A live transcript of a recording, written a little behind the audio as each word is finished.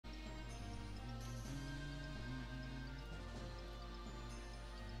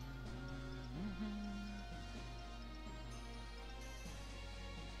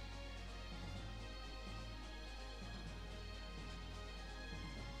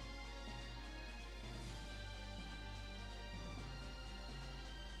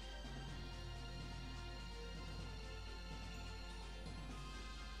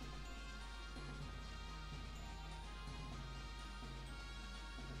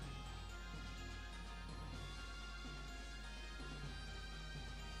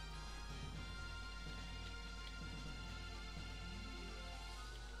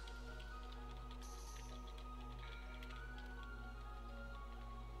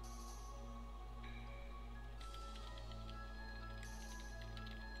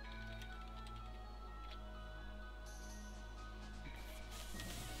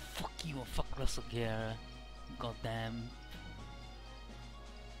You want fuck Russell Guerra. Goddamn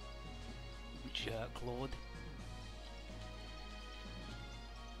jerk lord.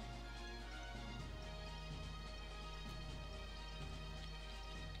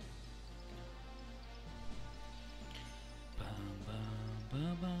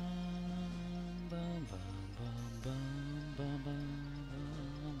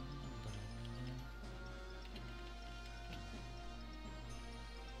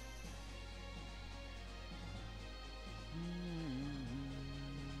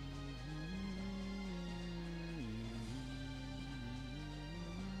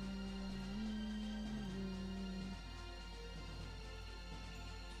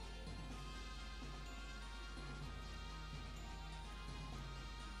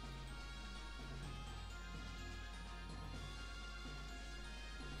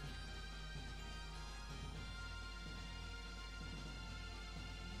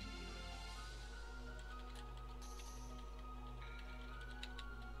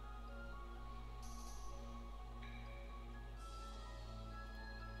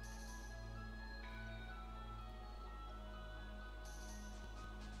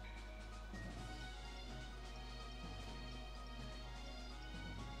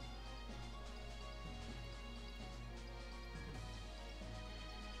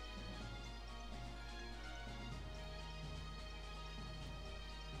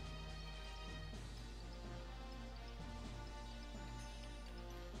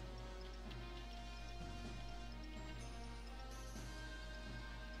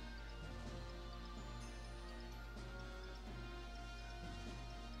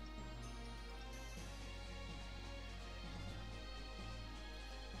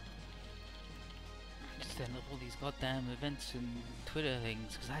 Setting up all these goddamn events and Twitter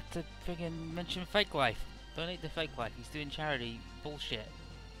things because I had to friggin' mention Fake Life. Donate to Fake Life. He's doing charity bullshit.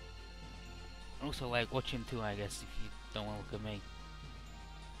 And also, like, watch him too, I guess, if you don't want to look at me.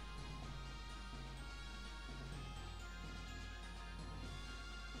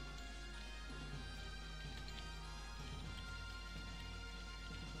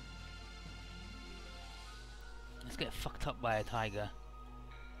 Let's get fucked up by a tiger.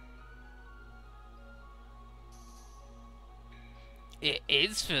 It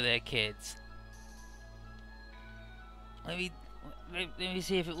is for their kids. Let me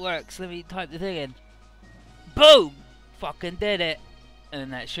see if it works. Let me type the thing in. Boom! Fucking did it. And then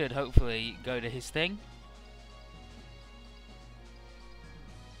that should hopefully go to his thing.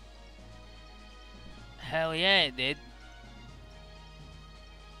 Hell yeah, it did.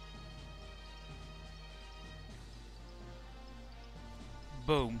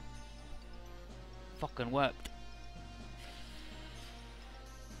 Boom. Fucking worked.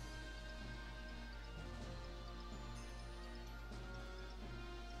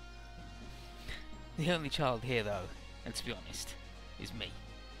 The only child here, though, and to be honest, is me.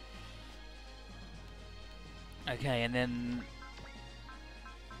 Okay, and then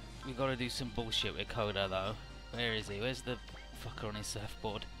we gotta do some bullshit with Coda, though. Where is he? Where's the fucker on his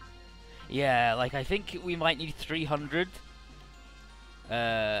surfboard? Yeah, like, I think we might need 300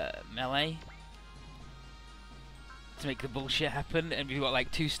 melee to make the bullshit happen, and we've got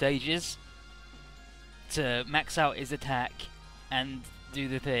like 2 stages to max out his attack and do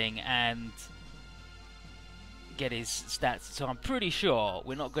the thing and get his stats. So I'm pretty sure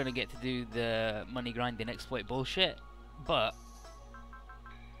we're not going to get to do the money grinding exploit bullshit, but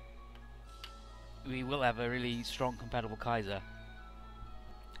we will have a really strong compatible Kaiser.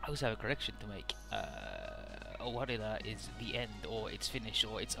 I also have a correction to make. Owarira is the end, or it's finished,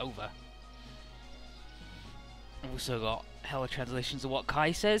 or it's over. I've also got hella translations of what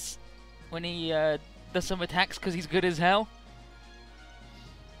Kai says when he does some attacks because he's good as hell.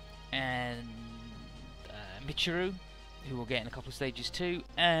 And Michiru, who we'll get in a couple of stages too,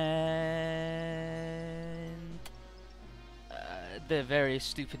 and the various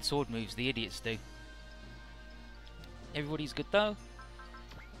stupid sword moves the idiots do. Everybody's good though.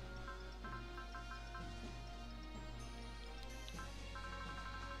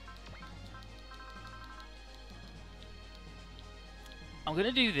 I'm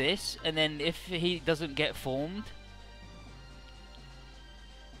gonna do this, and then if he doesn't get formed,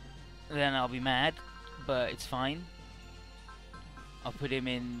 then I'll be mad, but it's fine. I'll put him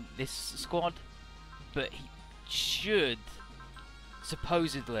in this squad, but he should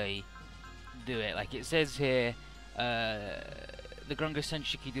supposedly do it. Like it says here, the Grunga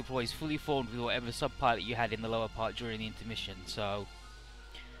Senshiki deploys fully formed with whatever sub-pilot you had in the lower part during the intermission, so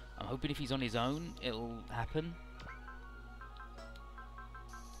I'm hoping if he's on his own, it'll happen.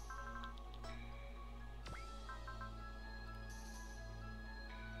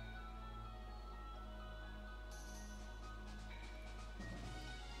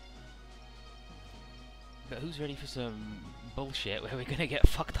 But who's ready for some bullshit where we're gonna get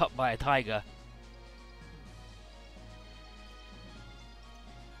fucked up by a tiger?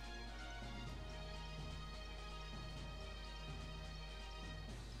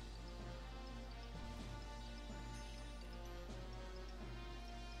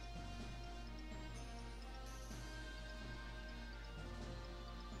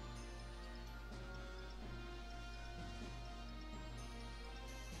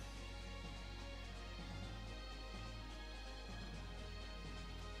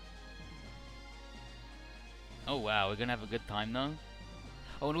 Oh wow, we're gonna have a good time though.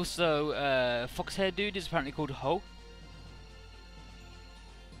 Oh, and also, fox hair dude is apparently called Ho.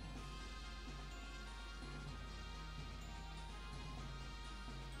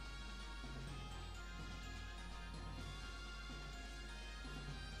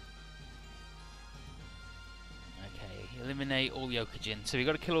 Okay, eliminate all Yokajin. So we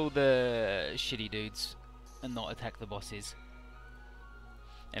gotta kill all the shitty dudes and not attack the bosses.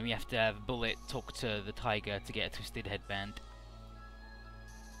 And we have to have Bullet talk to the tiger to get a twisted headband.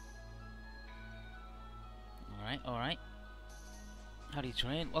 Alright, alright. How do you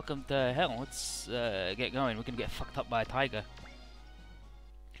train? Welcome to hell. Let's get going. We're gonna get fucked up by a tiger.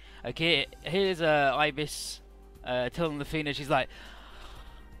 Okay, here's Ibis telling Lufina, she's like,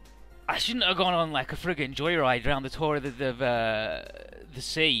 I shouldn't have gone on like a friggin' joyride around the tour of the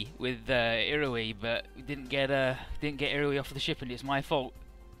sea with Irui, but we didn't get Irui off the ship, and it's my fault.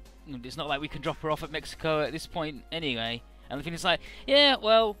 It's not like we can drop her off at Mexico at this point anyway. And Lufina's like, yeah,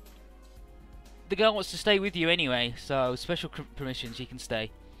 well, the girl wants to stay with you anyway, so special permission, she can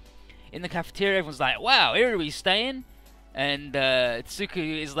stay. In the cafeteria, everyone's like, wow, Irui's staying? And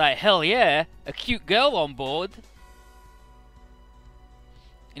Tsuku is like, hell yeah, a cute girl on board.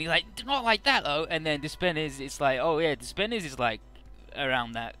 And he's like, not like that though. And then Despeniz, it's like, oh yeah, Despeniz is like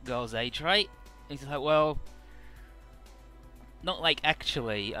around that girl's age, right? And he's like, well, not like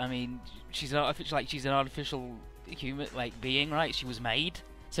actually. I mean, she's an artificial human, like being, right? She was made,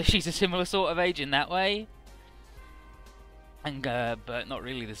 so she's a similar sort of age in that way. And but not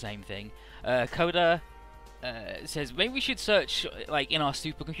really the same thing. Coda says maybe we should search like in our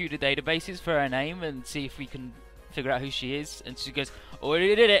supercomputer databases for her name and see if we can figure out who she is. And she goes,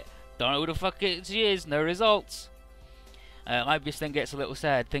 already did it. Don't know who the fuck she is. No results. Ibis then gets a little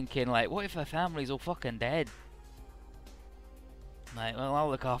sad, thinking like, what if her family's all fucking dead? Like, well, I'll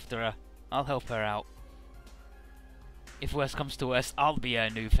look after her. I'll help her out. If worse comes to worse, I'll be her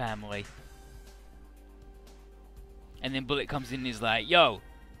new family. And then Bullet comes in and is like, yo,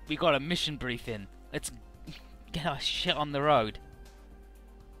 we got a mission briefing. Let's get our shit on the road.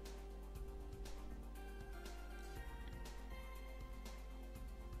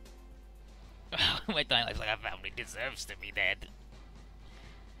 My dying life's like, our family deserves to be dead.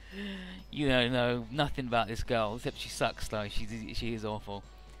 You don't know nothing about this girl, except she sucks though. She is awful.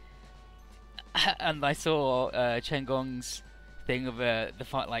 And I saw Chen Gong's thing of the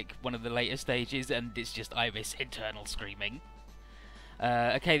fight, like one of the later stages, and it's just Ibis internal screaming.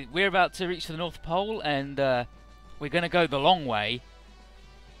 Okay, we're about to reach the North Pole, and we're gonna go the long way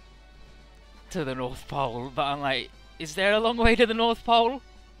to the North Pole. But I'm like, is there a long way to the North Pole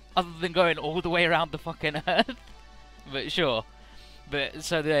other than going all the way around the fucking Earth? But sure. But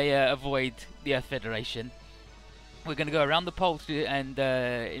so they avoid the Earth Federation. We're gonna go around the pole and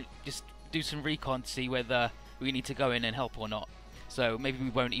just do some recon to see whether we need to go in and help or not. So maybe we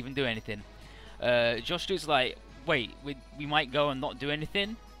won't even do anything. Josh Dude's like, wait, we might go and not do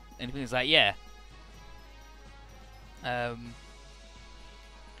anything? And he's like, yeah. But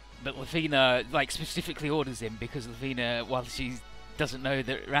Lufina like specifically orders him because Lufina, while she doesn't know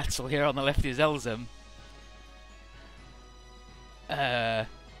that Ratzel here on the left is Elzum,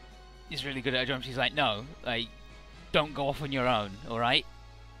 is really good at her job. She's like, no, like, don't go off on your own, alright?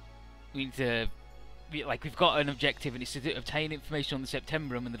 We need to, we've got an objective, and it's to obtain information on the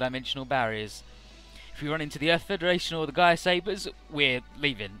Septembrum and the dimensional barriers. If we run into the Earth Federation or the Gaia Sabers, we're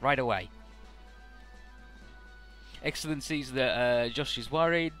leaving right away. Excellent sees that Josh is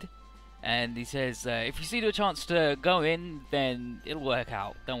worried, and he says, if you see a chance to go in, then it'll work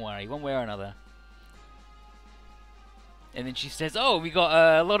out. Don't worry, one way or another. And then she says, oh, we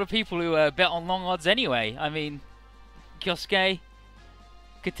got a lot of people who bet on long odds anyway. I mean, Kyosuke,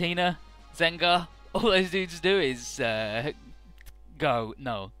 Katina, Zenga, all those dudes do is go,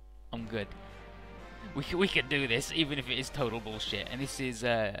 no, I'm good. We can do this, even if it is total bullshit. And this is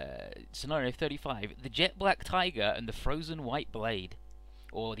scenario 35, the Jet Black Tiger and the Frozen White Blade,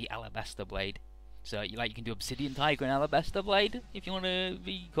 or the Alabaster Blade. So you can do Obsidian Tiger and Alabaster Blade if you want to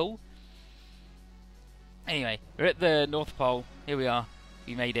be cool. Anyway, we're at the North Pole. Here we are.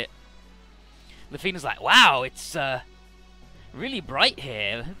 We made it. Lufina's like, wow, it's really bright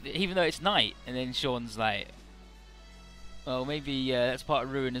here, even though it's night. And then Sean's like, well, maybe that's part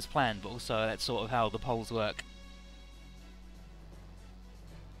of Ruiner's plan, but also that's sort of how the poles work.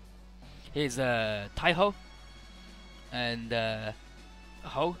 Here's Taiho and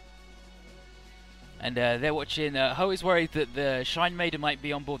Ho. And they're watching. Ho is worried that the Shrine Maiden might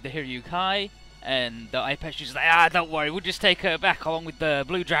be on board the Hiryu Kai, and the Eye Petu's like, ah, don't worry, we'll just take her back along with the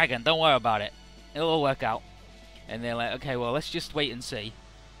Blue Dragon. Don't worry about it. It'll all work out. And they're like, okay, well, let's just wait and see,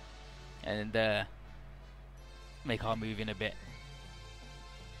 and make our move in a bit.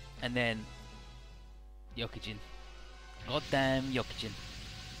 And then Yokijin, goddamn Yokijin.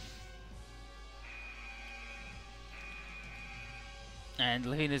 And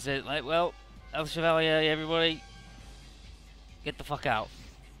Lufina said, like, well, El Chevalier, everybody, get the fuck out.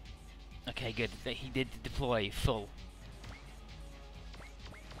 Okay, good. He did deploy full.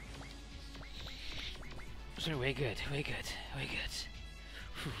 So we're good, we're good, we're good.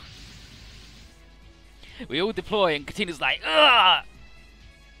 Whew. We all deploy and Katina's like, ugh!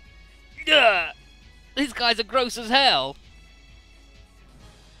 Ugh! These guys are gross as hell!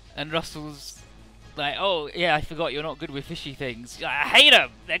 And Russell's like, oh yeah, I forgot you're not good with fishy things. I hate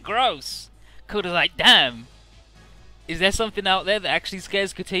them! They're gross! Koda's like, damn! Is there something out there that actually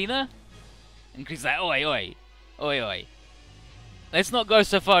scares Katina? And Chris like, oi, oi, oi, oi. Let's not go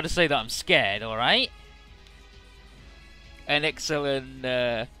so far to say that I'm scared, alright? And Excellent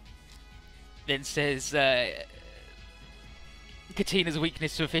then says Katina's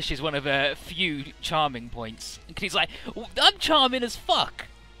weakness to a fish is one of her few charming points. And Katina's like, I'm charming as fuck!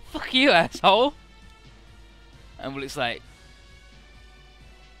 Fuck you, asshole! And Willet's like,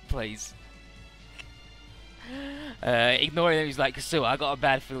 please. Ignoring him, he's like, Kasua, I got a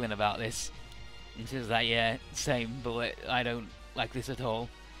bad feeling about this. And she's like, yeah, same, but I don't like this at all.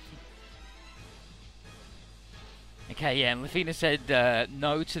 Okay, yeah, and Lufina said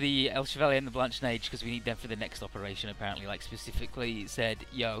no to the El Chevalier and the Blanche-Neige because we need them for the next operation, apparently. Like, specifically said,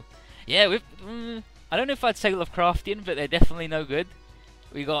 yo. Yeah, we've... I don't know if I'd say Lovecraftian, but they're definitely no good.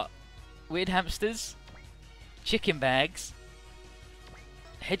 We got weird hamsters, chicken bags,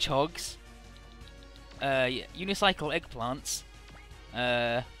 hedgehogs, unicycle eggplants,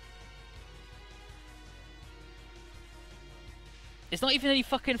 there's not even any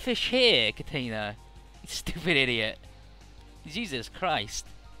fucking fish here, Katina. You stupid idiot. Jesus Christ.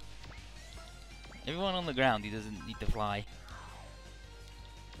 Everyone on the ground, he doesn't need to fly.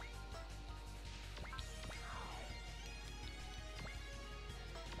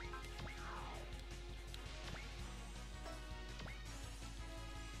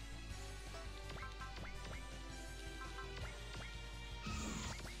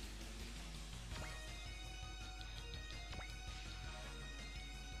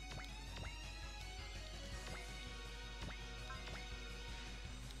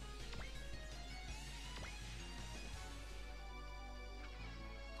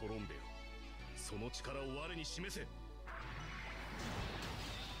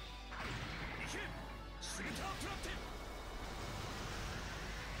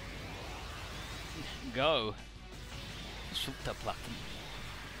 Go. Schulterplatten.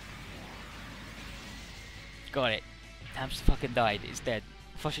 Got it. Hamster fucking died. It's dead.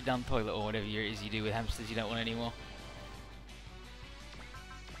 Flush it down the toilet or whatever it is you do with hamsters you don't want anymore.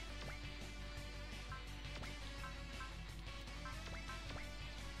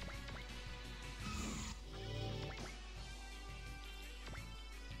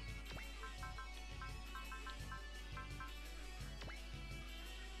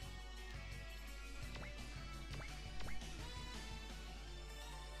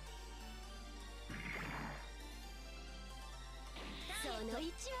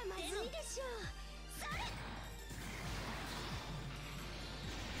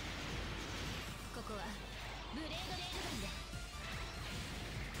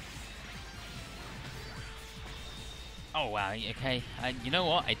 Oh wow, okay. You know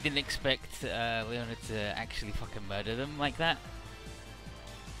what? I didn't expect Leona to actually fucking murder them like that.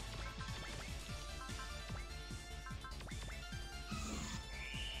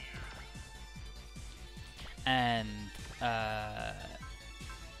 And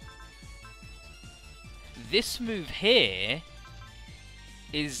this move here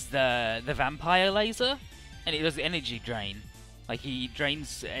is the vampire laser, and it does the energy drain. Like, he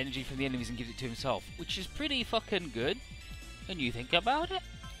drains energy from the enemies and gives it to himself, which is pretty fucking good when you think about it.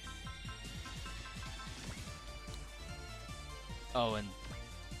 Oh, and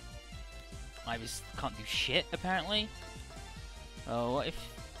Ibis can't do shit, apparently. Oh, what if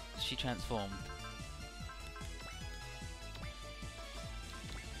she transformed?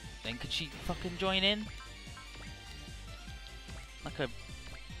 something. Could she fucking join in? Like a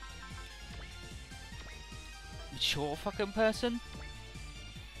mature fucking person?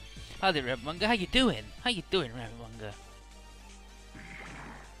 Hi there, Rabbit How you doing? How you doing, Rabbit Munga?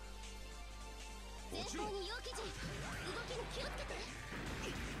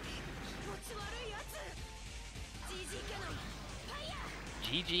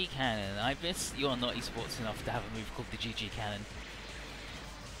 GG Cannon. Ibis, you're not esports enough to have a move called the GG Cannon.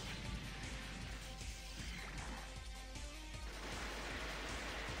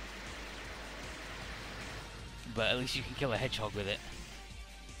 But at least you can kill a hedgehog with it.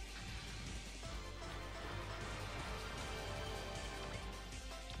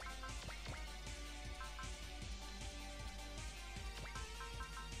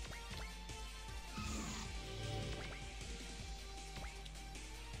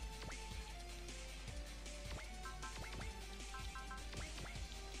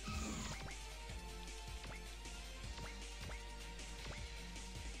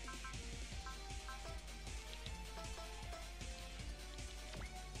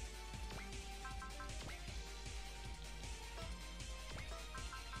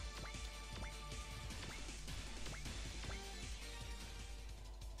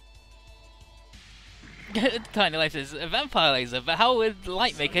 Tiny Life says, a vampire laser, but how would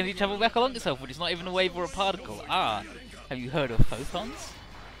light make any travel back along itself when it's not even a wave or a particle? Ah, have you heard of photons?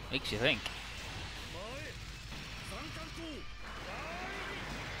 Makes you think.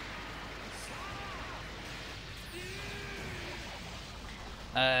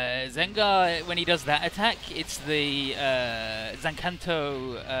 Zengar, when he does that attack, it's the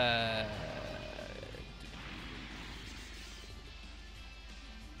Zankanto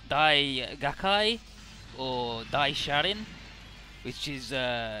Dai Gakai or Dai Sharin, which is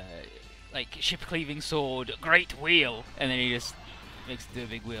like ship cleaving sword, great wheel, and then he just makes it do a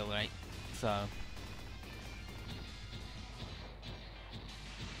big wheel, right? So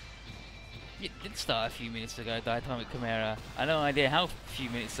it did start a few minutes ago, Diatomic Chimera. I have no idea how few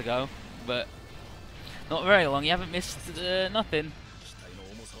minutes ago, but not very long. You haven't missed nothing.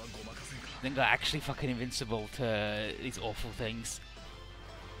 Then got actually fucking invincible to these awful things.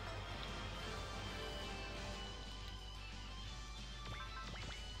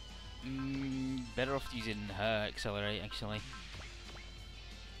 Better off using her accelerate actually.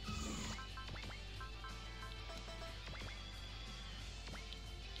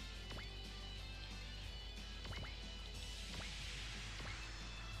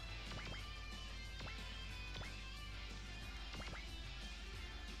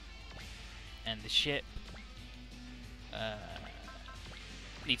 And the ship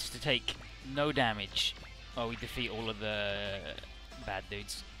needs to take no damage while we defeat all of the bad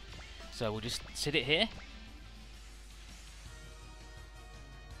dudes. So we'll just sit it here.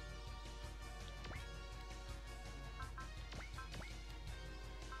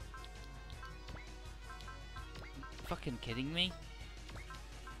 Fucking kidding me?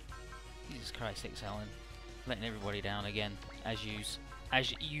 Jesus Christ, Helen. Letting everybody down again, as usual.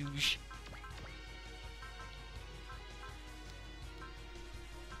 As usual.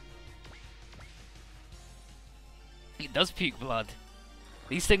 It does puke blood.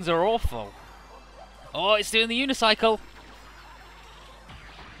 These things are awful. Oh, it's doing the unicycle.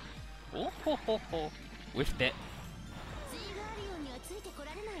 Oh, ho, ho, ho. Whiffed it.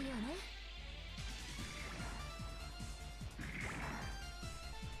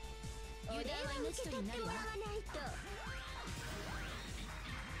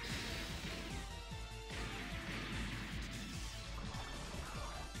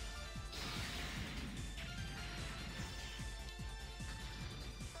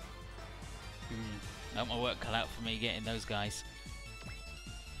 Got my work cut out for me getting those guys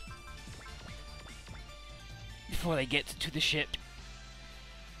before they get to the ship.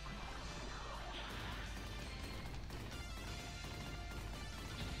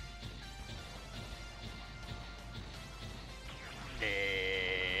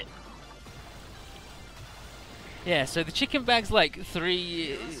 Yeah, so the chicken bag's like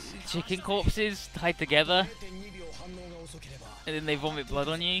 3 chicken corpses tied together, and then they vomit blood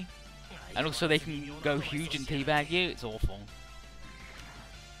on you. And also they can go huge and teabag you. It's awful.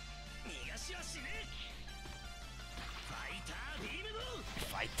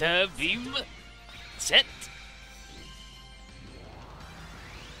 Fighter beam set.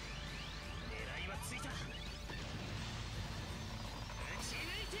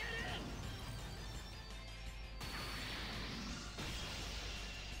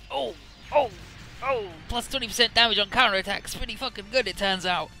 Oh, oh, oh! Plus 20% damage on counterattacks. Pretty fucking good, it turns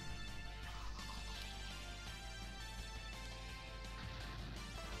out.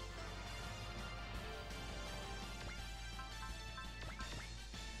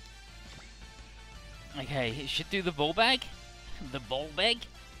 Okay, it should do the ball bag. The ball bag?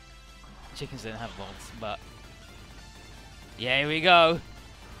 Chickens don't have balls, but... Yeah, here we go!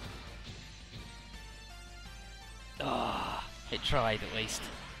 Ah, oh, it tried at least.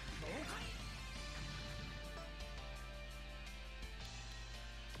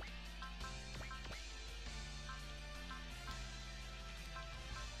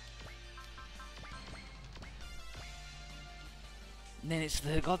 And then it's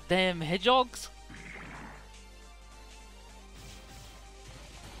the goddamn hedgehogs.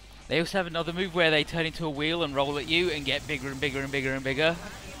 They also have another move where they turn into a wheel and roll at you and get bigger and bigger and bigger and bigger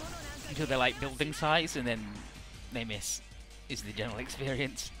until they're like building size, and then they miss, is the general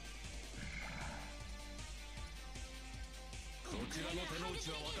experience.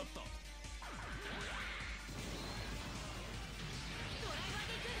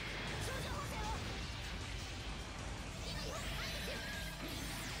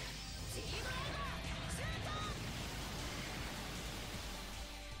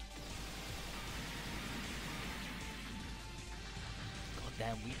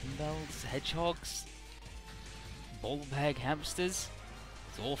 Goddamn weeping bells, hedgehogs, ball bag hamsters.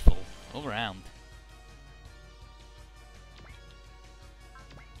 It's awful all around.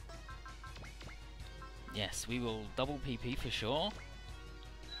 Yes, we will double PP for sure,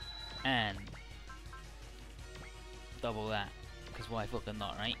 and double that, because why fucking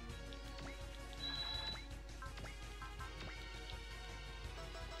not, right?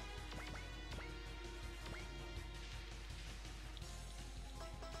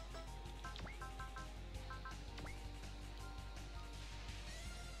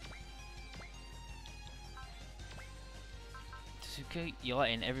 Tsuka, you're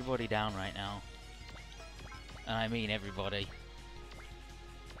letting everybody down right now. And I mean everybody.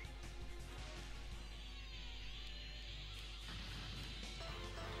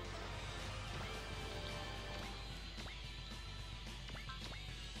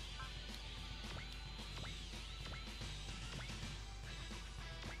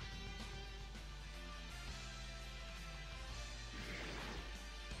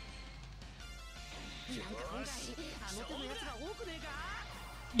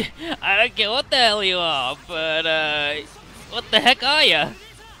 I don't care what the hell you are, but what the heck are you?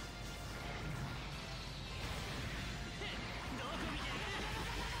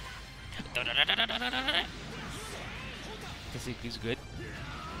 Kazuki's good.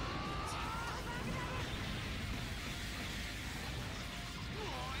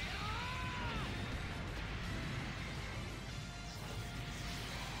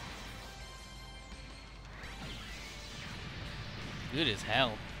 Good as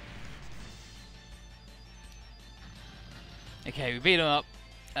hell. Okay, we beat him up.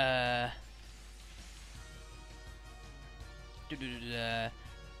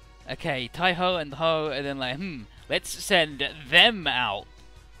 Okay, Tai-Ho and Ho, and then like, let's send them out.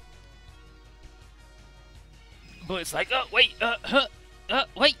 But it's like, oh wait,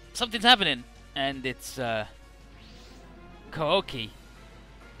 wait, something's happening, and it's Kooki,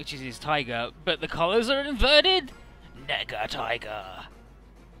 which is his tiger, but the collars are inverted. Nega tiger.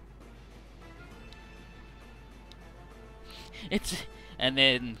 And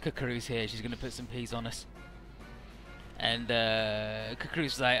then Kukuru's here. She's gonna put some peas on us. And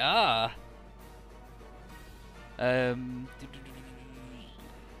Kukuru's like,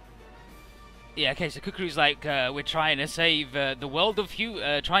 yeah, okay. So Kukuru's like, we're trying to save the world of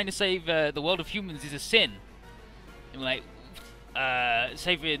the world of humans is a sin. And we're like,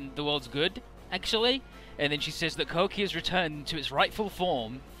 saving the world's good, actually. And then she says that Kooki has returned to its rightful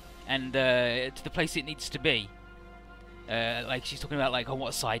form and to the place it needs to be. Like she's talking about like on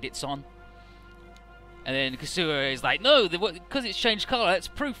what side it's on. And then Kasua is like, no, because it's changed color, that's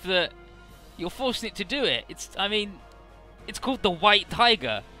proof that you're forcing it to do it. I mean, it's called the white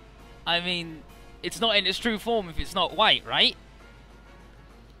tiger. I mean, it's not in its true form if it's not white, right?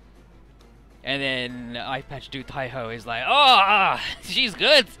 And then Eye Patch Dude Tai-Ho is like, oh, she's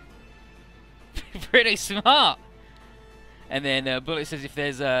good. Pretty smart. And then Bullet says if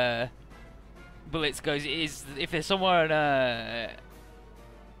there's Bullets goes if there's someone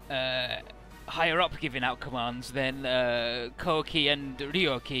higher up giving out commands, then Kooki and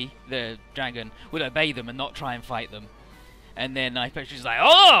Ryoki, the dragon, will obey them and not try and fight them. And then Eye Patch is like,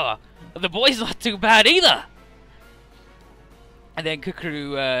 oh, the boy's not too bad either. And then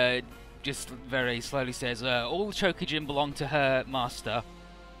Kukuru just very slowly says, all Chokujin belong to her master.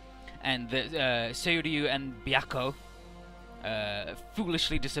 And that Seiryu and Byako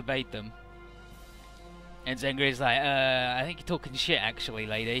foolishly disobeyed them. And Zengray's like, I think you're talking shit actually,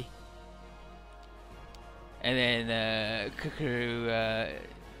 lady. And then Kukuru,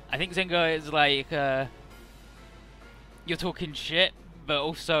 I think Zenga is like, you're talking shit, but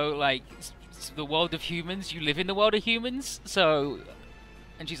also like the world of humans. You live in the world of humans, so.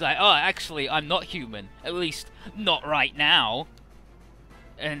 And she's like, oh, actually, I'm not human. At least not right now.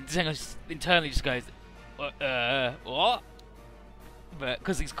 And Zenga internally just goes, what? But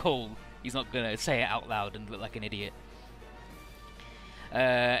because he's cool, he's not gonna say it out loud and look like an idiot.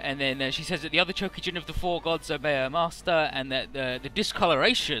 And then she says that the other Chokujin of the four gods obey her master, and that the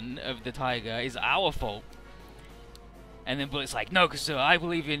discoloration of the tiger is our fault. And then Bullet's like, no, because I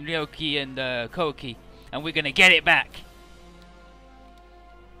believe in Ryoki and Koki, and we're gonna get it back.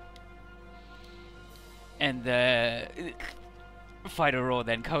 And Fighter Raw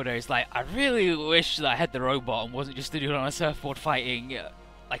then, Kodo is like, I really wish that I had the robot and wasn't just a dude on a surfboard fighting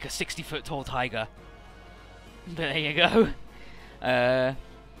like a 60-foot tall tiger. But there you go.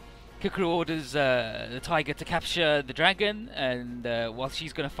 Kukuru orders the tiger to capture the dragon, and while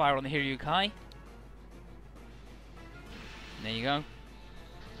she's going to fire on the Hiryu Kai. There you go.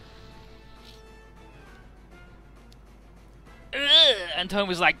 And Tone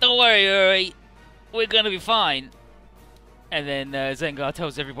was like, don't worry, Yuri, we're going to be fine. And then Zengar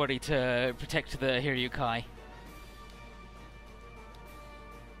tells everybody to protect the Hiryu Kai.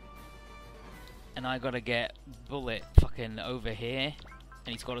 And I gotta get Bullet fucking over here.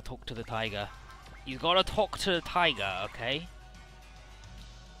 And he's gotta talk to the tiger. He's gotta talk to the tiger, okay?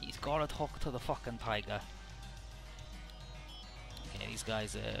 He's gotta talk to the fucking tiger. Okay, these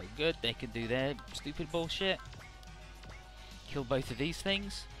guys are good. They can do their stupid bullshit. Kill both of these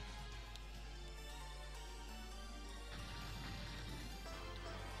things.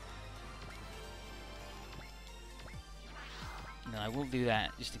 No, I will do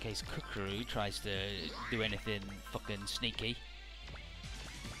that just in case Kukuru tries to do anything fucking sneaky.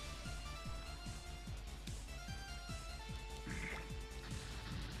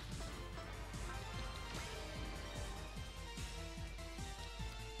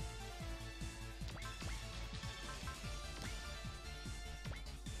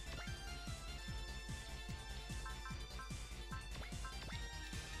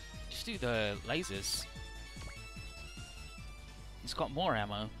 Just do the lasers. It's got more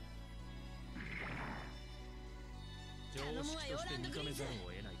ammo.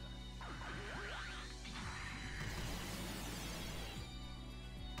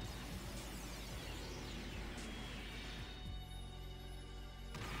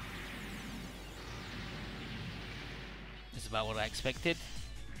 That's about what I expected.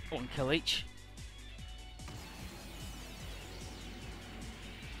 One kill each.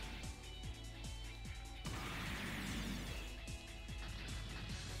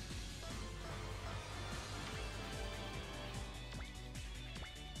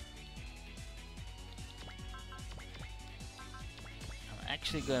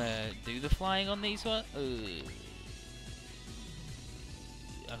 Actually gonna do the flying on these ones.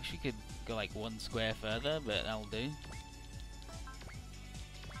 I wish we could go like one square further, but that'll do.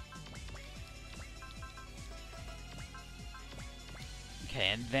 Okay,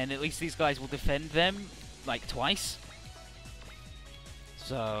 and then at least these guys will defend them like twice.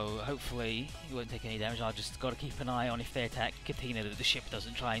 So hopefully you won't take any damage. I'll just gotta keep an eye on if they attack Katina that the ship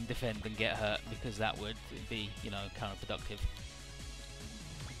doesn't try and defend and get hurt, because that would be, you know, counterproductive.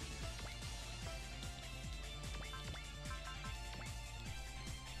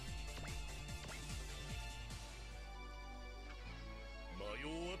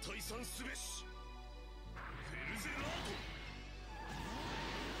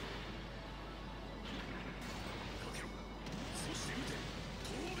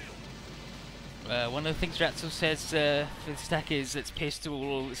 One of the things Ratzel says for this attack is that Pistol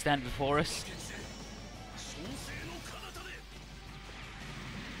will stand before us.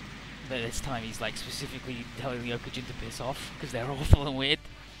 But this time he's like specifically telling the Okujin to piss off because they're awful and weird.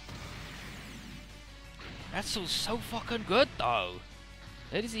 Ratzel's so fucking good though.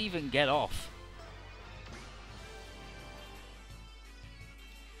 Where does he even get off?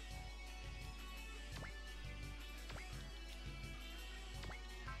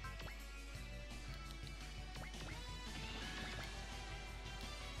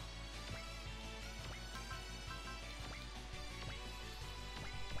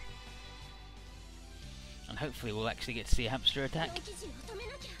 And hopefully we'll actually get to see a hamster attack.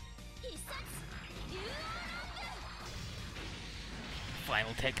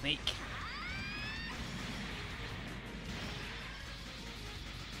 Final technique.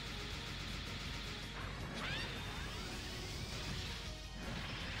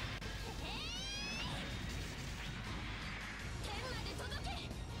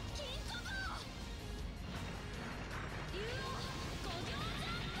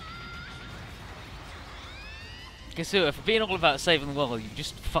 Kasua, for being all about saving the world, you've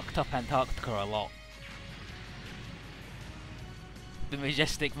just fucked up Antarctica a lot. The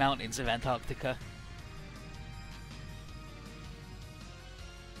majestic mountains of Antarctica.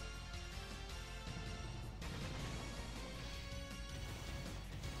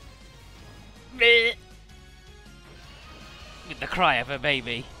 With the cry of a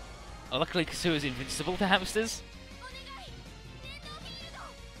baby. Oh, luckily Kasua's invincible to hamsters.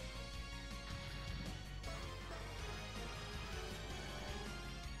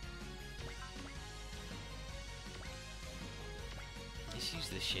 Just use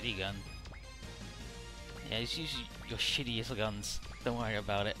the shitty gun. Yeah, just use your shittiest guns. Don't worry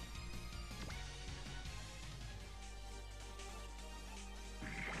about it.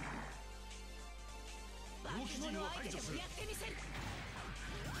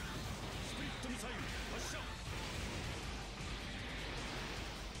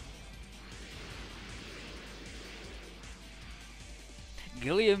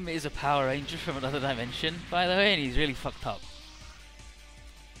 Gilliam is a Power Ranger from another dimension, by the way, and he's really fucked up.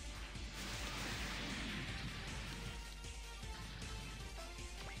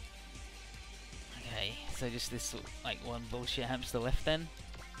 Okay, so just this like one bullshit hamster left then.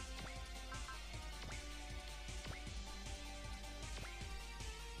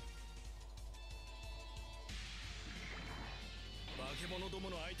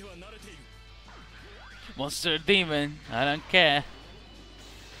 Monster or demon, I don't care.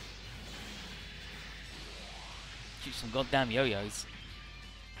 Shoot some goddamn yo-yos.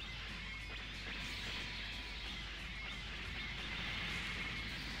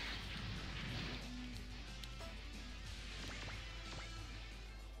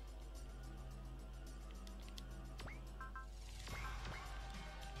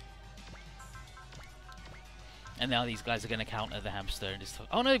 And now these guys are going to counter the hamster and just...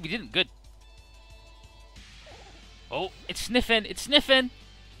 Oh no, we didn't. Good. Oh, it's sniffing. It's sniffing.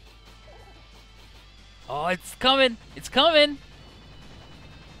 Oh, it's coming. It's coming.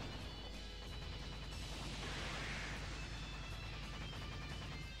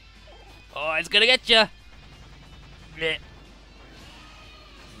 Oh, it's going to get you. Blech.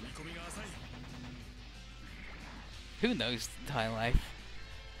 Who knows Thai life?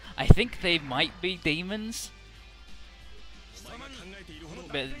 I think they might be demons.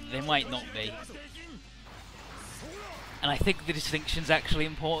 But they might not be. And I think the distinction's actually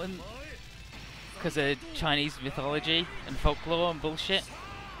important. Because of Chinese mythology and folklore and bullshit.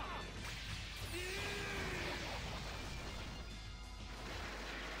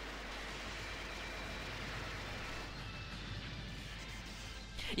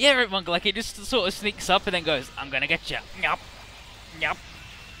 Yeah, right, Monk, like it just sort of sneaks up and then goes, I'm gonna get you. Yup. Yup.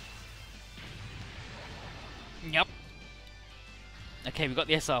 Yup. Okay, we got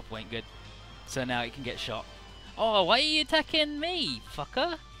the SR point, good. So now it can get shot. Oh, why are you attacking me,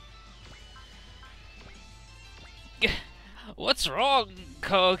 fucker? What's wrong,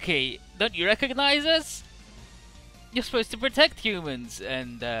 Koki? Don't you recognize us? You're supposed to protect humans,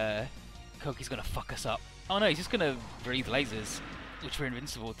 and Koki's gonna fuck us up. Oh no, he's just gonna breathe lasers, which we're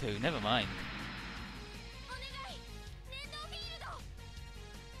invincible to. Never mind.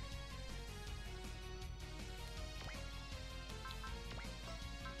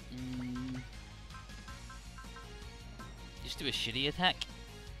 Just do a shitty attack.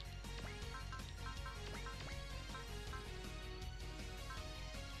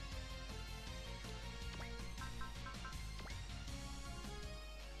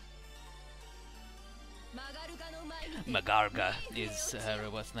 Magarga is her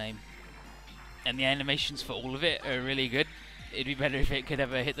robot's name. And the animations for all of it are really good. It'd be better if it could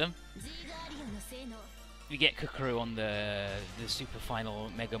ever hit them. We get Kukuru on the super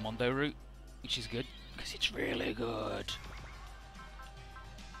final Mega Mondo route, which is good, because it's really good.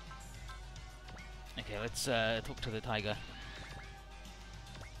 Okay, let's talk to the tiger.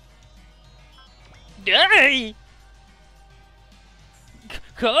 Hey!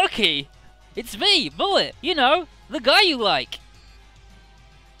 Koki! It's me, Bullet! You know, the guy you like!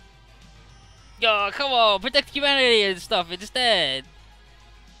 Oh, come on, protect humanity and stuff instead!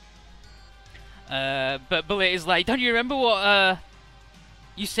 But Bullet is like, don't you remember what,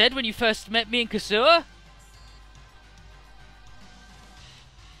 you said when you first met me and Kasua?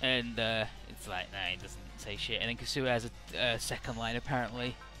 And, it's like, nah, he doesn't say shit. And then Kasua has a second line,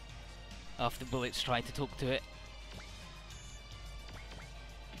 apparently, after Bullet's tried to talk to it.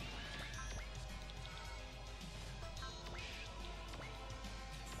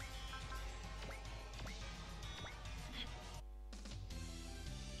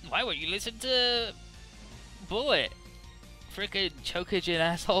 Why won't you listen to Bullet? Frickin' chokeage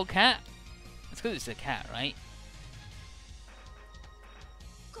asshole cat? It's because it's a cat, right?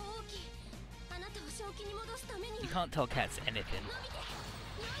 You can't tell cats anything.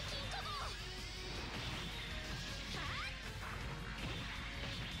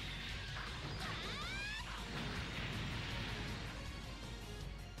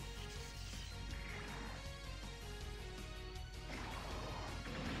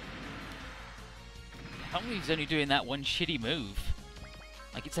 I can't believe he's only doing that one shitty move.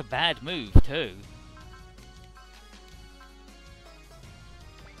 Like, it's a bad move, too.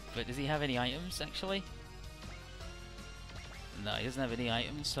 But does he have any items, actually? No, he doesn't have any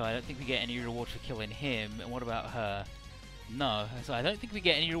items, so I don't think we get any reward for killing him. And what about her? No, so I don't think we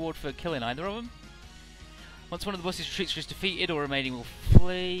get any reward for killing either of them. Once one of the bosses retreats or is defeated, all remaining will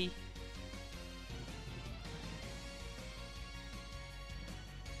flee.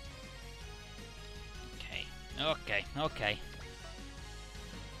 Okay.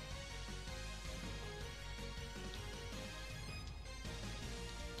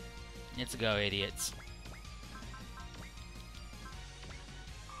 Let's go, idiots.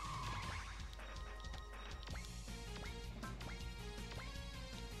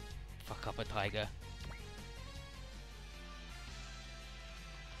 Fuck up a tiger.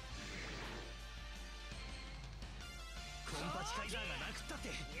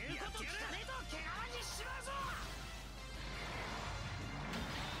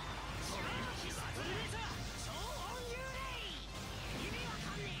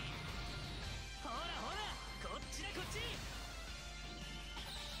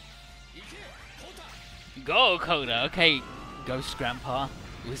 Go, Coda! Okay, Ghost Grandpa,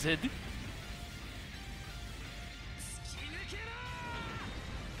 Wizard.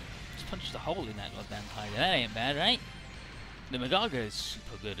 Just punched a hole in that goddamn tiger. That ain't bad, right? The Magaga is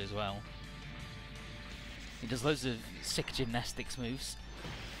super good as well. He does loads of sick gymnastics moves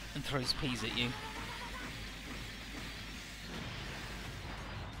and throws peas at you.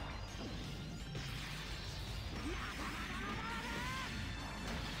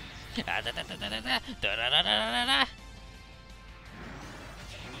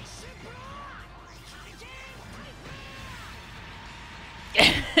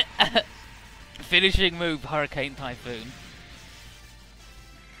 Finishing move, Hurricane Typhoon.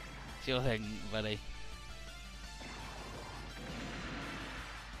 It's your thing, buddy.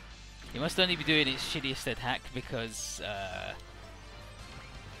 You must only be doing its shittiest attack because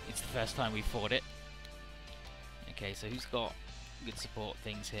it's the first time we fought it. Okay, so who's got good support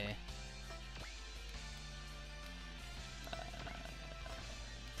things here?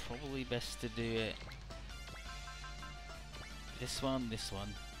 Probably best to do it this one.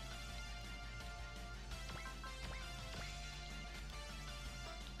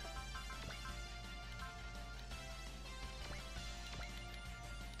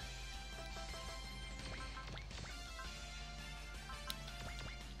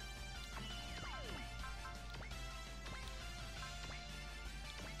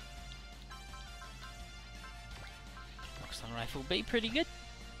 Rockstone Rifle be pretty good.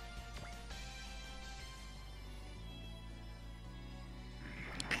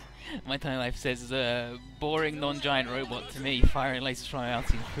 My Tiny Life says, boring non-giant robot to me, firing lasers from my mouth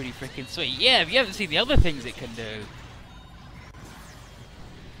seems pretty freaking sweet. Yeah, if you haven't seen the other things it can do.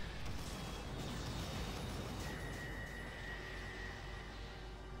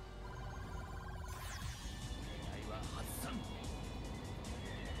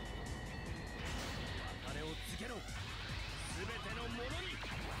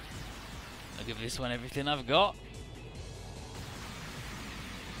 I'll give this one everything I've got.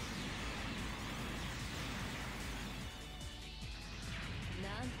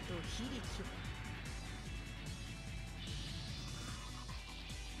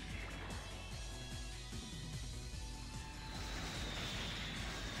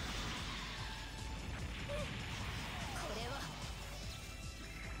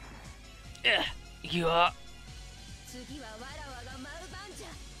 You are.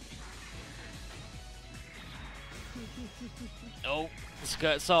 Oh, the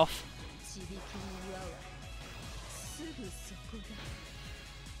skirt's off.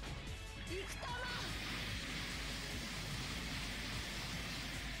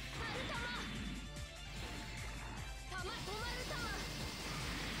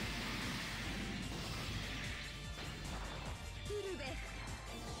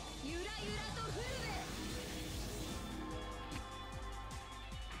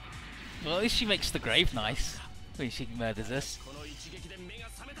 Well, at least she makes the grave nice when she murders us.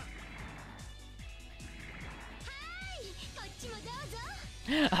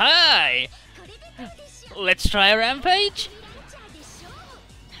 Hi! Let's try a rampage?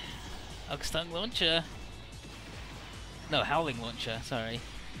 Oxtung Launcher. No, Howling Launcher, sorry.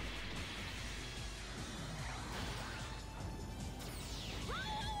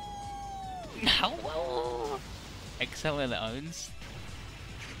 No! Excellent owns.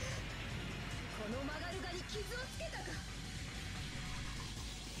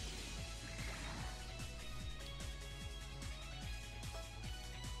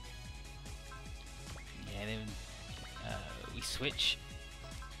 Yeah, then we switch,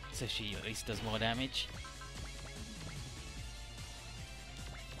 so she at least does more damage.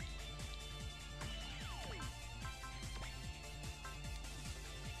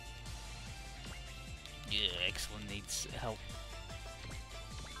 Yeah, excellent needs help.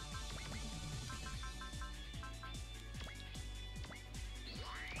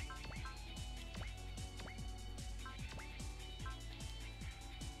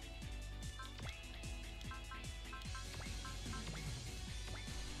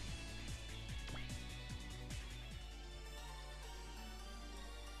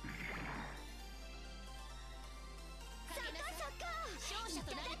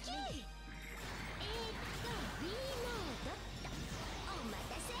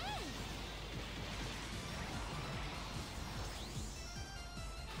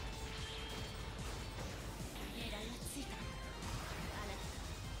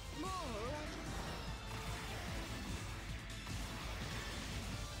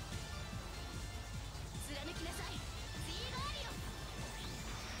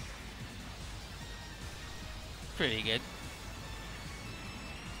 Pretty good.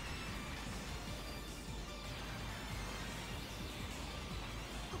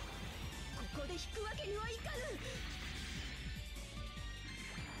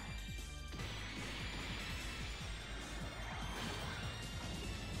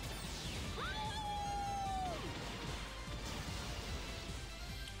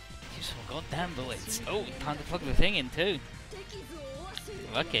 Useful goddamn bullets. Oh, time to plug the thing in too.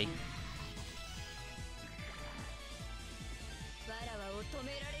 Lucky.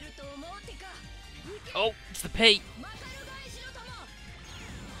 Oh, it's the P.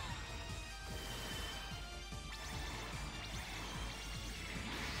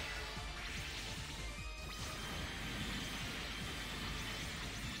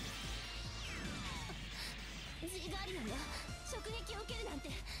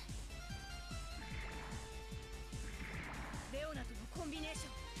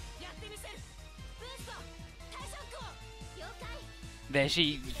 There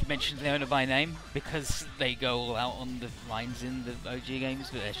she mentioned Leona by name because they go all out on the lines in the OG games,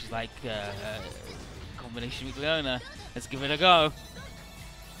 but there she's like, combination with Leona, let's give it a go.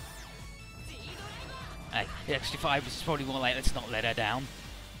 The extra 5 is probably more like, let's not let her down.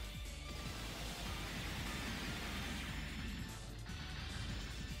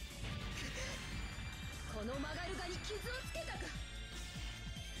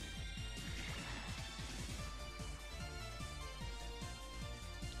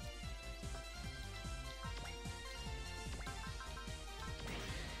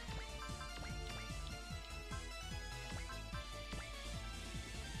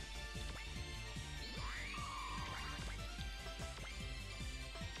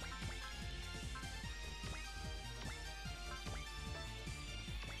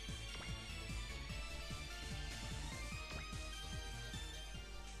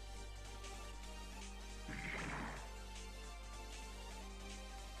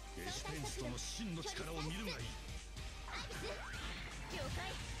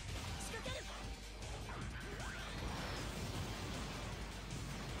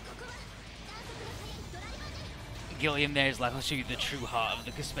 Gilliam there is like, I'll show you the true heart of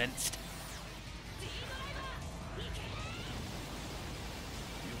the Gespenst.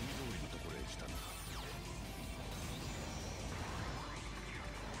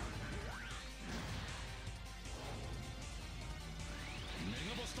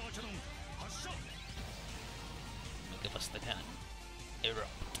 Give us the cannon. Erupt.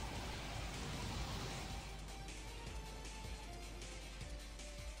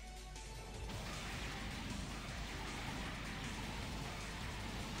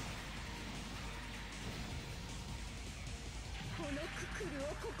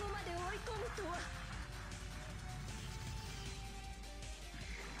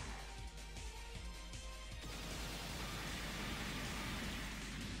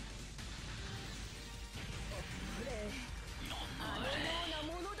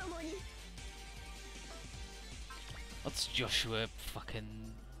 What's Joshua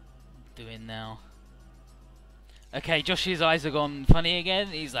fucking doing now? Okay, Joshua's eyes are gone funny again.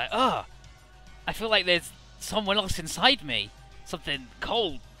 He's like, oh, I feel like there's someone else inside me. Something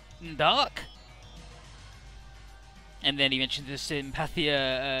cold and dark. And then he mentioned the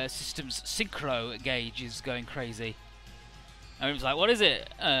Sympathia Systems Synchro gauge is going crazy. And he was like, what is it?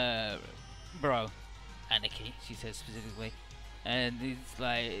 Bro, anarchy, she says specifically. And he's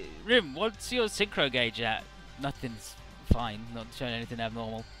like, Rim, what's your synchro gauge at? Nothing's fine, not showing anything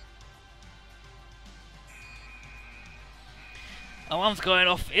abnormal. Alarm's going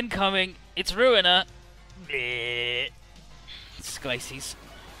off, incoming, it's Ruiner. Bleh. It's Glacies.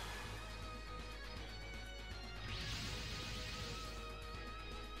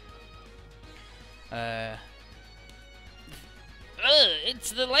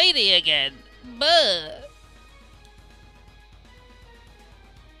 It's the lady again. Buh.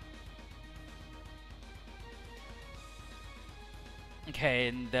 Okay,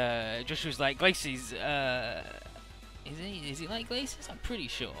 and Joshua's like, Glacies, is he like Glacies? I'm pretty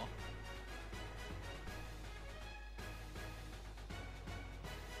sure.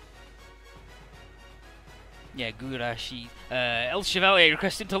 Yeah, Gurashi. El Chevalier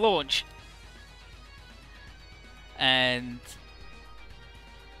requesting to launch. And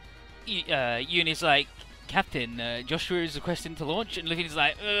Uni's like, Captain, Joshua is requesting to launch, and Luffy's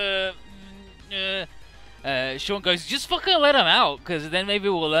like, Sean goes, just fucking let him out, because then maybe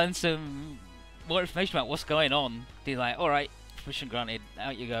we'll learn some more information about what's going on. He's like, alright, permission granted,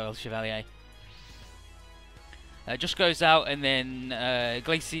 out you go, El Chevalier. Josh goes out, and then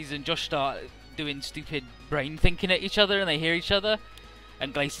Glacies and Josh start doing stupid brain thinking at each other, and they hear each other,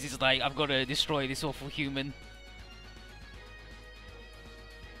 and Glacies is like, I've got to destroy this awful human.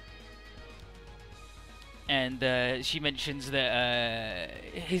 And she mentions that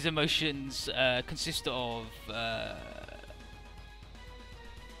his emotions consist of...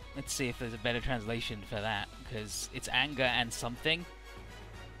 let's see if there's a better translation for that, because it's anger and something.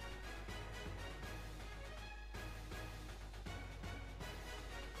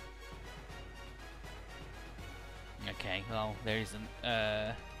 Okay, well, there isn't.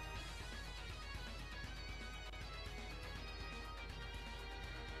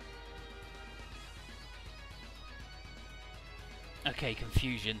 Okay,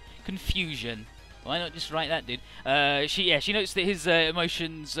 confusion. Confusion. Why not just write that, dude? She notes that his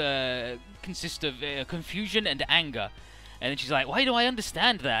emotions consist of confusion and anger. And then she's like, why do I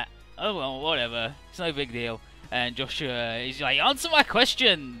understand that? Oh, well, whatever. It's no big deal. And Joshua is like, answer my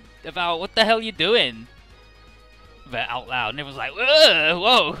question about what the hell you're doing. But out loud. And everyone's like,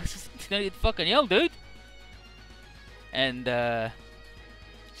 whoa. No fucking yell, dude. And,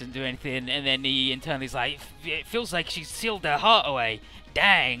 doesn't do anything, and then he internally is like, it feels like she's sealed her heart away.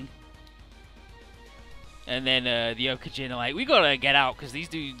 Dang. And then the Okajin are like, we gotta get out because these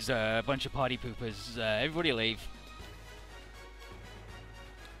dudes are a bunch of party poopers. Everybody leave.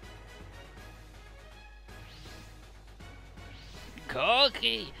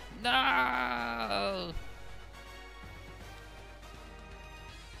 Corky, no.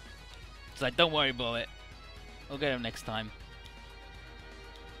 It's like, don't worry, Bullet. We'll get him next time.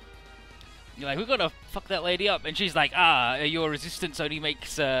 You're like, we gotta fuck that lady up, and she's like, your resistance only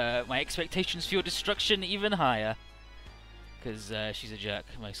makes my expectations for your destruction even higher. Because she's a jerk,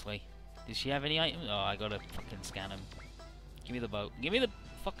 mostly. Does she have any items? Oh, I gotta fucking scan them. Give me the boat. Give me the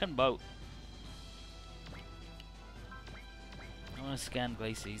fucking boat. I wanna scan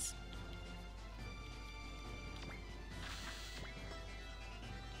Glacies.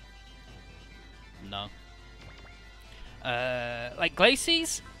 No. Like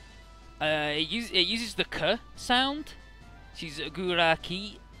Glacies? It uses the k sound. She's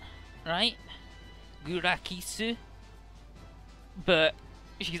Guraki, right? Gurakisu. But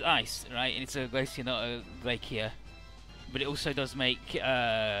she's ice, right? And it's a glacier, not a glacier. But it also does make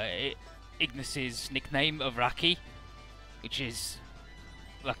Ignis's nickname of Raki, which is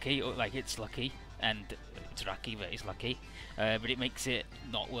lucky, or like it's lucky, and it's Raki, but it's lucky. But it makes it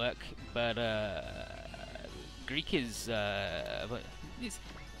not work. But Greek is it's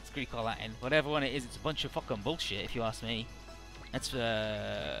Greek or Latin, whatever one it is, it's a bunch of fucking bullshit if you ask me. That's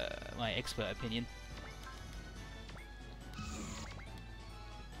my expert opinion.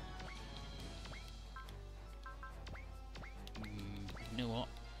 You know what?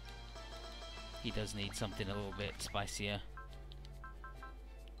 He does need something a little bit spicier.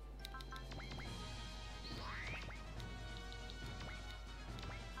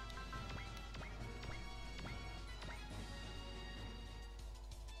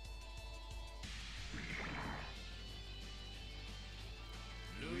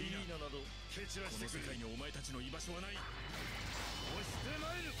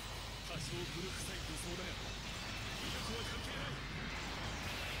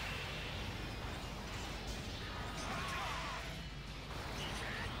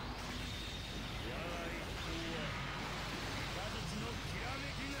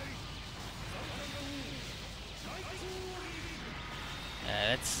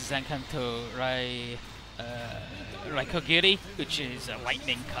 that's Zankanto Raikogiri, which is a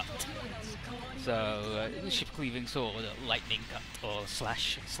lightning cut. So, ship cleaving sword, lightning cut, or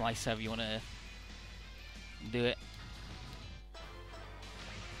slash, slice, however you want to do it.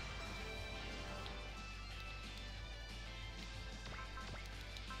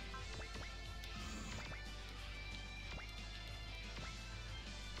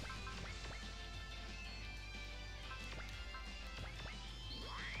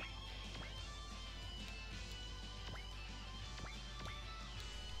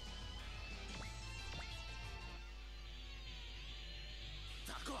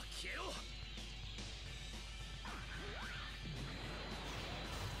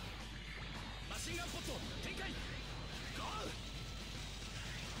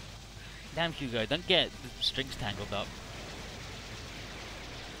 Damn, Hugo, don't get the strings tangled up.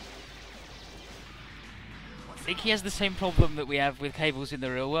 I think he has the same problem that we have with cables in the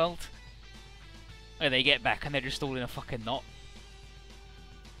real world. Where they get back and they're just all in a fucking knot.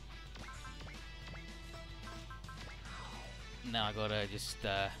 Now I gotta just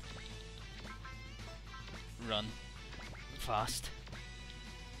run fast.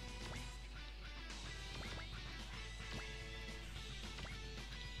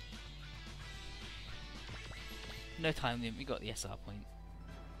 No time limit, we got the SR point.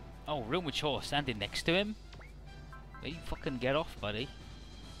 Oh, real mature, standing next to him? You fucking get off, buddy.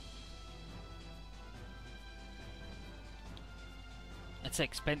 That's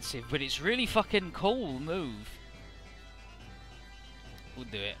expensive, but it's really fucking cool move. We'll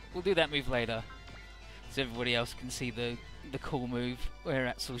do it. We'll do that move later. So everybody else can see the cool move where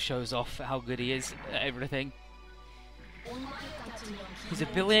Axel shows off how good he is at everything. He's a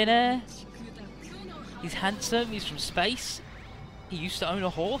billionaire. He's handsome, he's from space. He used to own a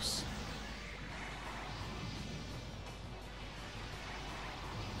horse.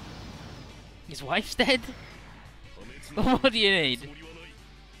 His wife's dead? What do you need?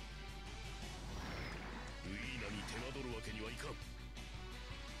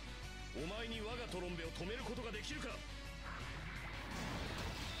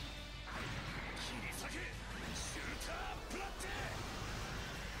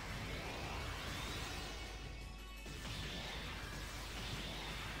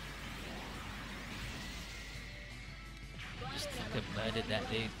 Just fucking murdered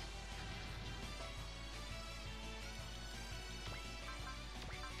that dude.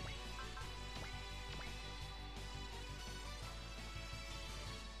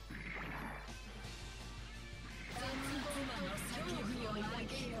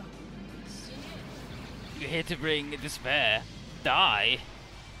 You're here to bring despair. Die.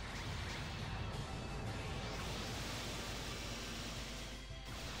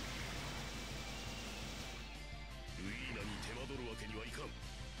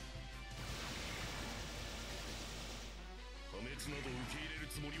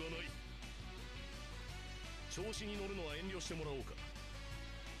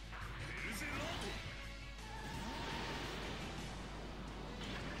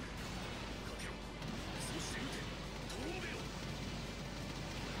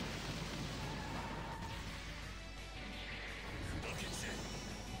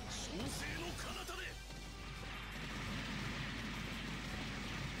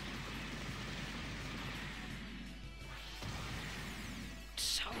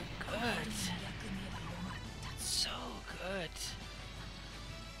 So good. So good.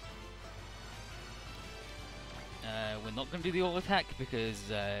 We're not going to do the all attack because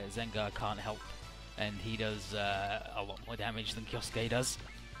Zengar can't help, and he does a lot more damage than Kyosuke does.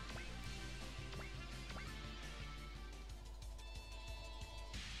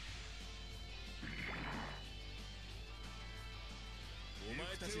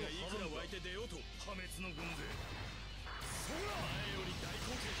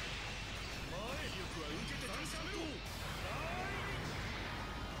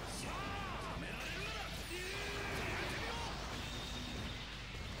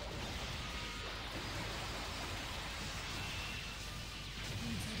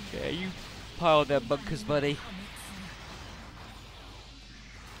 Yeah, you pile their bunkers, buddy.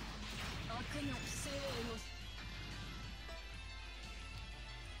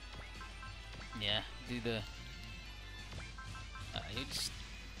 Yeah, do the... you're just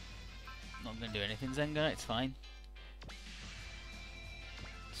not going to do anything, Zengar, it's fine.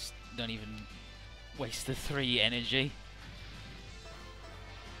 Just don't even waste the 3 energy.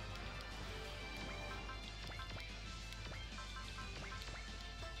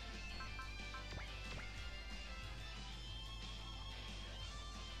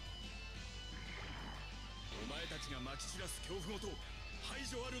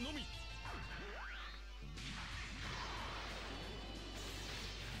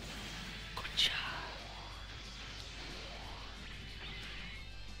 Gotcha.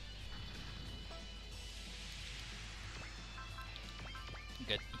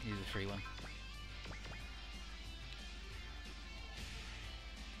 Good, you can do the free one.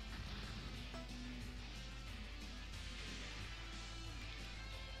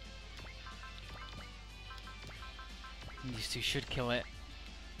 These two should kill it,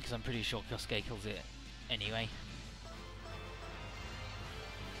 because I'm pretty sure Kosuke kills it anyway.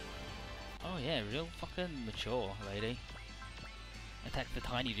 Oh yeah, real fucking mature lady. Attack the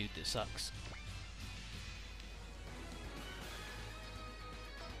tiny dude that sucks.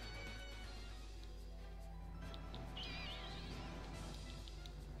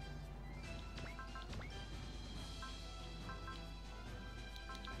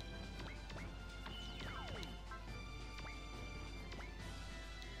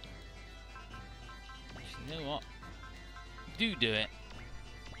 You know what? Do it.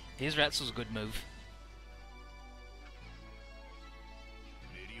 Here's Ratzel's a good move.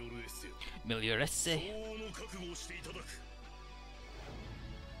 Miglioresse.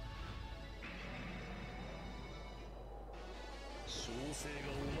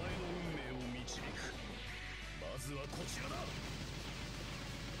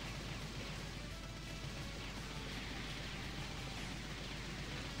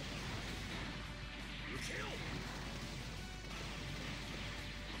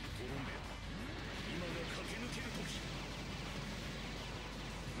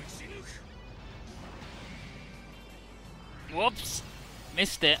 Whoops!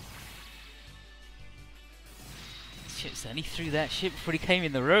 Missed it. Shit, son, he threw that shit before he came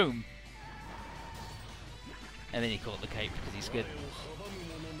in the room. And then he caught the cape because he's good.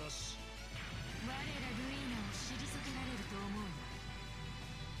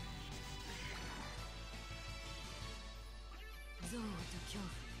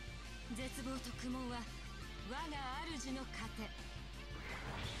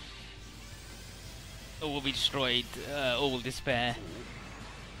 All will be destroyed, all will despair.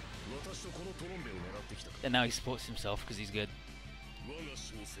 And now he supports himself because he's good.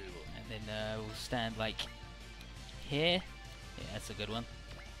 And then we'll stand like here. Yeah, that's a good one.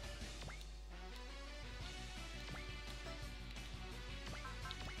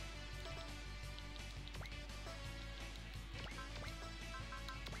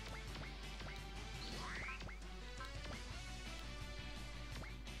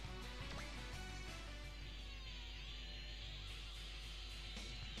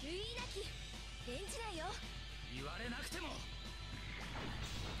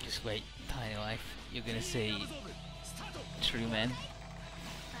 Just wait, Tiny Life. You're gonna see true men.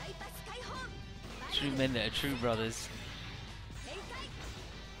 True men that are true brothers.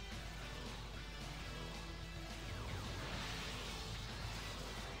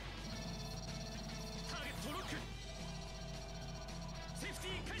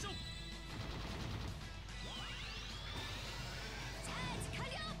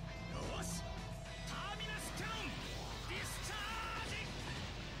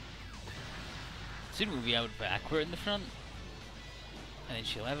 Soon we'll be able to put Aqua in the front, and then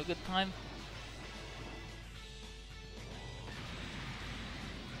she'll have a good time.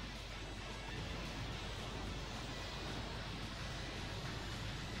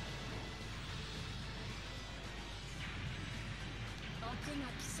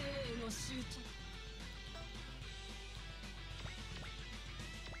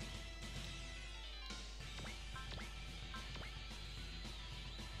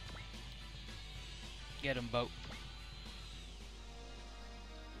 Get him, boat.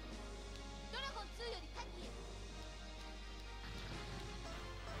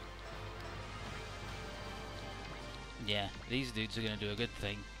 Yeah, these dudes are gonna do a good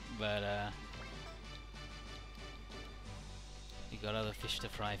thing, but you got other fish to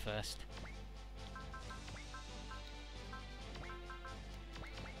fry first.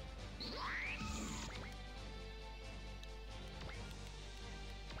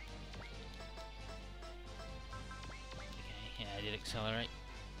 I did accelerate.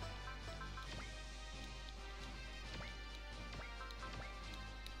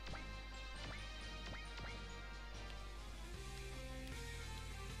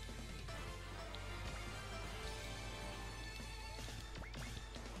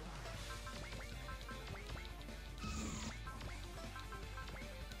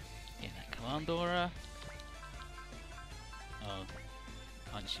 Yeah, that Commandora. Oh,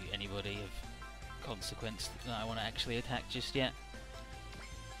 can't shoot anybody of consequence that I want to actually attack just yet.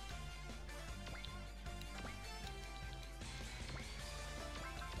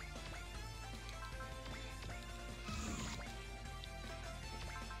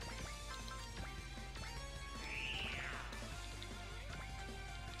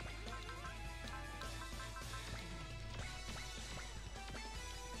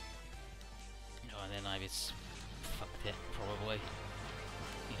 and then Ibis fucked it, probably.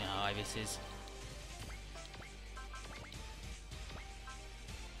 You know how Ibis is.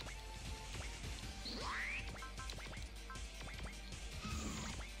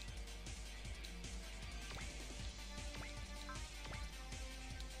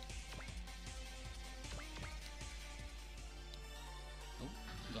 Oh,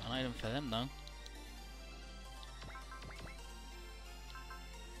 got an item for them though.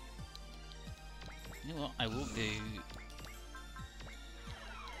 You know what, I will do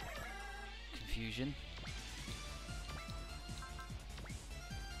confusion.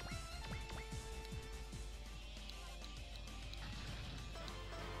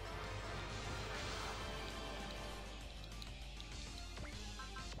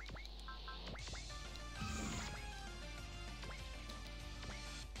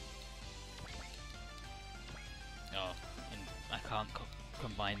 Oh, and I can't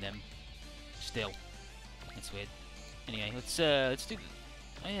combine them still. It's weird. Anyway, let's do.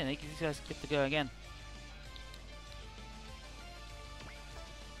 Oh yeah, these guys get to go again.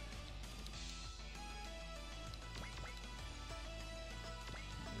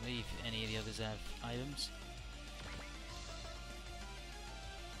 I believe any of the others have items.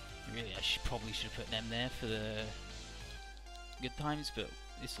 Really, I probably should have put them there for the good times, but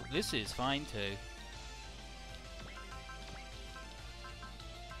this is fine too.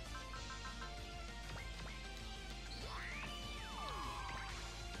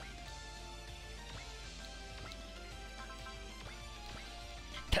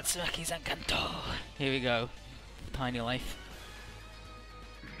 Tatsumaki's Encanto! Here we go. Tiny life.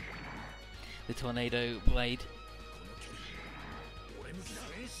 The tornado blade.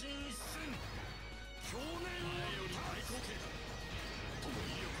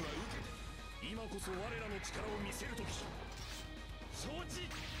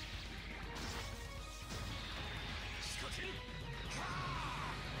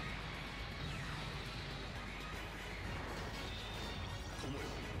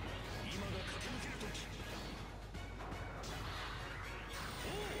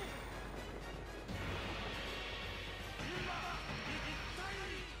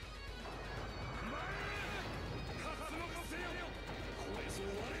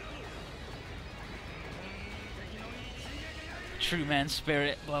 True man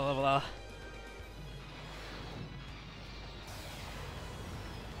spirit, blah blah blah.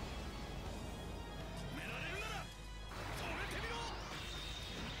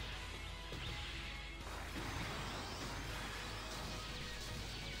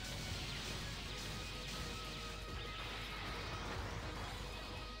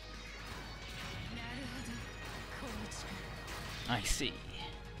 I see.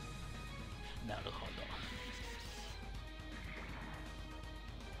 Naruhodo.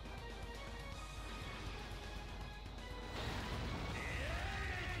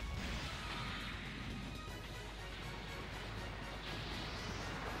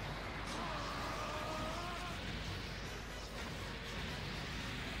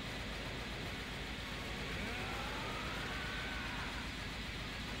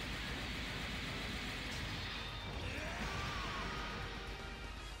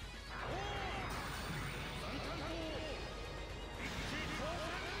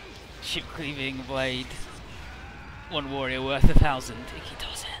 Ship cleaving blade. One warrior worth 1,000.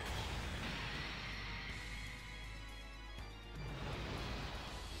 Ikitosen.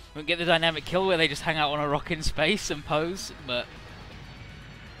 Won't get the dynamic kill where they just hang out on a rock in space and pose, but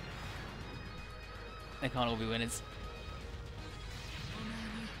they can't all be winners.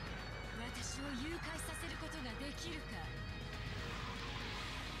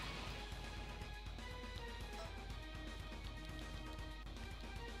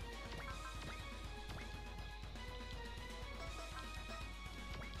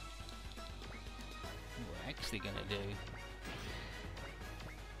 Gonna do.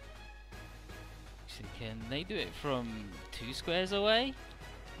 So can they do it from 2 squares away?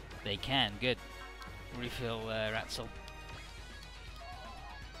 They can, good. Refill Ratzel.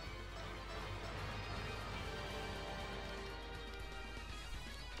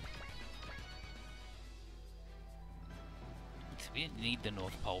 So we didn't need the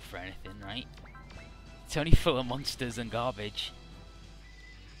North Pole for anything, right? It's only full of monsters and garbage.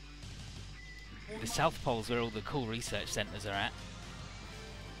 The South Pole's where all the cool research centres are at.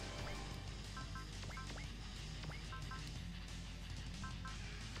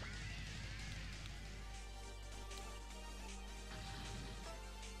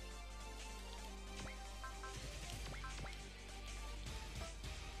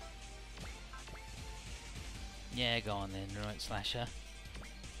 Yeah, go on then, right, Slasher.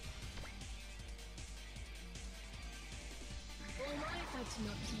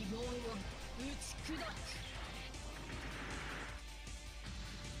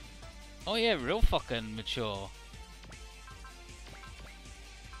 Oh yeah, real fucking mature.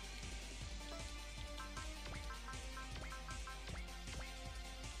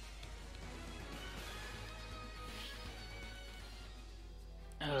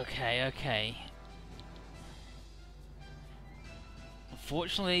 Okay, okay.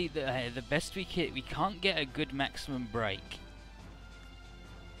 Unfortunately, the best we can't get a good maximum break.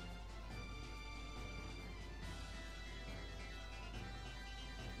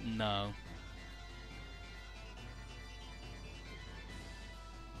 No.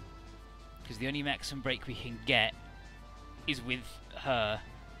 Because the only maximum break we can get is with her.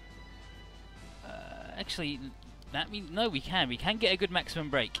 Actually, that means no. We can get a good maximum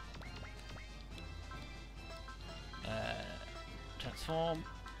break. Transform.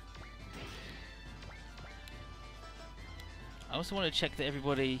 I also want to check that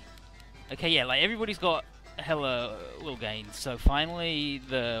everybody. Okay, yeah, like everybody's got hella will gain. So finally,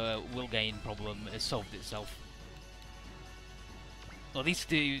 the will gain problem has solved itself. Well, these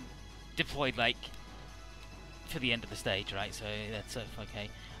two deployed like for the end of the stage, right? So that's okay.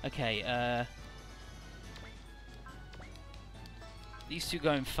 Okay, these two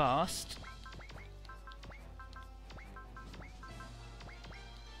going fast.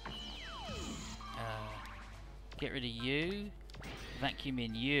 Get rid of you. Vacuum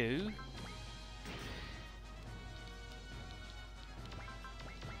in you.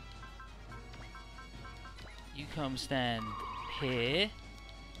 You come stand here.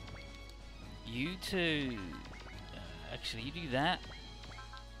 You two. Actually, you do that.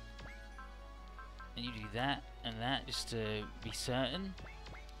 And you do that and that just to be certain.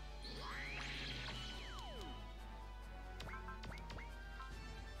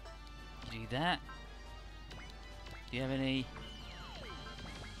 You do that. Do you have any?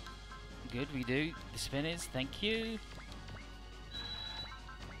 Good, we do. The spinners, thank you.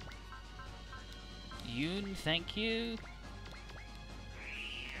 Yoon, thank you.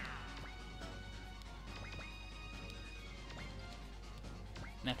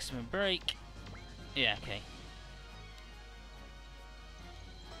 Maximum break. Yeah, okay.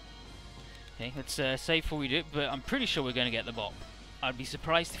 Okay, let's save before we do it, but I'm pretty sure we're going to get the bop. I'd be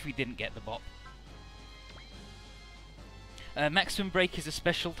surprised if we didn't get the bop. Maximum break is a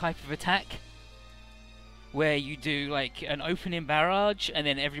special type of attack where you do like an opening barrage and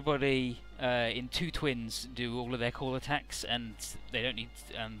then everybody in two twins do all of their core attacks and they don't need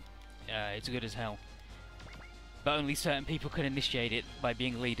it's good as hell. But only certain people can initiate it by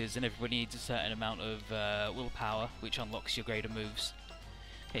being leaders, and everybody needs a certain amount of willpower, which unlocks your greater moves.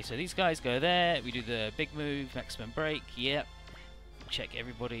 Okay, so these guys go there, we do the big move, maximum break, yep. Check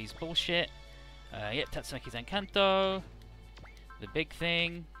everybody's bullshit. Yep, Tatsunaki's Encanto. The big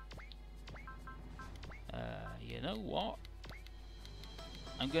thing. You know what?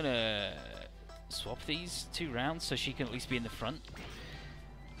 I'm gonna swap these 2 rounds so she can at least be in the front.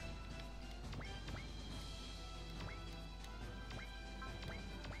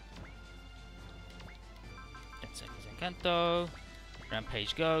 Tatsunaki's Encanto.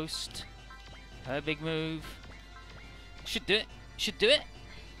 Rampage Ghost. Her big move. Should do it. Should do it.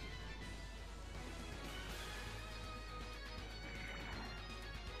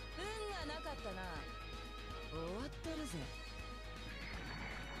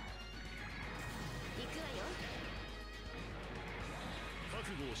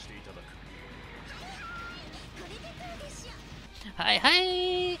 Hi,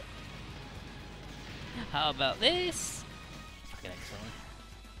 hi! How about this? Fucking excellent.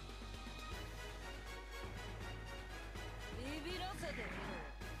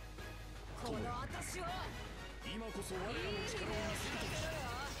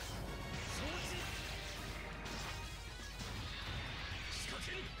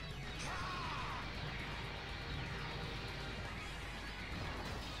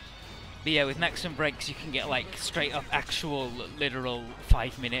 But yeah, with maximum breaks you can get like straight up actual literal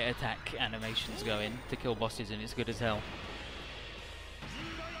 5-minute attack animations going to kill bosses, and it's good as hell.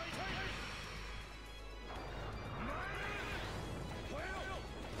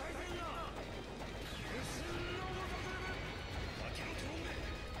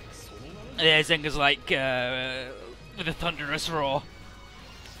 Yeah, Zenga's like with a thunderous roar.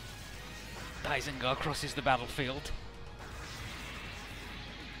 Daizengar crosses the battlefield.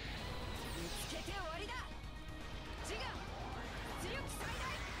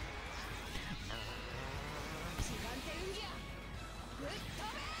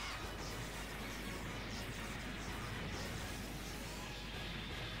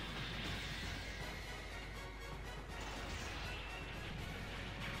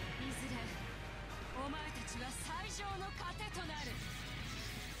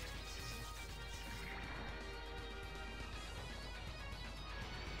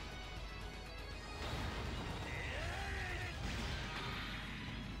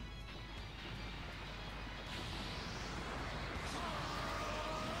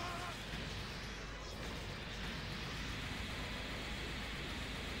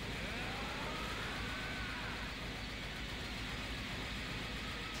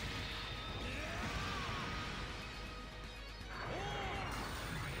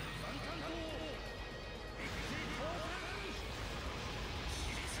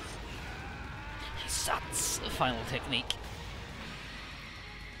 Sat's final technique.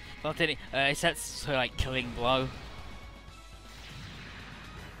 Final technique. Sat's her like killing blow.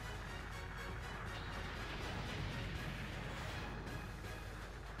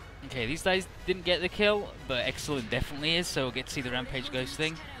 Okay, these guys didn't get the kill, but Excellent definitely is, so we'll get to see the Rampage Ghost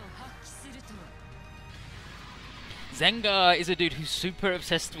thing. Zengar is a dude who's super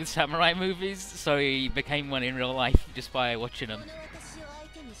obsessed with samurai movies, so he became one in real life just by watching them.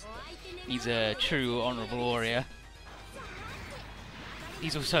 He's a true honourable warrior.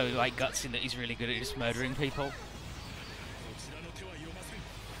 He's also like guts in that he's really good at just murdering people.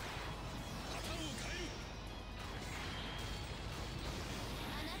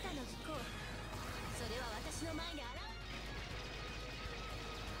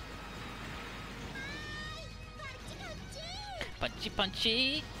 Punchy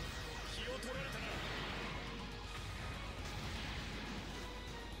punchy!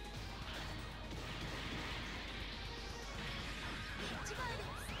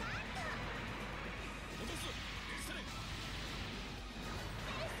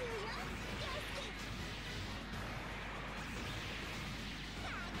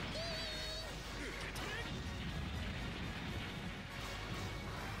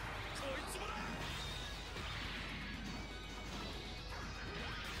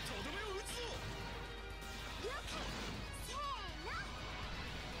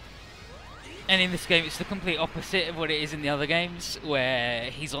 And in this game, it's the complete opposite of what it is in the other games,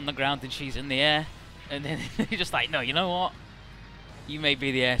 where he's on the ground and she's in the air. And then you're just like, no, you know what? You may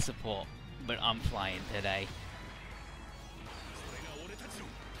be the air support, but I'm flying today.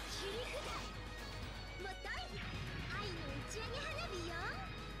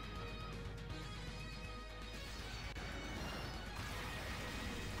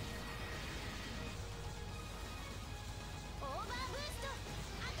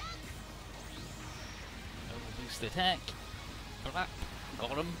 Attack. Got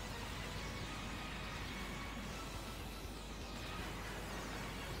him.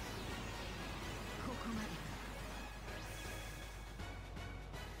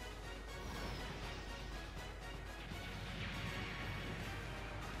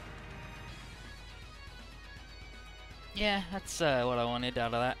 Yeah, that's what I wanted out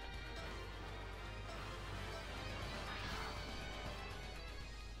of that.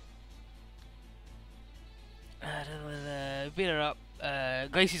 Beat her up.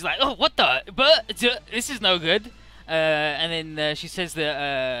 Gracie's like, oh, what the? But this is no good. And then she says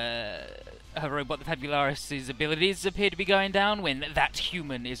that her robot, the Fabularis' abilities appear to be going down when that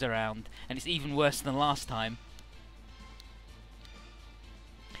human is around, and it's even worse than last time.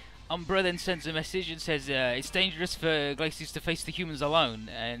 Umbra then sends a message and says it's dangerous for Glacius to face the humans alone,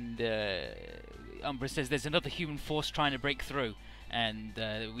 and Umbra says there's another human force trying to break through, and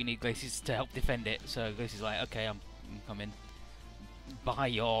we need Glacius to help defend it. So Glacius is like, okay, I'm coming. Bye,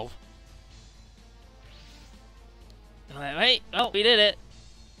 y'all. Like, wait, oh, we did it.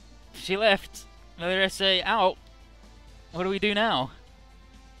 She left. Another SA out. What do we do now?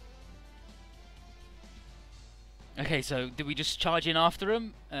 Okay, so do we just charge in after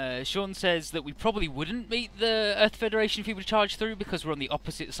him? Sean says that we probably wouldn't meet the Earth Federation if we would charge through because we're on the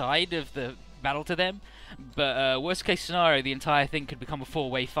opposite side of the battle to them. But worst case scenario, the entire thing could become a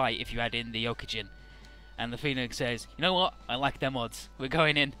four-way fight if you add in the Yokujin. And the Phoenix says, you know what? I like them odds. We're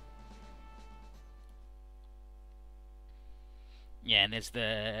going in. Yeah, and there's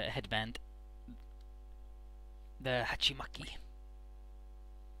the headband. The Hachimaki.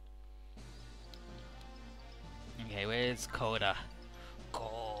 Okay, where's Koda?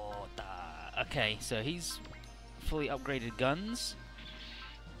 Koda. Okay, so he's fully upgraded guns.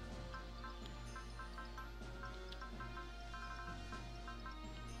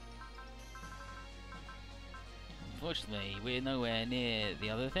 Unfortunately, we're nowhere near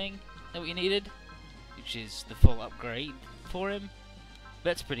the other thing that we needed, which is the full upgrade for him.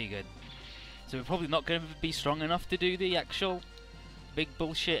 That's pretty good. So we're probably not going to be strong enough to do the actual big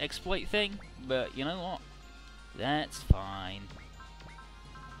bullshit exploit thing, but you know what? That's fine.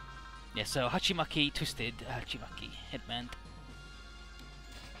 Yeah, so Hachimaki, twisted Hachimaki, headband.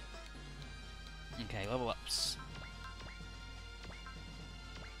 Okay, level ups.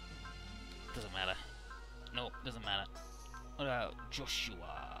 Doesn't matter. Nope, doesn't matter. What about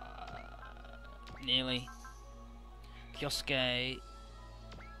Joshua? Nearly. Kyosuke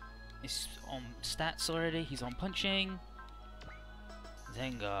is on stats already. He's on punching.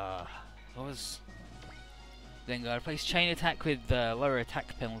 Zengar. What was... Zengar replaced chain attack with lower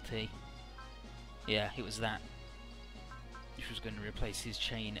attack penalty. Yeah, it was that. Which was going to replace his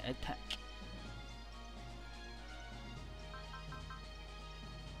chain attack.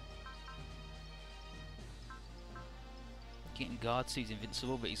 getting guard so he's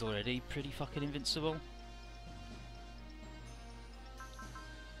invincible, but he's already pretty fucking invincible.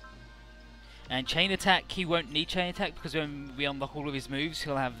 And chain attack, he won't need chain attack because when we unlock all of his moves,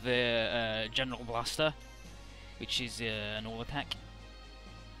 he'll have the general blaster, which is an all attack.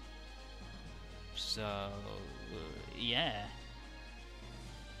 So yeah,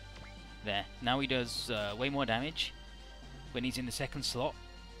 there. Now he does way more damage when he's in the second slot,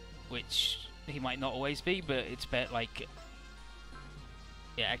 which he might not always be, but it's better. Like,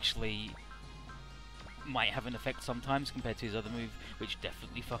 it actually might have an effect sometimes compared to his other move, which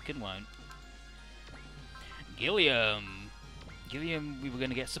definitely fucking won't. Gilliam, we were going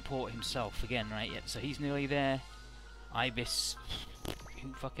to get support himself again, right? Yep, so he's nearly there. Ibis,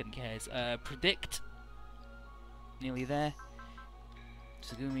 who fucking cares? Predict, nearly there.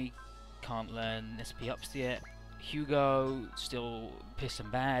 Tsugumi can't learn SP ups yet. Hugo, still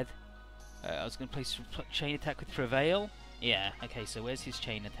pissing bad. I was going to play some chain attack with Prevail. Yeah, okay, so where's his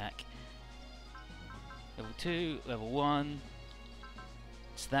chain attack? Level 2, level 1.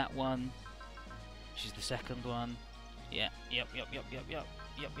 It's that one. Which is the second one. Yeah, yep.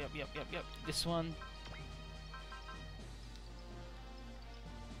 This one.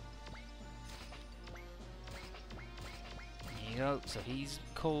 There you go, so he's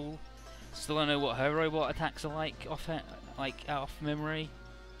cool. Still don't know what her robot attacks are like off it, like out of memory.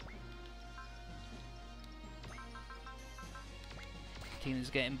 Tina's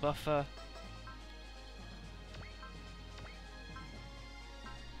getting buffer.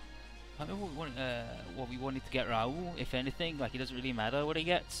 I don't know what we wanted to get Raul, if anything. Like, it doesn't really matter what he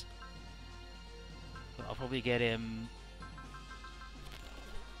gets. But I'll probably get him,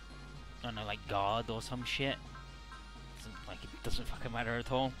 I don't know, like guard or some shit. It doesn't fucking matter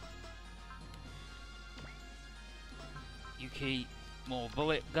at all. Yuki, more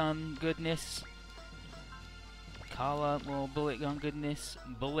bullet gun goodness. Carla, more bullet gun goodness.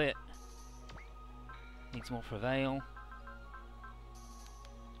 Bullet needs more Prevail.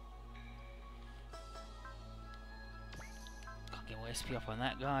 Can't get more SP up on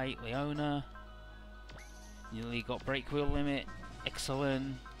that guy. Leona, nearly got break wheel limit.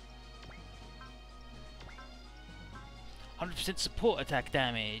 Excellent. 100% support attack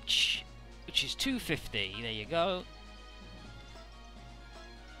damage, which is 250. There you go.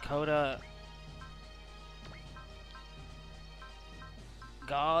 Coda.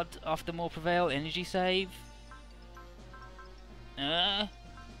 Guard after more Prevail. Energy save.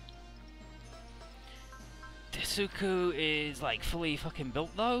 Tesuku is like fully fucking built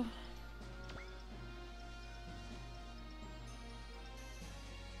though.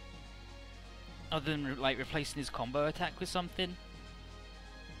 Other than like replacing his combo attack with something.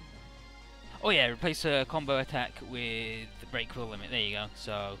 Oh yeah, replace a combo attack with the break wheel limit. There you go.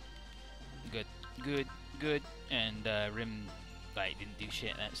 So good. And Rim like didn't do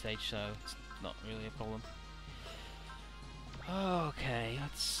shit at that stage, so it's not really a problem. Okay,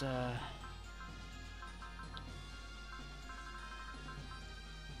 let's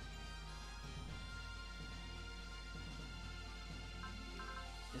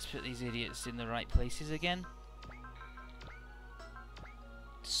put these idiots in the right places again.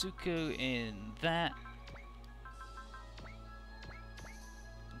 Suku in that.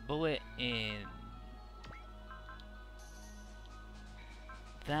 Bullet in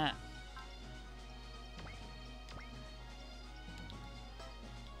that.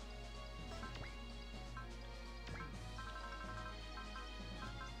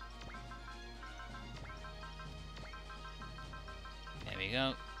 There we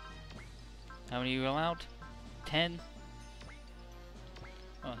go. How many are you allowed? 10?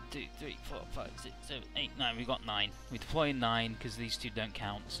 1, 2, 3, 4, 5, 6, 7, 8, 9. We got 9. We deploy 9 because these two don't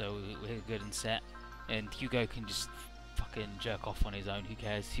count, so we're good and set. And Hugo can just fucking jerk off on his own. Who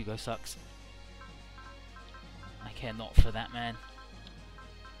cares? Hugo sucks. I care not for that man.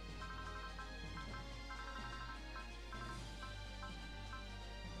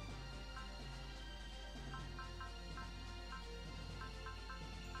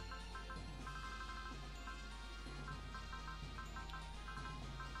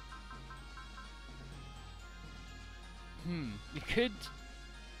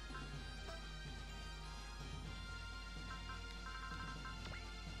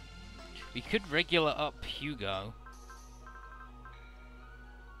 We could regular up Hugo.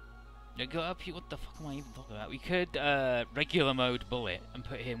 Regular up Hugo? What the fuck am I even talking about? We could regular mode Bullet and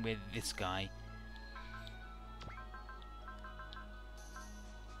put him with this guy.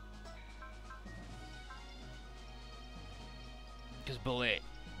 Because Bullet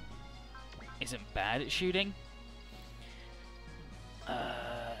isn't bad at shooting.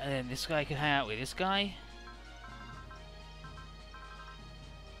 And then this guy could hang out with this guy.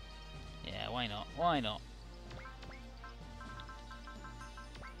 Why not?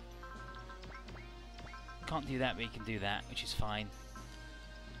 Can't do that, but he can do that, which is fine.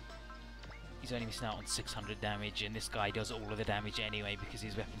 He's only missing out on 600 damage, and this guy does all of the damage anyway because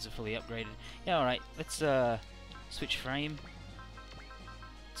his weapons are fully upgraded. Yeah, alright, let's switch frame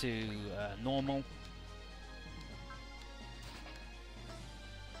to normal.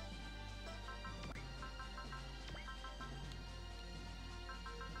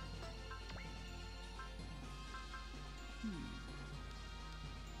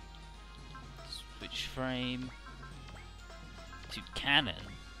 Switch frame to cannon.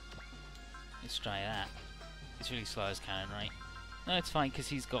 Let's try that. It's really slow as cannon, right? No, it's fine because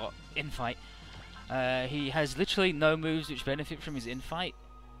he's got infight. He has literally no moves which benefit from his infight,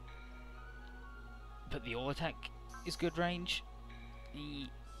 but the all attack is good range.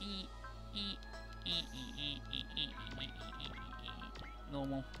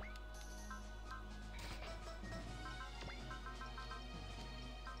 Normal.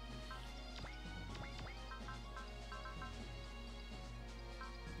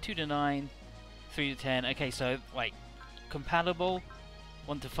 Two to 9, 3 to 10. Okay, so like compatible.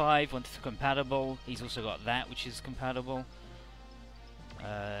 1 to 5, 1 to compatible. He's also got that, which is compatible.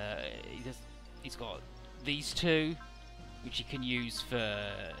 He's got these two, which he can use for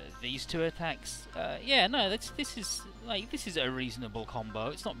these two attacks. Yeah, no, this is a reasonable combo.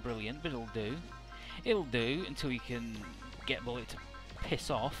 It's not brilliant, but it'll do. It'll do until you can get Bullet to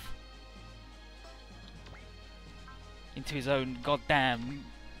piss off into his own goddamn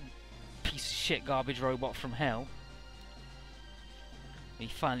piece of shit garbage robot from hell. He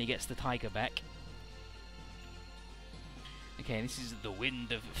finally gets the tiger back. Okay, this is the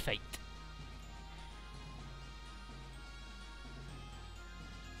Wind of Fate.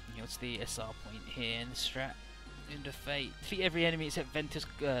 What's the SR point here in the strat? Wind of Fate. Defeat every enemy except Ventus,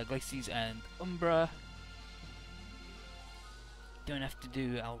 Glacies, and Umbra. Don't have to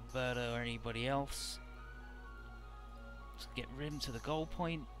do Alberta or anybody else. Let's get Rim to the goal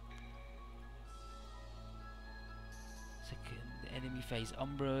point. Second enemy phase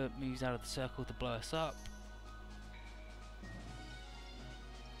Umbra moves out of the circle to blow us up.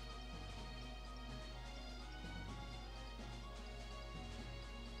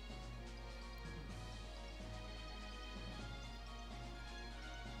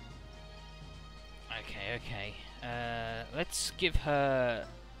 Okay. Let's give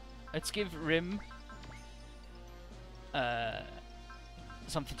Rim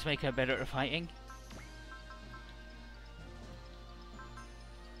something to make her better at fighting.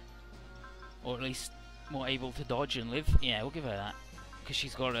 Or at least more able to dodge and live. Yeah, we'll give her that. Because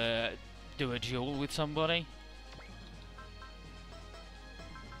she's got to do a duel with somebody.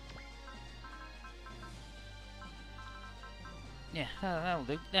 Yeah, that'll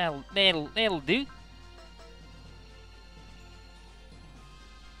do. That'll do.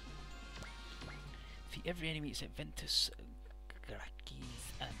 Defeat every enemy except Ventus,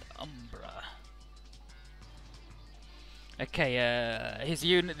 Glacies, and Umbra. Okay, his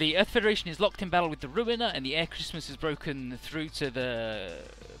unit, the Earth Federation is locked in battle with the Ruiner, and the Air Christmas is broken through to the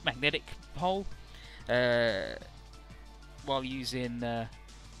magnetic pole while using us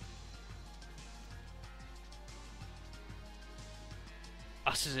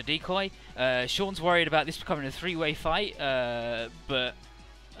as a decoy. Sean's worried about this becoming a three-way fight, but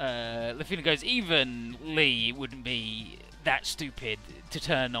Lafina goes, even Lee wouldn't be that stupid to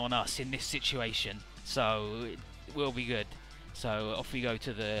turn on us in this situation, so will be good. So off we go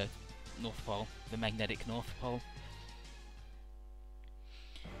to the North Pole, the magnetic North Pole.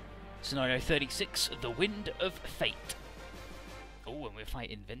 Scenario 36, the Wind of Fate. Oh, and we're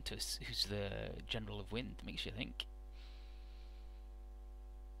fighting Ventus, who's the General of Wind, makes you think.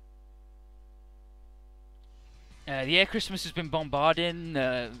 The Air Christmas has been bombarding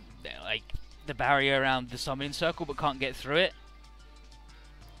like the barrier around the summoning circle, but can't get through it.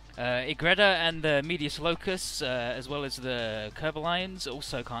 Igreda and the Medius Locus, as well as the Kerbalions,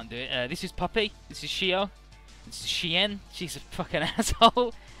 also can't do it. This is Puppy, this is Shio, this is Shien, she's a fucking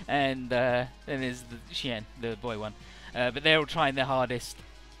asshole, and then there's the Shien, the boy one. But they're all trying their hardest,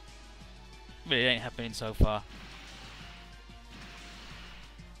 but it ain't happening so far.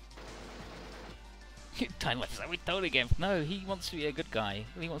 Time left, we totally again. No, he wants to be a good guy.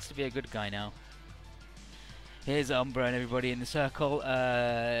 He wants to be a good guy now. Here's Umbra and everybody in the circle.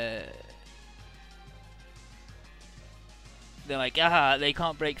 They're like, aha, they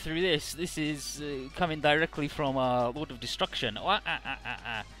can't break through this. This is coming directly from Lord of Destruction. LD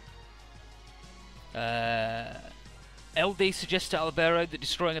suggests to Albero that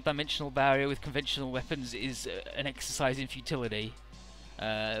destroying a dimensional barrier with conventional weapons is an exercise in futility.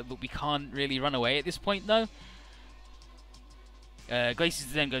 but we can't really run away at this point, though.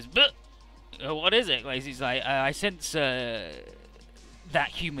 Glacius then goes, "But what is it?" Glacius like, "I sense that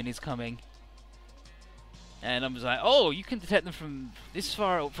human is coming." And I was like, "Oh, you can detect them from this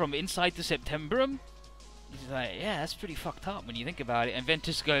far, from inside the Septembrum?" He's like, "Yeah, that's pretty fucked up when you think about it." And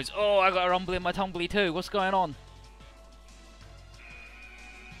Ventus goes, "Oh, I got a rumble in my tumbly too. What's going on?"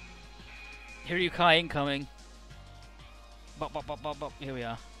 Hiryukai incoming. Bop, bop, bop, bop, bop. Here we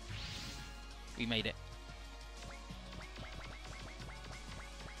are. We made it.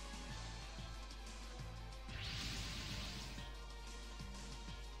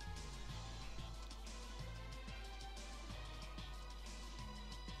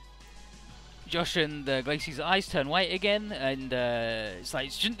 Josh and Glacius' eyes turn white again, and it's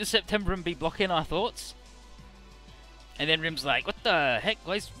like, shouldn't the Septembrum be blocking our thoughts? And then Rim's like, what the heck,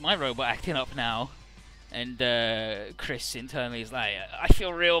 why is my robot acting up now? And Chris internally is like, I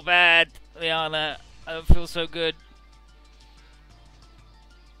feel real bad, Liana, I don't feel so good.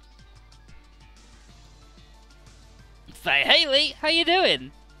 It's like, hey Lee, how you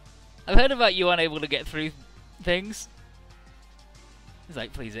doing? I've heard about you unable to get through things. He's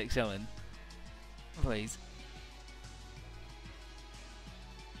like, please, Excellent. Please.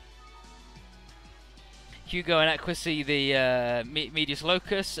 Hugo and Aqua see the Medius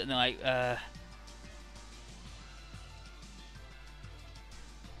Locus, and they're like,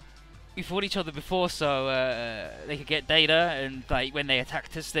 we fought each other before, so they could get data, and like when they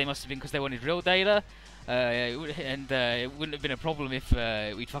attacked us, they must have been because they wanted real data, and it wouldn't have been a problem if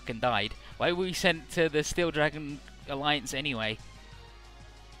we'd fucking died. Why were we sent to the Steel Dragon Alliance anyway?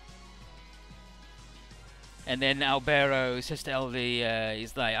 And then Albero says to LD,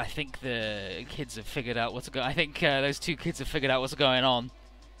 he's like, I think the kids have figured out what's going on. I think those two kids have figured out what's going on.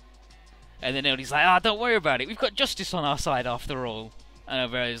 And then LD's like, ah, don't worry about it. We've got justice on our side after all.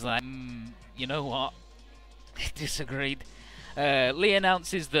 And Albero's like, you know what? Disagreed. Lee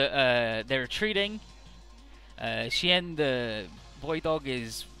announces that they're retreating. Shien, the boy dog,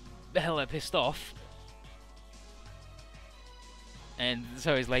 is hella pissed off. And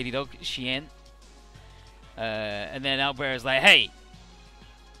so is Lady Dog, Shien. And then Albero's like, hey,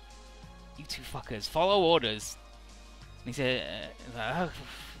 you two fuckers, follow orders. And he said, oh,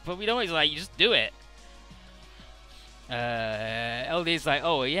 but we don't always like, you just do it. LD's like,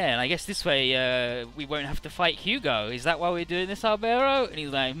 oh yeah, and I guess this way we won't have to fight Hugo. Is that why we're doing this, Albero? And he's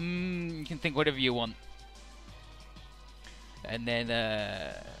like, you can think whatever you want. And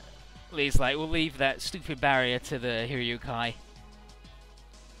then Lee's like, we'll leave that stupid barrier to the Hiryukai.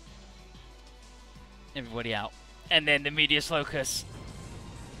 Everybody out. And then the Medius Locus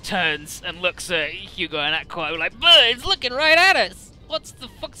turns and looks at Hugo and Aqua, like, but it's looking right at us! What's the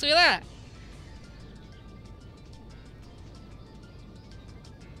fuck's with that?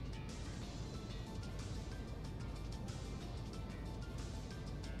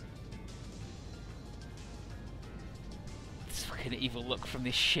 This fucking evil look from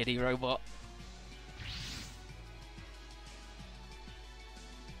this shitty robot.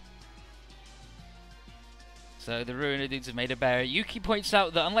 So the Ruiner dudes have made a barrier. Yuki points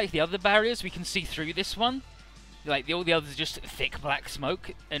out that unlike the other barriers, we can see through this one. Like all the others are just thick black smoke,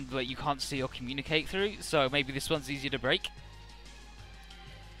 and like you can't see or communicate through. So maybe this one's easier to break.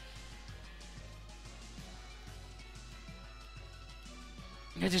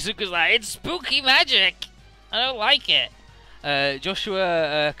 Jizuka's like, it's spooky magic. I don't like it.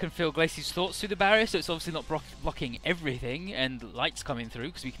 Joshua can feel Glacius' thoughts through the barrier, so it's obviously not blocking everything, and light's coming through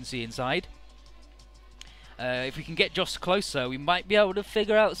because we can see inside. If we can get Josh closer, we might be able to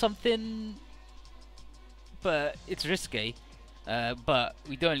figure out something, but it's risky. But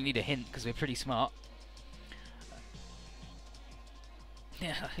we don't need a hint because we're pretty smart.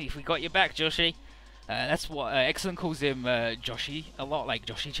 Yeah, if we got your back, Joshi. That's what Excellent calls him, Joshi a lot, like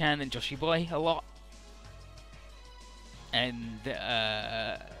Joshi-chan and Joshi Boy a lot. And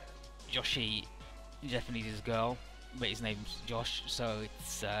Joshi in Japanese is girl, but his name's Josh, so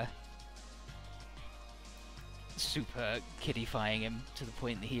it's super kiddifying him to the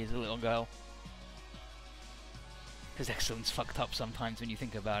point that he is a little girl. Because Excellent's fucked up sometimes when you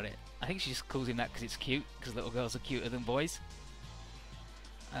think about it. I think she just calls him that because it's cute, because little girls are cuter than boys.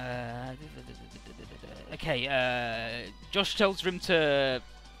 Okay, Josh tells Rim to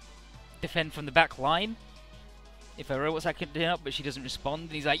defend from the back line if her robot's acting up, but she doesn't respond.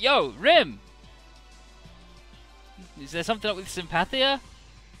 And he's like, yo, Rim! Is there something up with Sympathia?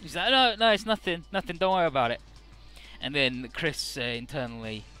 He's like, no, it's nothing, don't worry about it. And then Chris,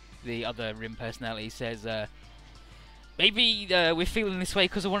 internally, the other Rim personality, says, maybe we're feeling this way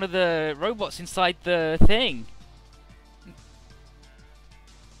because of one of the robots inside the thing.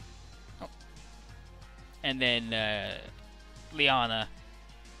 And then Liana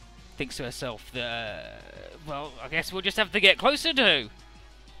thinks to herself that, well, I guess we'll just have to get closer to.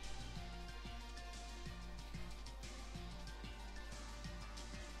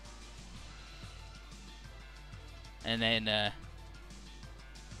 And then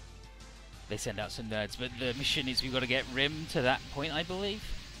they send out some nerds, but the mission is we've got to get Rim to that point, I believe.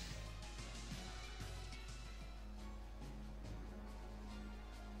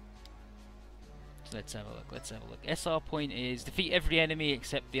 So let's have a look, let's have a look. SR point is defeat every enemy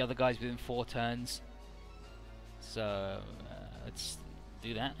except the other guys within 4 turns. So let's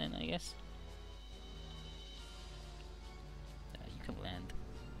do that then, I guess. You can land.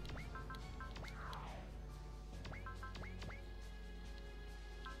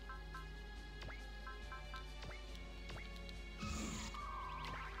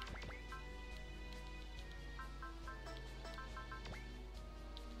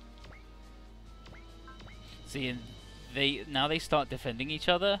 See, and now they start defending each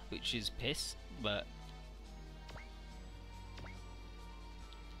other, which is piss, but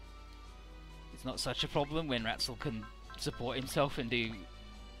it's not such a problem when Ratzel can support himself and do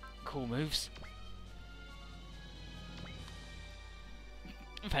cool moves.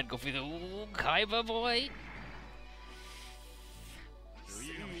 Van Gogh with a Kaiba boy.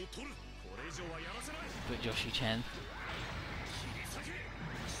 But Joshi Chen.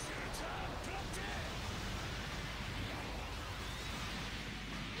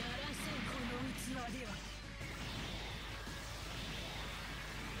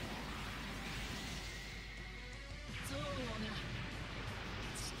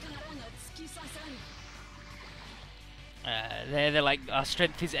 They're like, our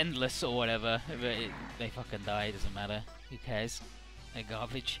strength is endless or whatever, but they fucking die, it doesn't matter. Who cares? They're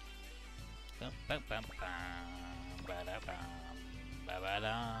garbage.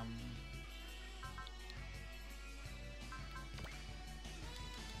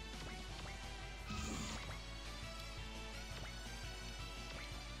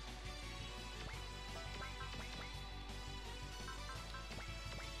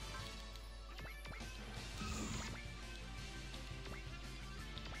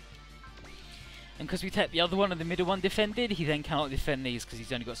 And because we take the other one and the middle one defended, he then cannot defend these because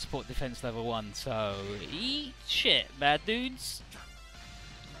he's only got support defense level 1. So, eat shit, bad dudes.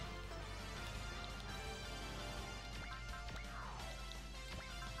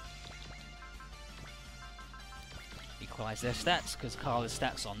 Equalize their stats because Carla's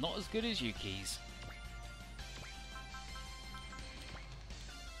stats are not as good as Yuki's.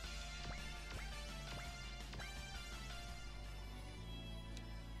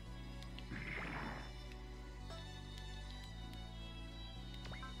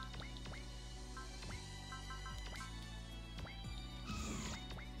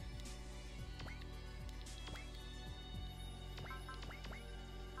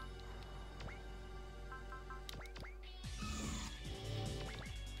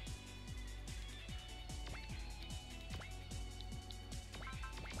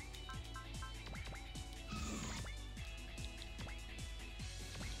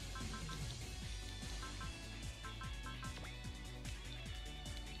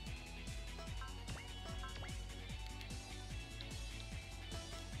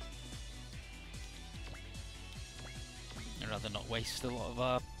 I'd rather not waste a lot of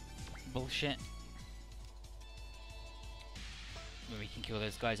our bullshit. When we can kill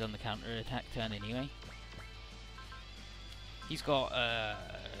those guys on the counter attack turn anyway. He's got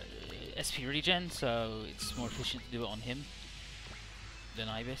SP regen, so it's more efficient to do it on him than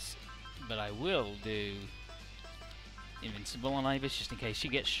Ibis. But I will do Invincible on Ibis just in case she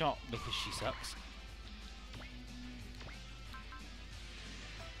gets shot because she sucks.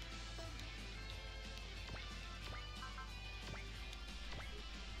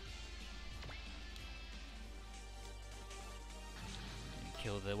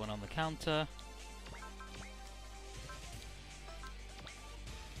 Kill the one on the counter.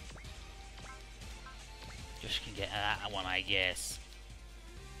 Just can get that one, I guess.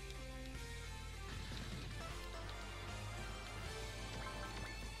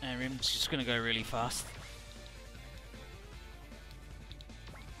 And Rim's just gonna go really fast.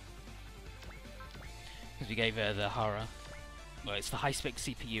 Because we gave her the Hara. Well, it's the high spec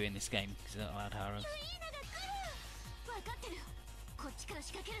CPU in this game, because they're not allowed Haras.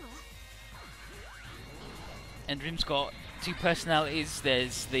 And Rim's got 2 personalities.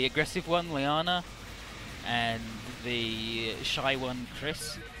 There's the aggressive one, Liana, and the shy one,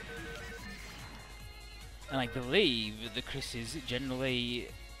 Chris. And I believe the Chris is generally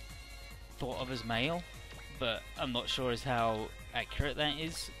thought of as male, but I'm not sure as how accurate that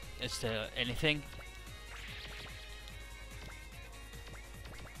is as to anything.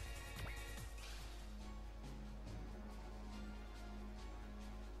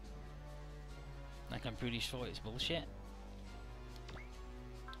 Like, I'm pretty sure it's bullshit.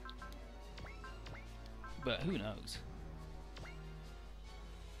 But who knows?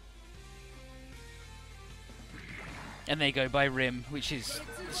 And they go by Rim, which is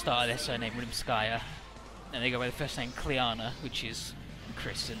the start of their surname, Rimskaya. And they go by the first name Kleana, which is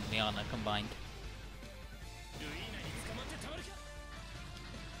Chris and Liana combined.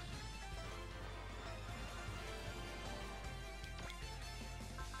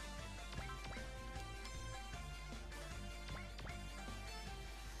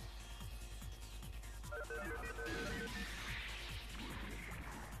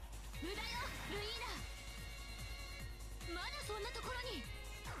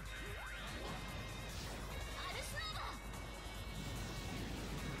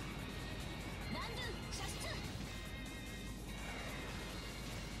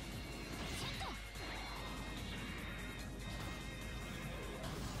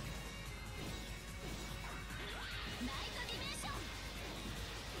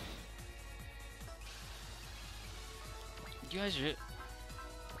 You guys are...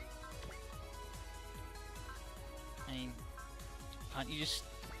 I mean, can't you just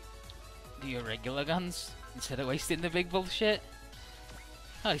do your regular guns instead of wasting the big bullshit?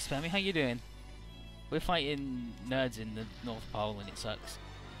 Hi Spammy, how you doing? We're fighting nerds in the North Pole and it sucks.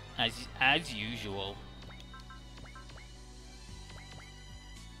 As usual.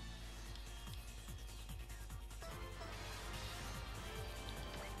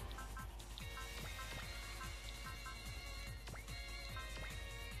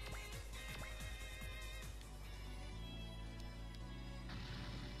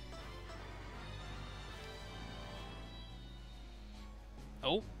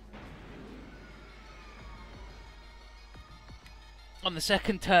 Oh. On the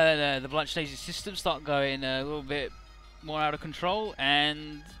second turn, the Blanche Daisy systems start going a little bit more out of control,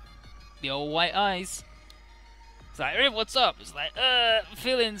 and the old white eyes. It's like, hey, what's up? It's like, I'm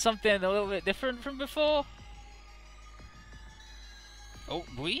feeling something a little bit different from before. Oh,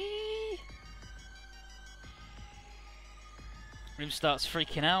 wee. Rim starts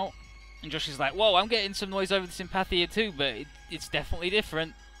freaking out. And Josh is like, whoa, I'm getting some noise over the Sympathia too, but it's definitely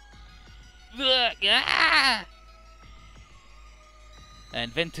different. Ah!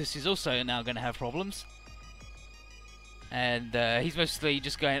 And Ventus is also now going to have problems. And he's mostly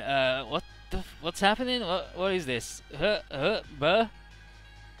just going, what's happening? What is this? Buh?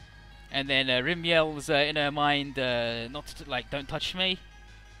 And then Rim yells in her mind, not to, like, don't touch me.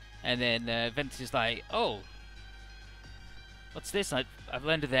 And then Ventus is like, oh. What's this? I've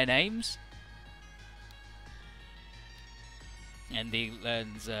learned their names. And he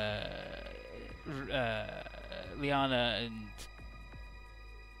learns Liana and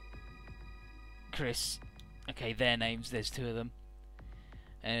Chris. Okay, their names. There's two of them.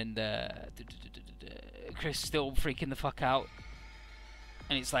 And Chris still freaking the fuck out.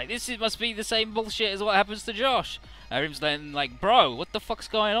 And it's like, this must be the same bullshit as what happens to Josh. Rim's then like, bro, what the fuck's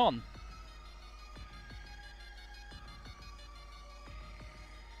going on?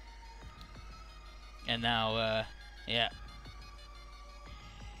 And now, yeah.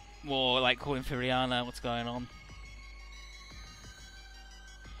 More like calling for Rihanna, what's going on?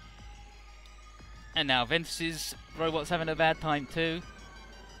 And now Ventus's robot's having a bad time too.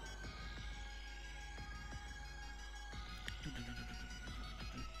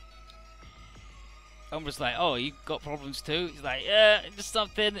 Umbra's like, oh, you got problems too? He's like, yeah, just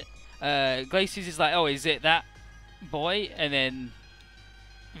something. Glacius is like, oh, is it that boy? And then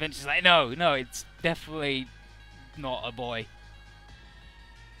Ventus is like, no, it's definitely not a boy.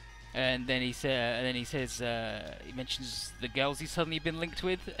 And then he says, he mentions the girls he's suddenly been linked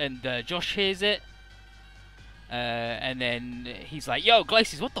with, and Josh hears it. And then he's like, yo,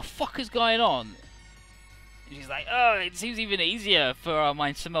 Glacius, what the fuck is going on? And she's like, oh, it seems even easier for our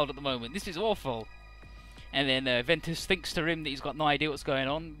minds to meld at the moment. This is awful. And then Ventus thinks to Rim that he's got no idea what's going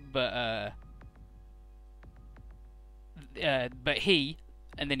on, but he,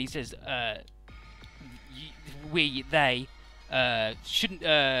 and then he says, they shouldn't,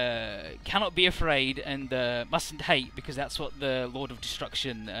 cannot be afraid and mustn't hate, because that's what the Lord of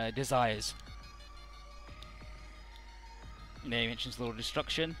Destruction desires. And then he mentions Lord of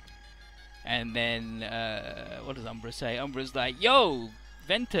Destruction, and then what does Umbra say? Umbra's like, yo,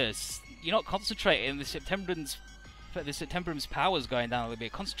 Ventus, you're not concentrating. The Septembrum's power's going down a little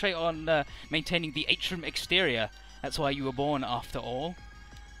bit. Concentrate on maintaining the atrium exterior. That's why you were born, after all.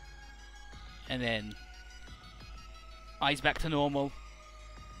 And then eyes back to normal.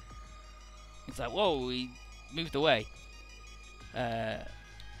 It's like, whoa, he moved away.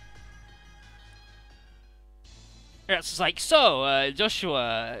 It's like, so,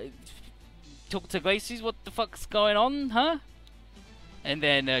 Joshua, talk to Glacius, what the fuck's going on, huh? And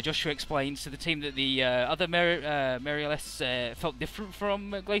then Joshua explains to the team that the other Merioless felt different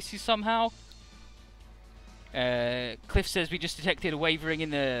from Glacius somehow. Cliff says we just detected a wavering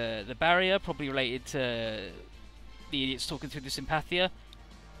in the barrier, probably related to the idiots talking through the Sympathia.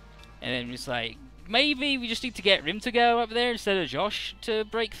 And then it's like, maybe we just need to get Rim to go up there instead of Josh to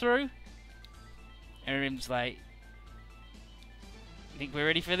break through. And Rim's like, you think we're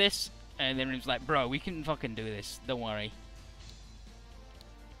ready for this? And then Rim's like, bro, we can fucking do this, don't worry.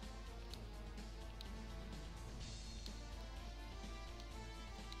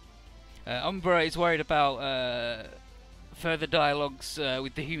 Umbra is worried about further dialogues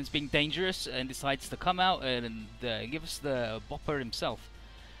with the humans being dangerous and decides to come out and give us the bopper himself.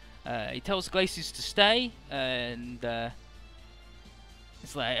 He tells Glacius to stay, and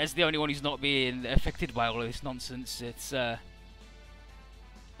it's like, as the only one who's not being affected by all of this nonsense, it's up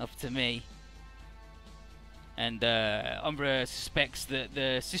to me. And Umbra suspects that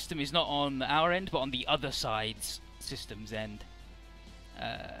the system is not on our end, but on the other side's system's end.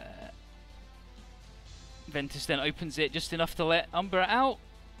 Ventus then opens it just enough to let Umbra out.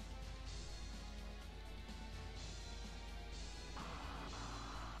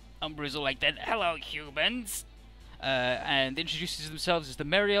 Umbra's all like, then hello humans, and introduces themselves as the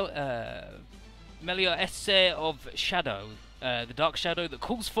Melior of Shadow, the Dark Shadow that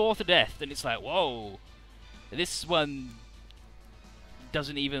calls forth death. And it's like, whoa, this one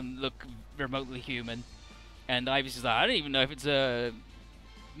doesn't even look remotely human. And Ivy's is like, I don't even know if it's a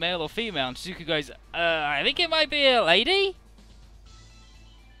male or female. And Shizuka goes, I think it might be a lady.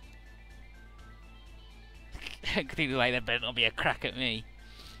 Completely like, that better not be a crack at me.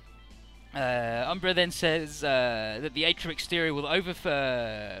 Umbra then says that the atrium exterior will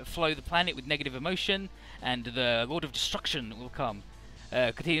overflow the planet with negative emotion, and the Lord of Destruction will come.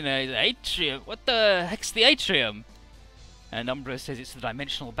 Katina is, atrium? What the heck's the atrium? And Umbra says it's the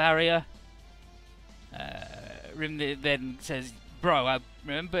dimensional barrier. Rim then says, bro, I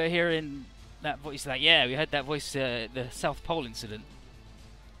remember hearing that voice. Like, yeah, we heard that voice the South Pole incident.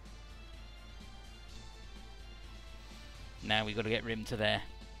 Now we got to get Rim to there.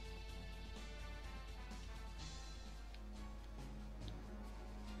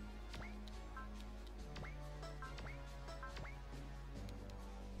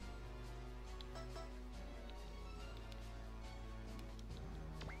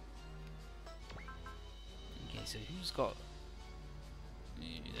 So who's got...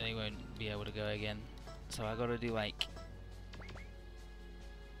 They won't be able to go again. So I gotta do like...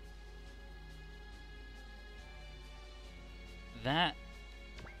 that.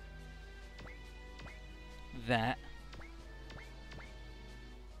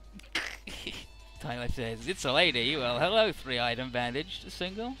 Tyler says, it's a lady. Well, hello, 3-item bandage. A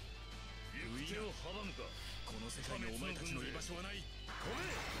single.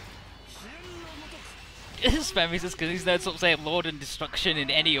 Spammy says, because he's not sort of saying Lord and Destruction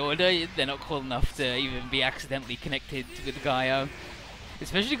in any order, they're not cool enough to even be accidentally connected with Gaio.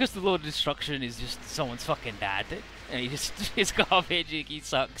 Especially because the Lord of Destruction is just someone's fucking dad, and he just is garbage, he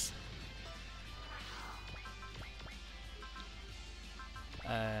sucks.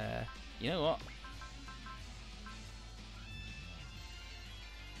 You know what?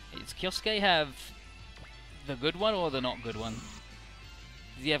 Does Kyosuke have the good one or the not good one?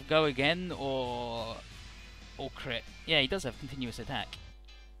 Does he have go again or crit? Yeah, he does have continuous attack.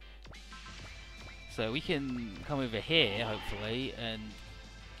 So we can come over here, hopefully, and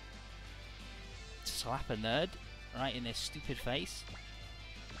slap a nerd right in their stupid face.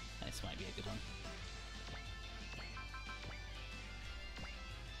 This might be a good one.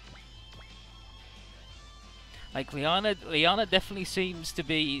 Like, Liana definitely seems to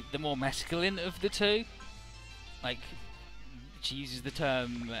be the more masculine of the two. Like, she uses the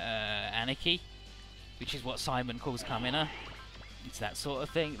term anarchy, which is what Simon calls Kamina. It's that sort of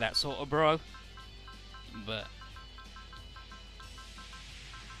thing, that sort of bro. But...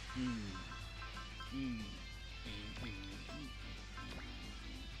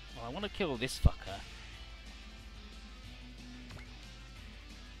 Well, I want to kill this fucker.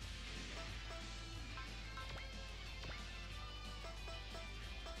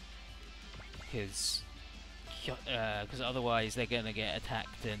 Because otherwise they're going to get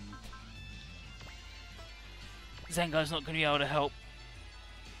attacked and Zengar's not going to be able to help.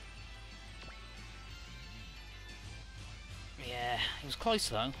 Yeah, it was close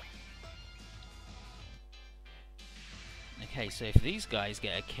though. Okay, so if these guys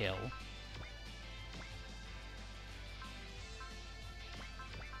get a kill...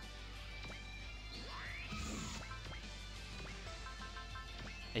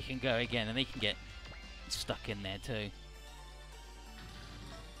 they can go again, and they can get stuck in there too.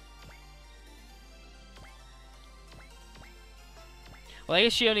 Well, I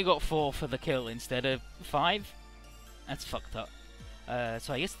guess she only got 4 for the kill instead of 5. That's fucked up.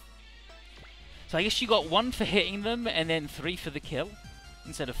 So I guess she got 1 for hitting them, and then 3 for the kill,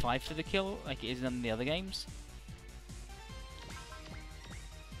 instead of 5 for the kill, like it is in the other games.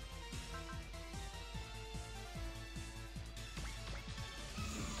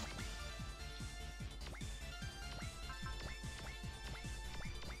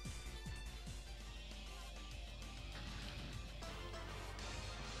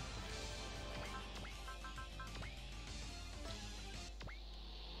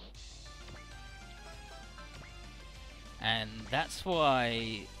 And that's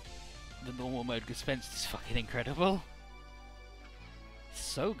why the normal mode dispense is fucking incredible.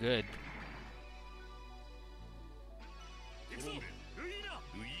 So good.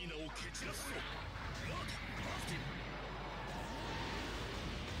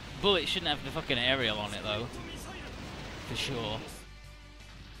 Bullet shouldn't have the fucking aerial on it though. For sure.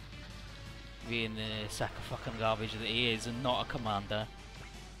 Being the sack of fucking garbage that he is and not a commander.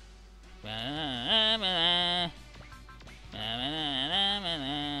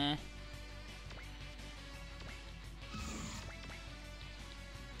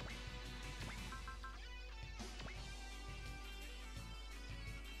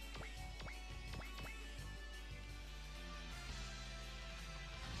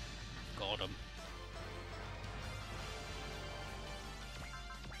 Got him.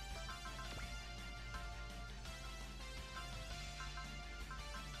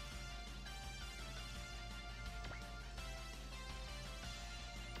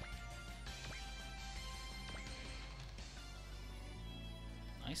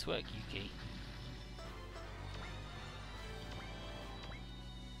 Nice work, Yuki.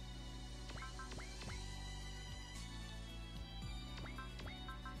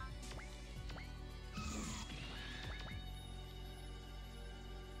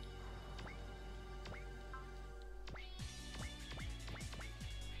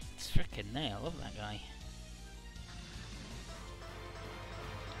 It's frickin' nail, I love that guy.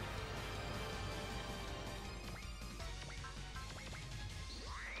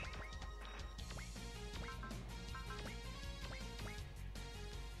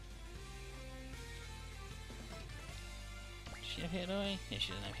 Does she have hit away? Yeah,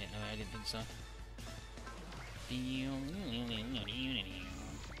 she doesn't have hit away, I didn't think so.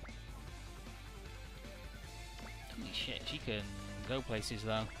 Holy shit, she can go places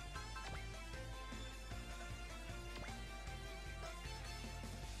though.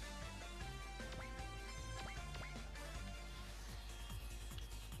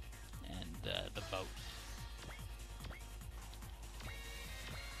 And the boat.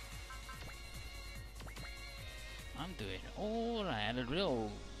 I'm doing alright. I had a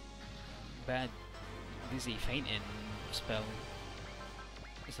real bad dizzy fainting spell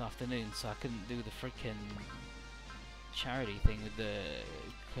this afternoon, so I couldn't do the freaking charity thing with the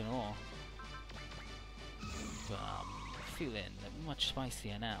Knorr. But I'm feeling much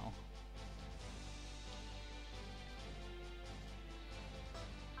spicier now.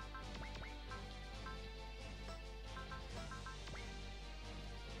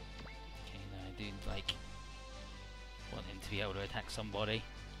 Okay, now I do like want him to be able to attack somebody.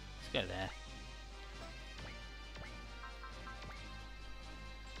 Let's go there.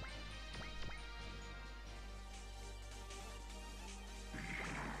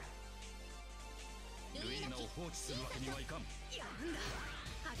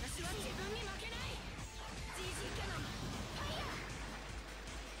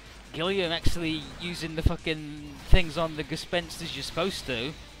 Gilliam actually using the fucking things on the dispense as you're supposed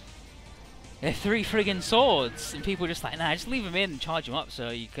to. They're 3 friggin' swords, and people are just like, nah, just leave them in and charge them up so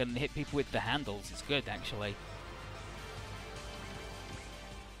you can hit people with the handles. It's good, actually.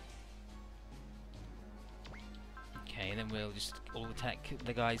 Okay, then we'll just all attack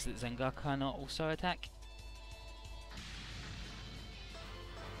the guys that Zengar cannot also attack.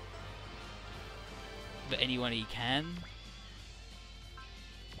 But anyone he can.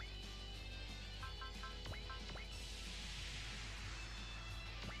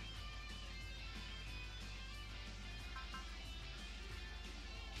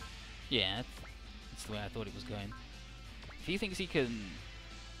 Yeah, that's the way I thought it was going. If he thinks he can...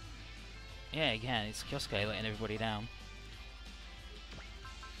 Yeah, he can. It's Kyosuke letting everybody down.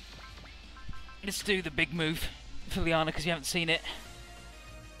 Let's do the big move for Liana because you haven't seen it.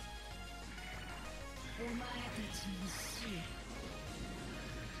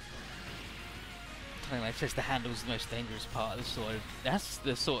 something like this, the handle's the most dangerous part of the sword. That's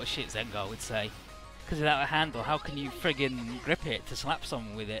the sort of shit Zengar would say. Because without a handle, how can you friggin' grip it to slap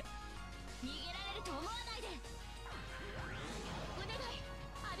someone with it?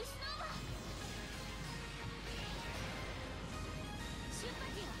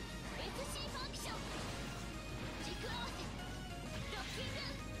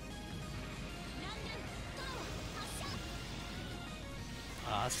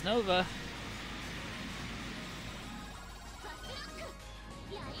 Ah, Snova.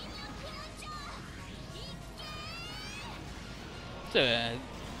 It's a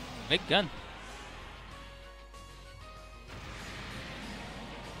big gun.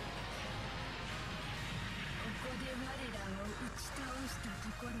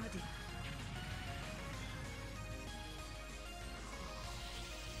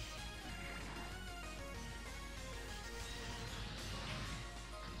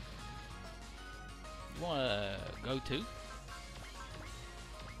 You wanna go to?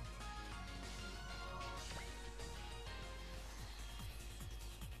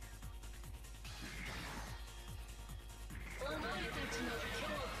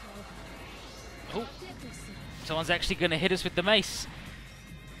 Oh, someone's actually gonna hit us with the mace.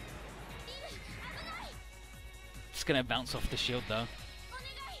 It's gonna bounce off the shield though.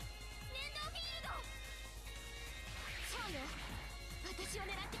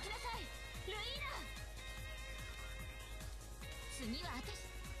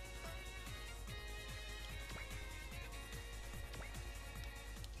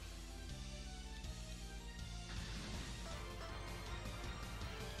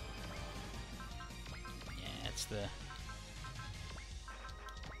 Yeah, it's the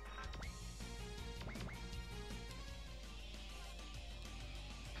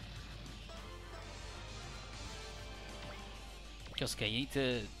Josuke, you need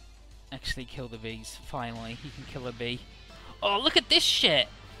to actually kill the bees. Finally, you can kill a bee. Oh, look at this shit!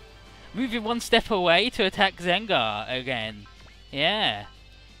 Moving one step away to attack Zengar again. Yeah,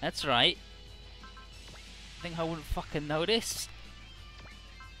 that's right. Think I wouldn't fucking notice?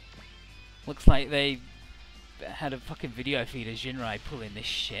 Looks like they had a fucking video feed of Jinrai pulling this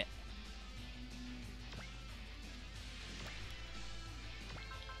shit.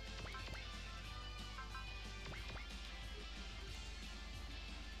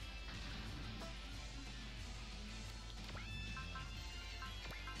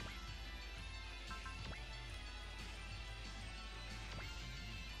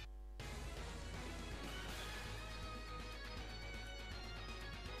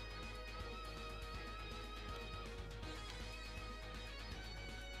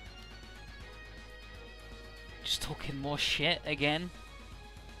 Just talking more shit again.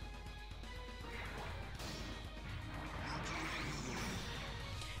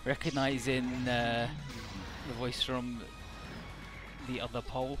 Recognizing the voice from the other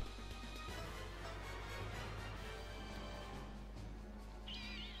pole.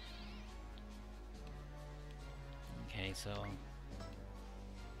 Okay, so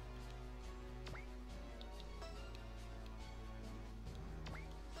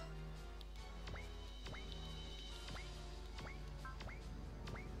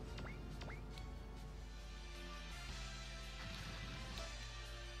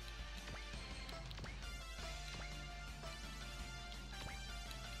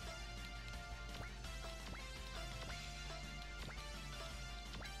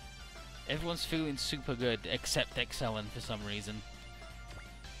everyone's feeling super good except Excellen for some reason.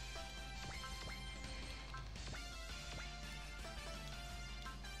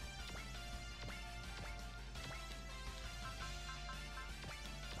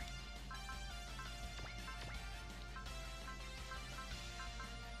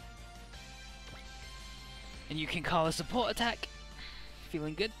 And you can call a support attack.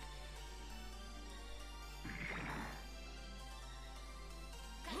 Feeling good?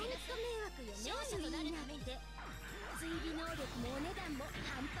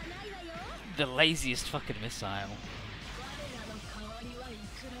 The laziest fucking missile. Then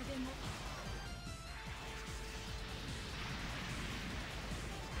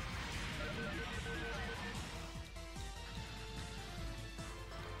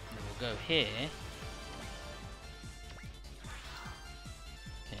we'll go here.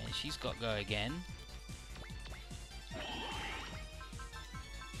 Okay, she's got go again.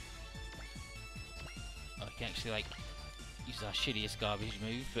 Oh, I can actually like use our shittiest garbage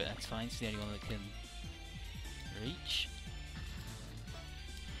move, but that's fine, it's the only one that can reach.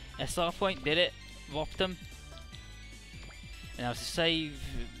 SR point, did it, whopped them. And now to save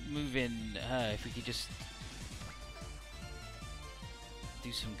moving her, if we could just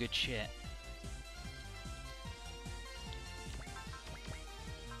do some good shit.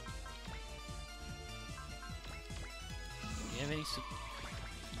 have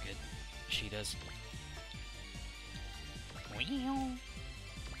any good. She does. Meow.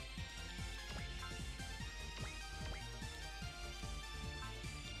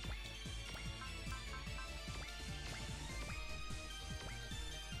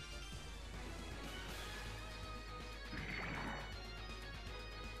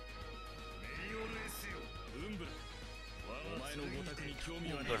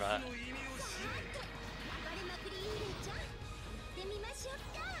 Umbra.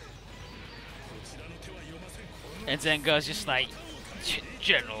 And Zengar's just like,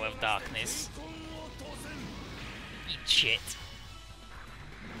 General of Darkness. Eat shit.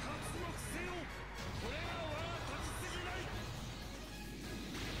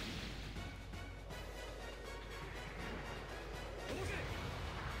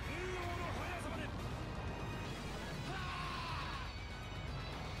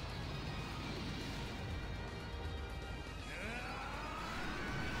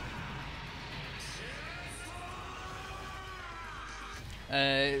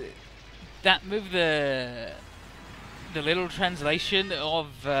 That move, the little translation of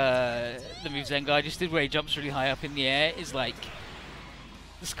the move Zengai just did, where he jumps really high up in the air, is like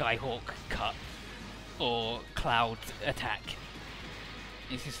the Skyhawk cut or cloud attack.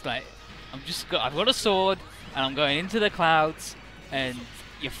 It's just like, I've got a sword and I'm going into the clouds and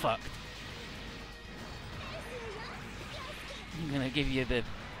you're fucked. I'm gonna give you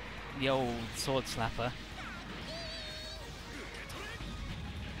the old sword slapper.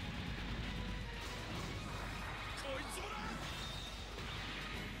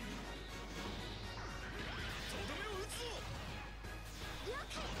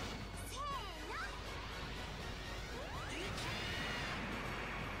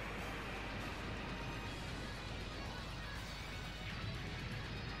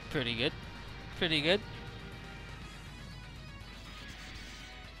 Pretty good. Pretty good.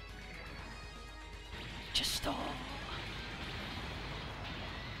 Just stop.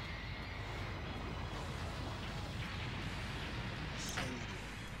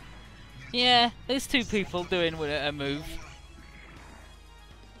 Yeah, there's two people doing a move.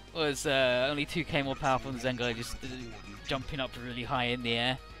 Was only 2k more powerful than Zengai, just jumping up really high in the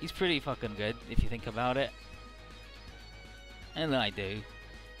air. He's pretty fucking good if you think about it. And I do.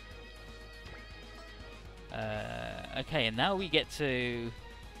 Okay, and now we get to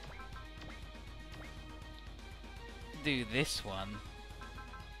do this one,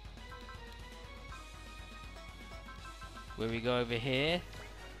 where we go over here,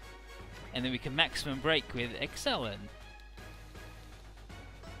 and then we can maximum break with Excellent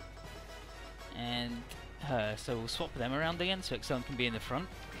and her. So we'll swap them around again, so Excellent can be in the front.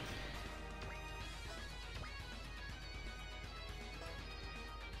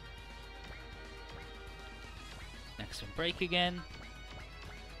 Maximum break again.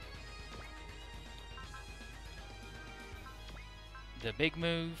 The big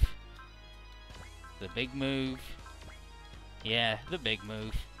move. The big move. Yeah, the big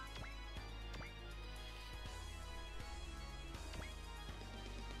move.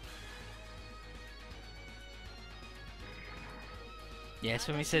 Yeah,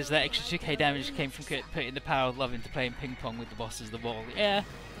 so when he says that extra 2k damage came from putting the power of love into playing ping pong with the boss as the ball. Yeah.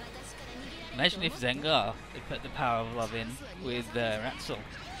 Imagine if Zengar had put the power of love in with Ratzel.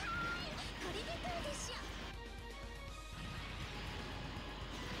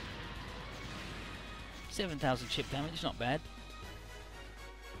 7,000 chip damage, not bad.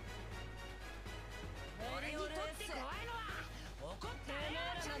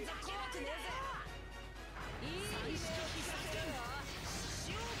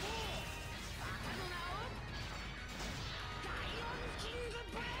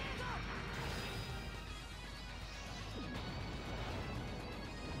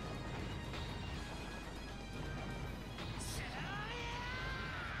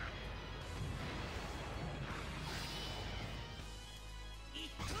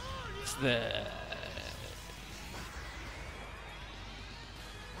 The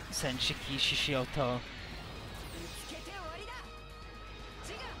Senshiki Shishioto,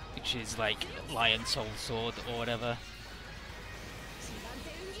 which is like Lion Soul Sword or whatever.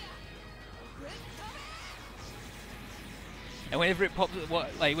 And whenever it pops,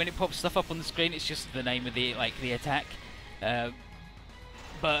 when it pops stuff up on the screen, it's just the name of the attack.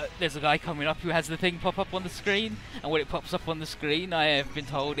 But there's a guy coming up who has the thing pop up on the screen, and when it pops up on the screen, I have been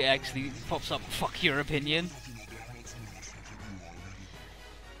told it actually pops up, "Fuck your opinion."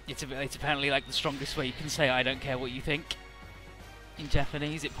 It's apparently like the strongest way you can say "I don't care what you think." In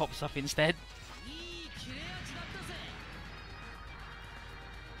Japanese, it pops up instead.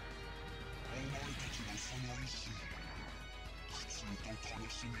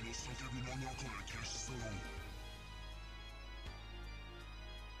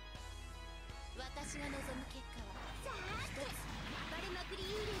 私が望む結果はさあ一つバレまくり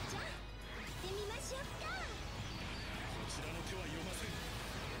幽霊ちゃん行ってみましょうか。こちらの手は読ません。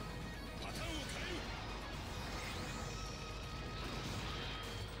パターンを変える。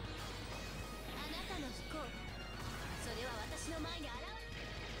あなたの不幸それは私の前に現れ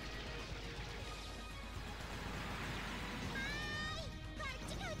こっ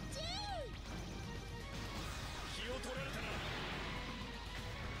ちこっち。気を取られたな。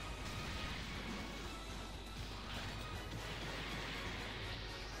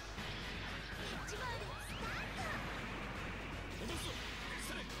キャッチボールスタート。戻すぞ。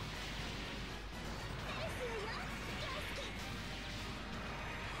失礼。ナイスよケイスケ。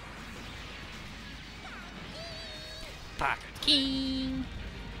パッキーン。こ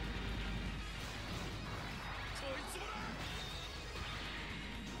いつもだ。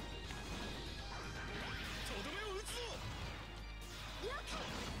とどめを撃つぞ。了解。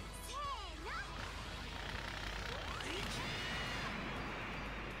せーの。いけ。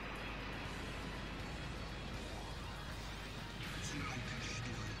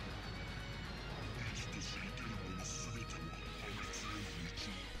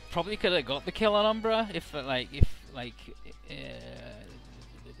Probably could have got the kill on Umbra if but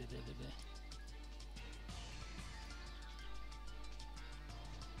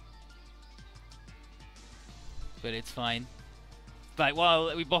it's fine. Like,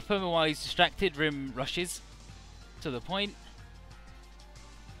 while we bop him and while he's distracted, Rim rushes to the point.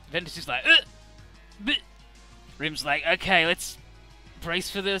 Ventus is like, bleh. Rim's like, okay, let's brace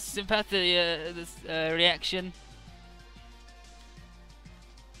for the sympathy reaction.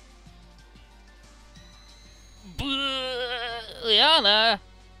 Liana!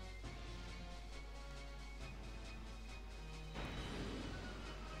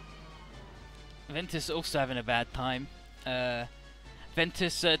 Ventus also having a bad time.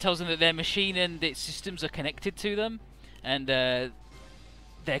 Ventus tells them that their machine and its systems are connected to them, and their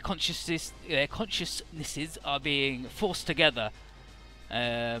consciousnesses are being forced together.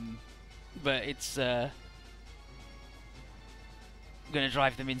 But it's going to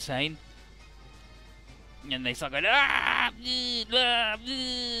drive them insane. And they start going, ah!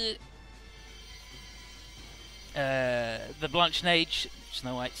 The Blanche-Neige,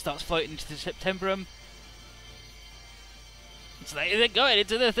 Snow White, starts floating into the Septembrum. So they're going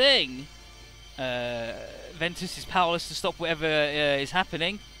into the thing. Ventus is powerless to stop whatever is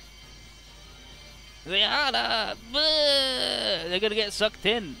happening. They're gonna get sucked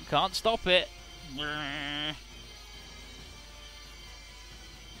in. Can't stop it.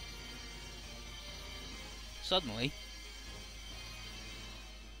 Suddenly,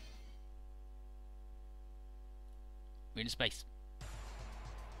 we're in space.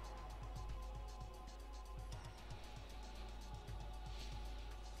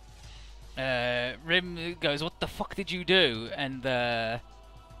 Rim goes, "What the fuck did you do?" And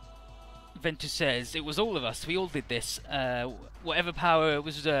Ventus says, "It was all of us. We all did this. Whatever power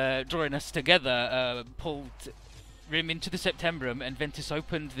was drawing us together pulled Rim into the Septembrum, and Ventus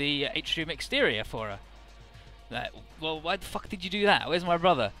opened the atrium exterior for her." Like, well, why the fuck did you do that? Where's my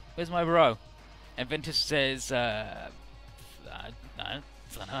brother? Where's my bro? And Ventus says, I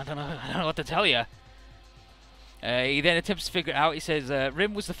don't know what to tell you. He then attempts to figure it out. He says,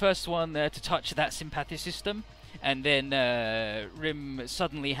 Rim was the first one to touch that sympathy system, and then Rim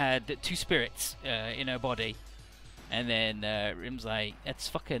suddenly had two spirits in her body. And then Rim's like, that's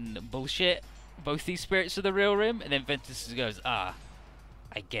fucking bullshit. Both these spirits are the real Rim. And then Ventus goes, ah,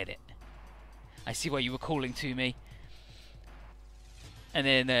 I get it. I see why you were calling to me. And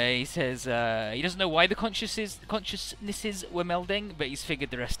then he says he doesn't know why the consciousnesses were melding, but he's figured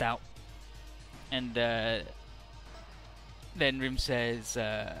the rest out. And then Rim says,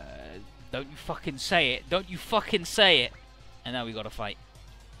 don't you fucking say it. Don't you fucking say it. And now we gotta fight.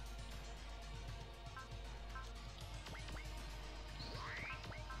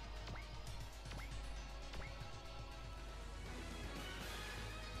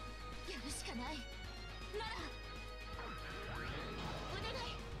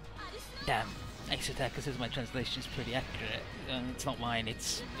 Damn, Ace Attacker says my translation is pretty accurate. It's not mine,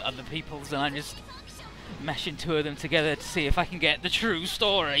 it's other people's, and I'm just mashing two of them together to see if I can get the true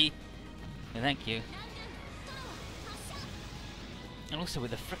story. And thank you. And also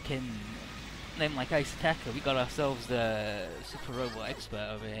with a frickin' name like Ace Attacker, we got ourselves the super robot expert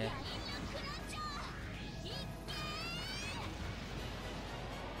over here.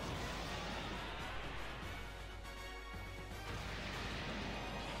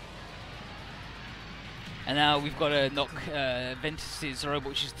 And now we've got to knock Ventus's robot,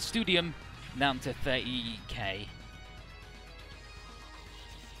 which is the Studium, down to 30k.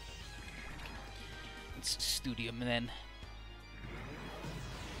 It's Studium then.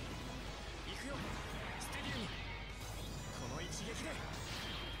 行くよステディウムこの一撃で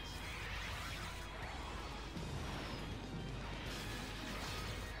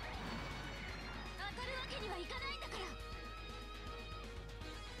当たるわけにはいかないんだから。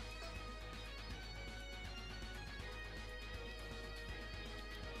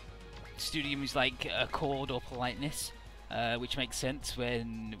 Studium is like accord or politeness, which makes sense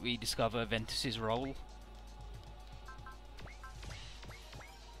when we discover Ventus's role.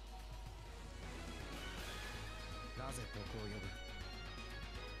 なぜ僕を呼ぶ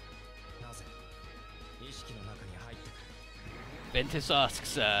なぜ意識の中に入ってくる Ventus asks,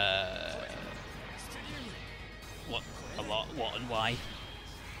 ステディウム what a lot, what and why.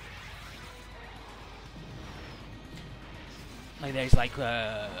 Like there's like,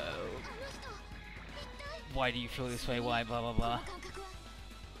 あの人 why do you feel this way? Why? Blah blah blah. 感覚は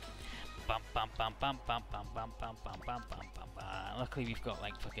Bum bum bum bum bum bum bum bum bum bum bum bum bum. Luckily we've got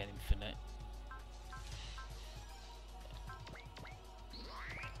like fucking infinite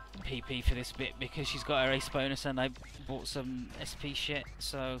PP for this bit because she's got her ace bonus and I bought some SP shit,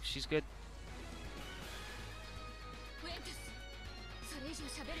 so she's good. ウェントスそれ以上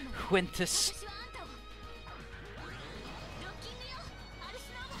喋るのは Ventus. 私はあんたをロッキングよアル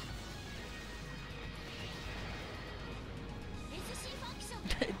スノーバ SC ファンクション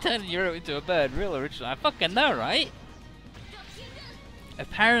Turning Euro into a bird, real original. I fucking know, right? ロッキング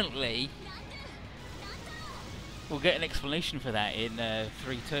Apparently, なんでなんだ we'll get an explanation for that in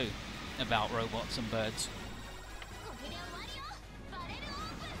 3.2 about robots and birds. これで終わりよバレルオー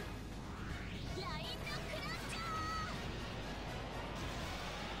プンラインのクラッチャー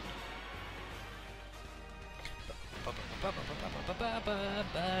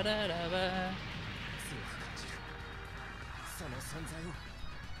強く感じるその存在を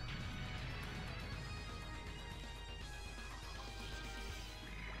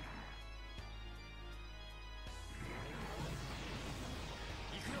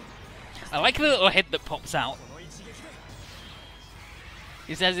I like the little head that pops out. この一撃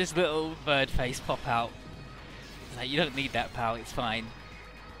で It has this little bird face pop out. It's like, you don't need that, pal, it's fine.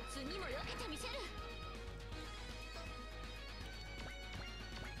 次も避けてみせる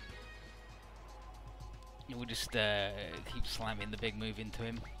We'll just keep slamming the big move into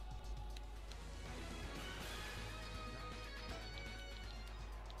him.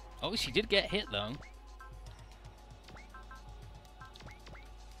 Oh, she did get hit though.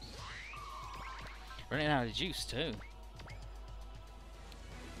 Running out of juice too.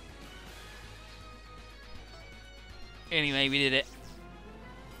 Anyway, we did it.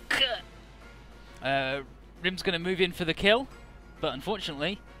 Rim's gonna move in for the kill, but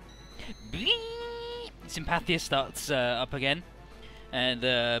unfortunately, Sympathia starts up again, and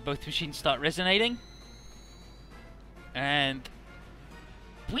both machines start resonating, and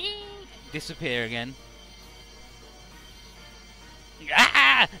disappear again.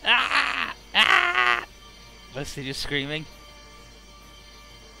 Ah! Ah! Ah! Mostly just screaming.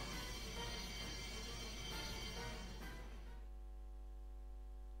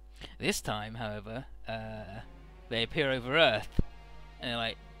 This time, however, they appear over Earth, and they're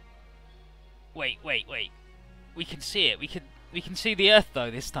like, "Wait, wait, wait! We can see it. We can see the Earth though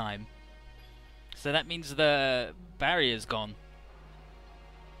this time. So that means the barrier's gone."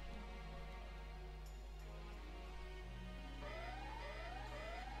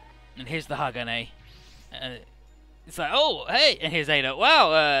 And here's the Hagane. It's like, oh, hey! And here's Ada.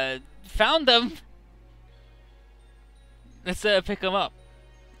 Wow, found them! Let's pick them up.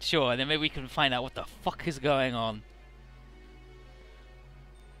 Sure, and then maybe we can find out what the fuck is going on.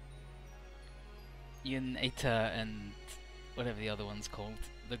 Yun, Eta, and whatever the other one's called.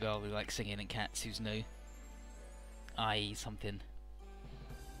 The girl who likes singing in Cats, who's new. I something.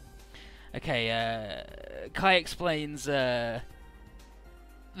 Okay, Kai explains that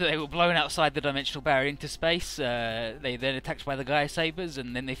they were blown outside the dimensional barrier into space. They then attacked by the Gaia Sabers,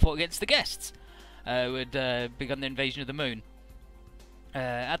 and then they fought against the guests, who had begun the invasion of the moon.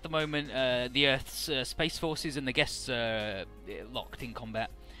 At the moment, the Earth's space forces and the guests are locked in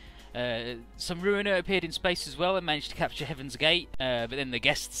combat. Some Ruiner appeared in space as well and managed to capture Heaven's Gate, but then the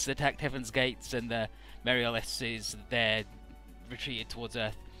guests attacked Heaven's Gates, and the Merioles is there, retreated towards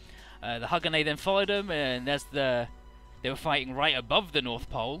Earth. The Hagane then followed them, and as they were fighting right above the North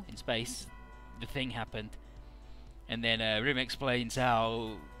Pole in space, the thing happened. And then Rim explains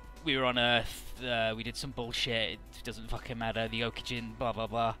how we were on Earth, we did some bullshit, it doesn't fucking matter, the Okijin, blah blah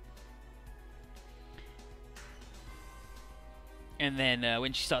blah. And then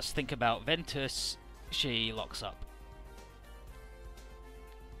when she starts to think about Ventus, she locks up.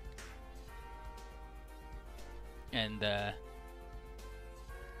 And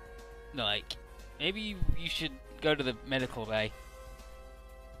like, maybe you should go to the medical bay.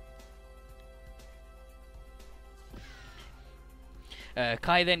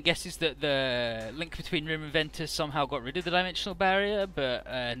 Kai then guesses that the link between Rim and Ventus somehow got rid of the dimensional barrier, but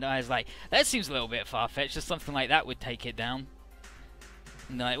Nai's like, that seems a little bit far-fetched, just something like that would take it down.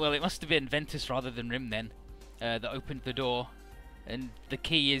 And like, well, it must have been Ventus rather than Rim then that opened the door, and the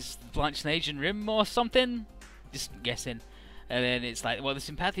key is Blanche Nage and Rim or something? Just guessing. And then it's like, well, the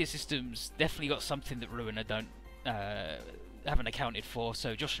Sympathia system's definitely got something that Ruiner haven't accounted for,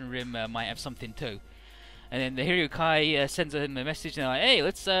 so Josh and Rim might have something too. And then the Hiryu Kai sends him a message and they're like, hey,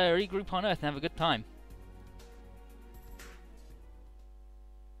 let's regroup on Earth and have a good time.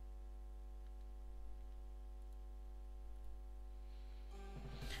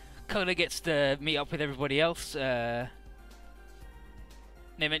 Kona gets to meet up with everybody else. They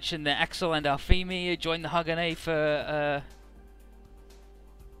mention that Axel and Alfimi joined the Hagane for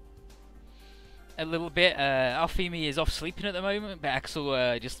a little bit. Alfimi is off sleeping at the moment, but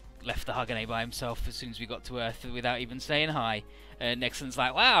Axel just left the Hagane by himself as soon as we got to Earth without even saying hi. And Nexon's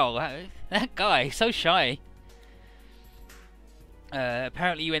like, wow, that guy, so shy.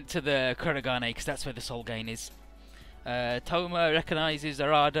 Apparently he went to the Kuragane because that's where the Soul Gain is. Toma recognizes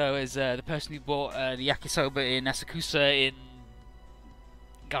Arado as the person who bought the yakisoba in Asakusa in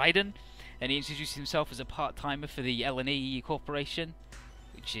Gaiden, and he introduces himself as a part-timer for the L&E Corporation,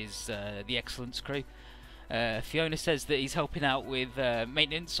 which is the Excellence crew. Fiona says that he's helping out with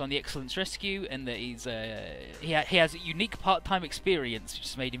maintenance on the Excellence Rescue, and that he has a unique part-time experience, which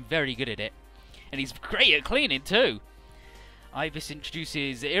has made him very good at it. And he's great at cleaning too. Ibis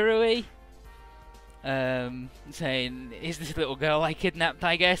introduces Irui, saying, "Is this little girl I kidnapped?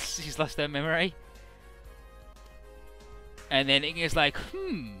 I guess she's lost her memory." And then Inge's like,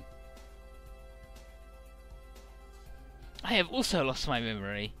 I have also lost my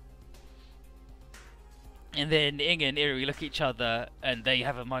memory. And then Inge and Irui look at each other and they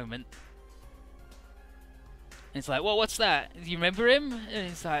have a moment. And it's like, well, what's that? Do you remember him? And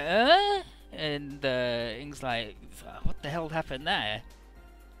it's like, And Inge's like, what the hell happened there?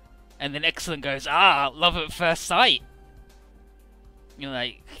 And then Excellent goes, love at first sight. You're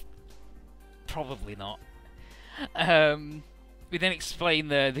like, probably not. We then explain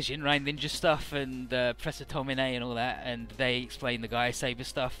the Jinrai Ninja stuff and Professor Tomine and all that, and they explain the Gaia Saber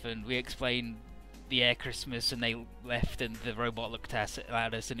stuff, and we explain the Air Christmas, and they left, and the robot looked at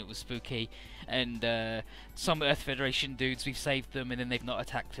us, and it was spooky. And some Earth Federation dudes, we've saved them, and then they've not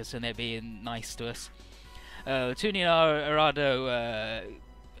attacked us, and they're being nice to us. Tuni and Arado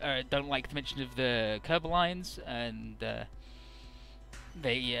don't like the mention of the Kerbalines, and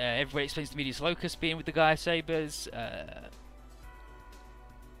everybody explains the Medius Locus being with the Gaia Sabers.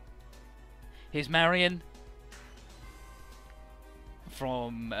 Here's Marion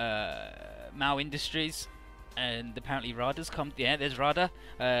from Mao Industries, and apparently Rada's come. Yeah, there's Rada.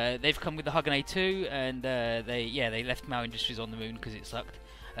 They've come with the Hagane too, and they left Mao Industries on the moon because it sucked.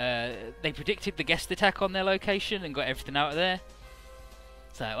 They predicted the guest attack on their location and got everything out of there.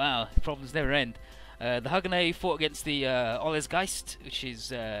 So wow, the problems never end. The Hagane fought against the Oles Geist, which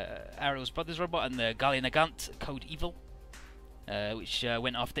is Ariel's brother's robot, and the Gallia Nagant, Code Evil, which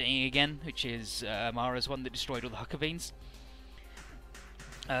went after Ing again, which is Amara's one that destroyed all the Huckabines.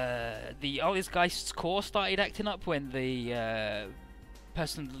 The Oles Geist's core started acting up when the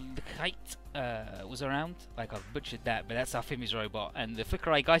person, the Kite, was around. Like, I've butchered that, but that's Alfimi's robot. And the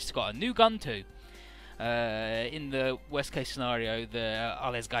Flicker Eye Geist got a new gun too. In the worst case scenario, the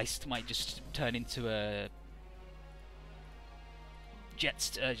Oles Geist might just turn into a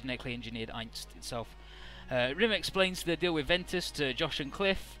Jet's genetically engineered Einst itself. Rim explains the deal with Ventus to Josh and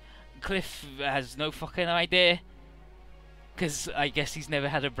Cliff. Cliff has no fucking idea, because I guess he's never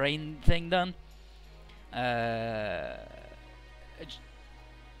had a brain thing done.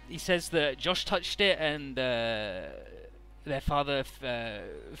 He says that Josh touched it, and their father,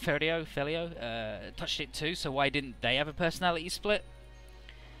 Felio, touched it too, so why didn't they have a personality split?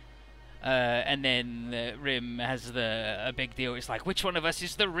 And then Rim has a big deal. It's like, which one of us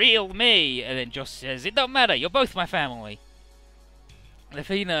is the real me? And then Josh says, it don't matter, you're both my family.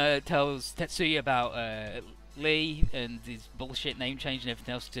 Lefina tells Tetsuya about Lee and his bullshit name change and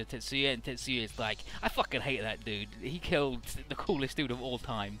everything else to Tetsuya, and Tetsuya is like, I fucking hate that dude. He killed the coolest dude of all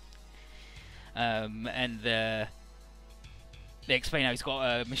time. And they explain how he's got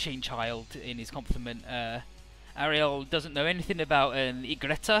a machine child in his complement. Ariel doesn't know anything about an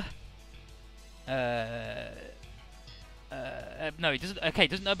Igretta. no, he doesn't. Okay,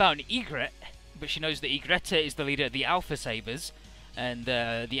 doesn't know about an egret, but she knows that Egretta is the leader of the Alpha Sabers, and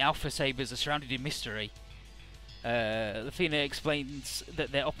the Alpha Sabers are surrounded in mystery. Athena explains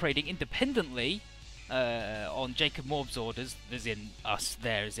that they're operating independently on Jacob Morb's orders, as in us.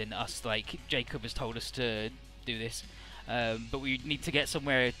 There, as in us. Like Jacob has told us to do this, but we need to get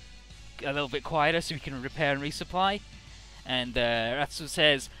somewhere a little bit quieter so we can repair and resupply. And Ratsu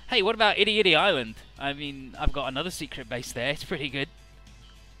says, "Hey, what about Itty Itty Island? I mean, I've got another secret base there. It's pretty good."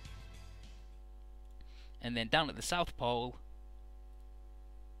 And then down at the South Pole,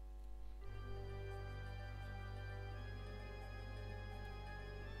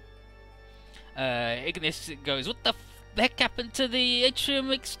 Ignis goes, "What the heck happened to the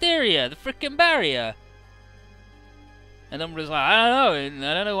atrium exterior, the frickin' barrier?" And Umbra's like, "I don't know, and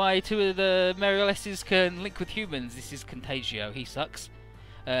I don't know why two of the Meriolesses can link with humans. This is Contagio, he sucks."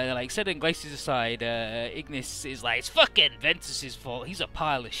 They're like, setting Glaciers aside, Ignis is like, "It's fucking Ventus' fault, he's a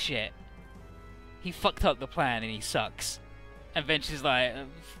pile of shit. He fucked up the plan and he sucks." And Ventus is like,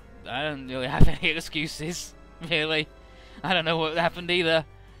 "I don't really have any excuses, really. I don't know what happened either."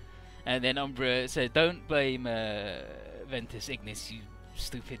 And then Umbra said, "Don't blame Ventus, Ignis, you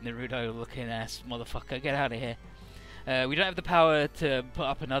stupid Naruto-looking ass motherfucker. Get out of here." We don't have the power to put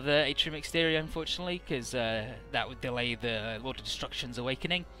up another atrium exterior, unfortunately, because that would delay the Lord of Destruction's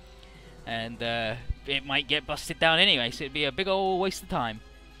awakening, and it might get busted down anyway, so it'd be a big ol' waste of time.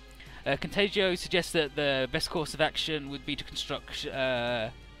 Contagio suggests that the best course of action would be to construct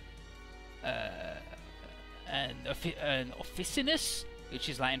an officinus, which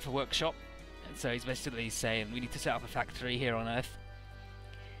is Latin for workshop. And so he's basically saying we need to set up a factory here on Earth,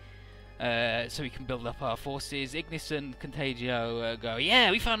 so we can build up our forces. Ignis and Contagio go, "Yeah,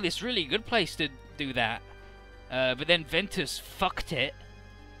 we found this really good place to do that." But then Ventus fucked it.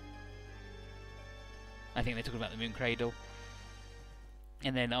 I think they're talking about the Moon Cradle.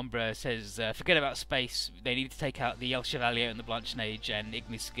 And then Umbra says, "Forget about space. They need to take out the El Chevalier and the Blanche-Neige." And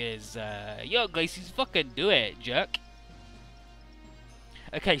Ignis goes, "Yo, Glaciers, fucking do it, jerk."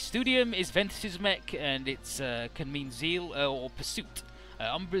 Okay, Studium is Ventus's mech, and it's can mean zeal or pursuit.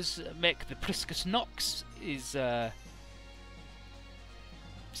 Umbra's mech, the Priscus Nox, is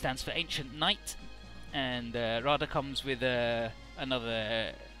stands for Ancient Knight, and Rada comes with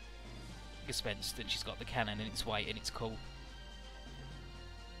another Gespenst, and she's got the cannon, and it's white, and it's cool.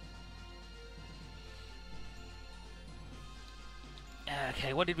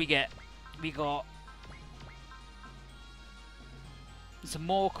 Okay, what did we get? We got some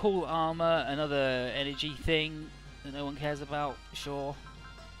more cool armor, another energy thing that no one cares about, sure.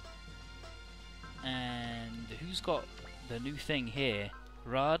 And who's got the new thing here?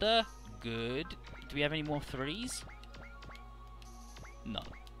 Rada? Good. Do we have any more threes? No.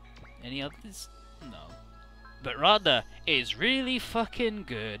 Any others? No. But Rada is really fucking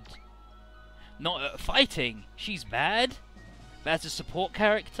good. Not at fighting, she's bad. But as a support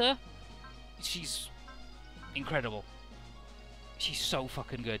character, she's incredible. She's so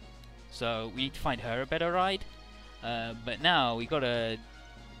fucking good. So we need to find her a better ride. But now we gotta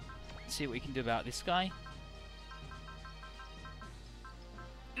see what we can do about this guy.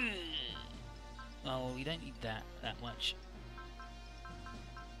 Oh, we don't need that much.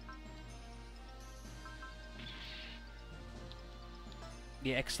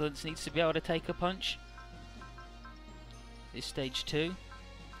 The Excellence needs to be able to take a punch. This stage 2.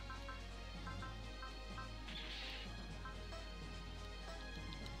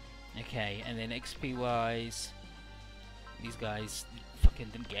 Okay, and then XP wise, these guys fucking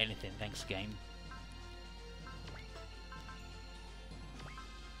didn't get anything, thanks game.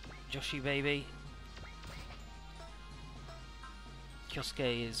 Joshi baby.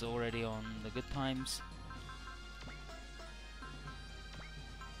 Kyosuke is already on the good times.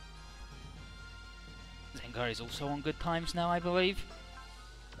 Zengar is also on good times now, I believe.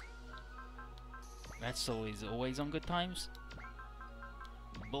 Ratzel is always on good times.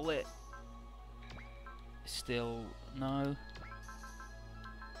 Bullet. Still no.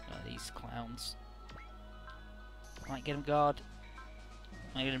 These clowns. Might get him guard.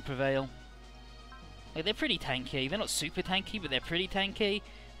 Might get him prevail. Like, they're pretty tanky. They're not super tanky, but they're pretty tanky.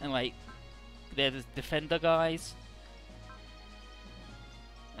 And like, they're the defender guys.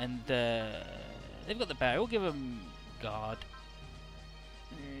 And they've got the barrier. We'll give them guard.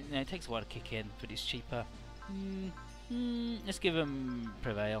 No, it takes a while to kick in, but it's cheaper. Let's give them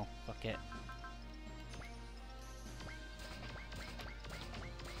prevail. Fuck it.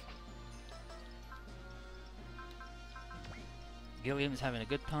 Gilliam's having a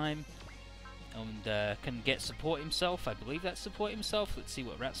good time and can get support himself. I believe that's support himself. Let's see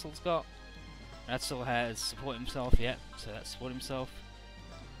what Ratzel's got. Ratzel has support himself, yep, so that's support himself.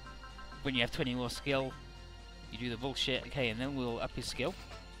 When you have 20 more skill, you do the bullshit, okay, and then we'll up his skill,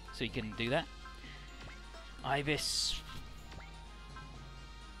 so you can do that. Ibis.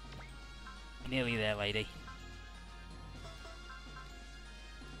 Nearly there, lady.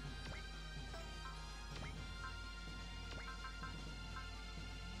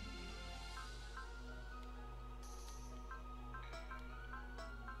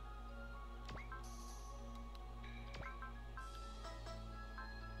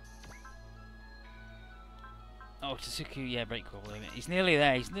 Oh, Tsuku, yeah, break call limit. He's nearly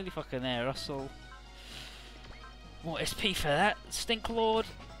there, he's nearly fucking there. Russell. More SP for that. Stink Lord.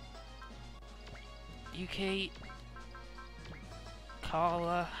 Yuki.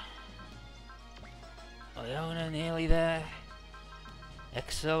 Carla. Iona, nearly there.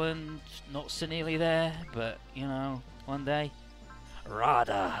 Excellent, not so nearly there, but, you know, one day.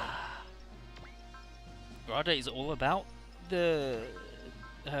 Rada. Rada is all about her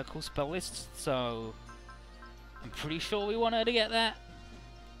cool spell list, so I'm pretty sure we want her to get that.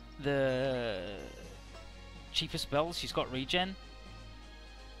 The cheaper spells, she's got regen.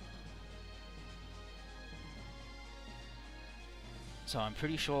 So I'm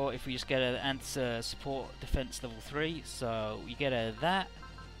pretty sure if we just get her answer support defense level 3, so we get her that,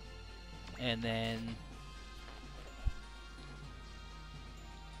 and then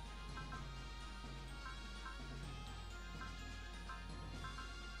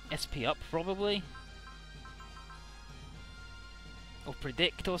SP up probably, or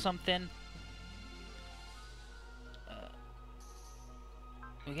predict or something.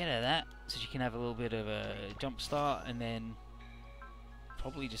 We get her that, so she can have a little bit of a jump start, and then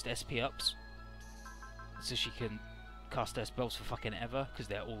probably just SP ups, so she can cast her spells for fucking ever, because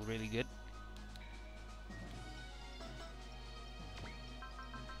they're all really good.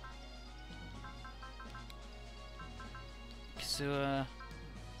 Kasua,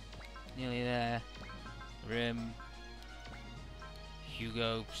 nearly there. Rim.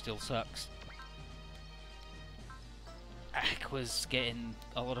 Hugo still sucks. Aqua's getting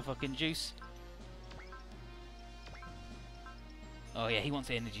a lot of fucking juice. Oh yeah, he wants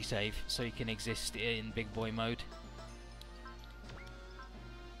the energy save, so he can exist in big boy mode.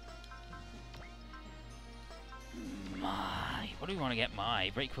 My, what do we want to get? My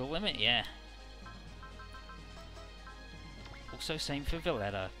break quill limit, yeah. Also same for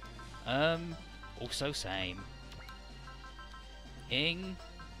Valletta. Also same. Ing,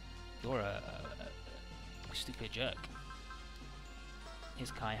 you're a stupid jerk.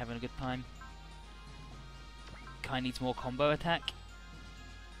 Here's Kai having a good time. Kai needs more combo attack,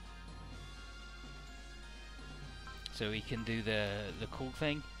 so he can do the cool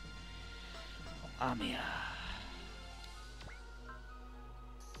thing. Amia.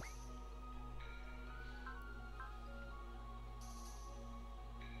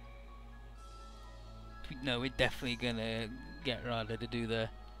 No, we're definitely gonna get Rada to do the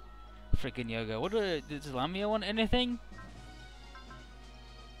freaking yoga. Does Lamia want anything?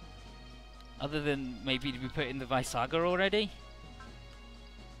 Other than maybe to be put in the Visaga already?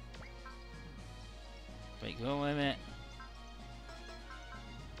 Break the limit.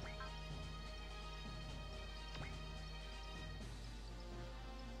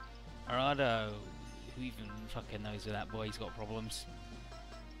 Arado. Who even fucking knows where that boy's got problems?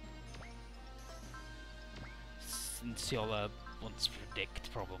 Cinciola wants to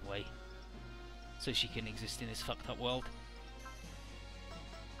predict, probably. So she can exist in this fucked up world.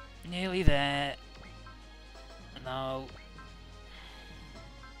 Nearly there. No.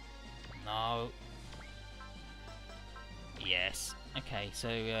 No. Yes. Okay,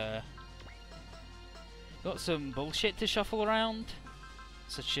 so got some bullshit to shuffle around,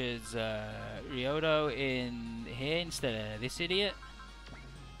 such as Ryodo in here instead of this idiot.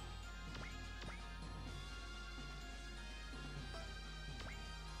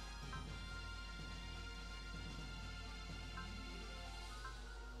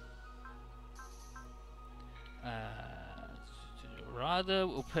 Rather,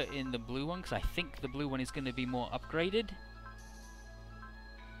 we'll put in the blue one, because I think the blue one is going to be more upgraded.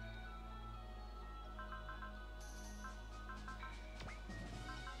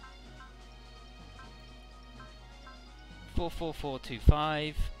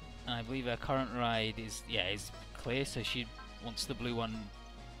 $44425. I believe our current ride is clear, so she wants the blue one.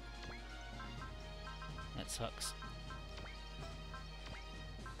 That sucks.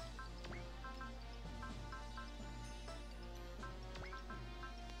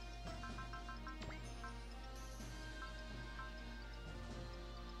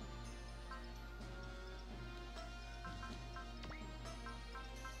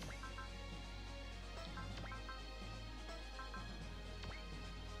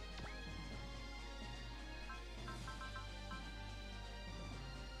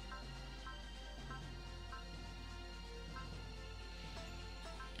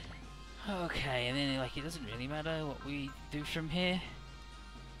 Okay, and then like it doesn't really matter what we do from here.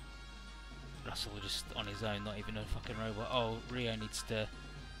 Russell just on his own, not even a fucking robot. Oh, Rio needs to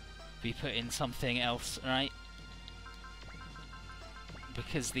be put in something else, right?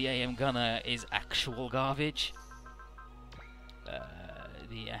 Because the AM Gunner is actual garbage.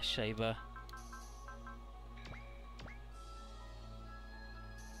 The Ash Saber.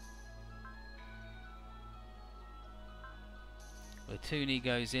 The Toonie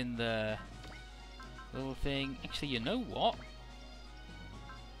goes in the little thing. Actually, you know what?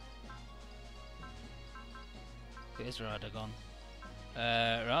 Where's Rada gone?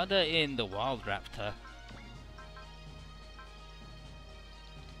 Rada in the Wild Raptor.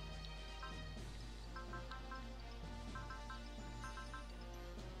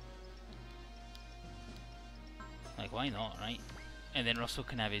 Like, why not, right? And then Russell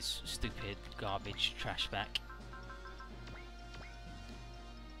can have his stupid garbage trash back.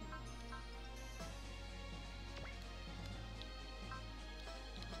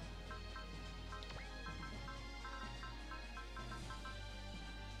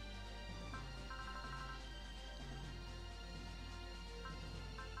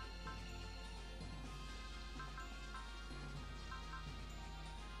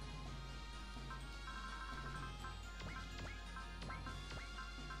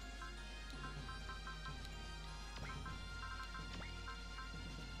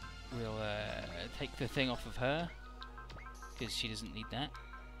 We'll take the thing off of her, because she doesn't need that.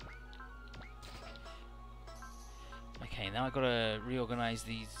 Okay, now I've got to reorganize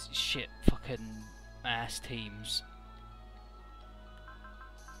these shit fucking ass teams.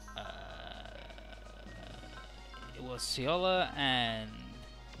 It was Ciola and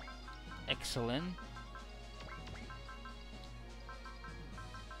Excelin.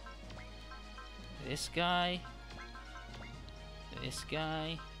 This guy. This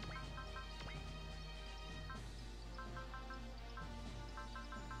guy.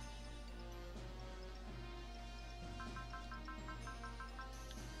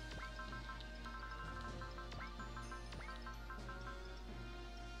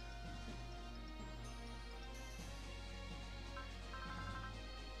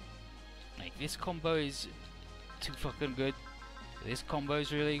 Like, this combo is too fucking good. This combo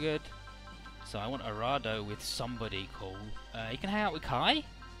is really good. So I want Arado with somebody cool. You can hang out with Kai?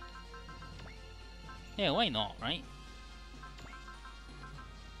 Yeah, why not, right?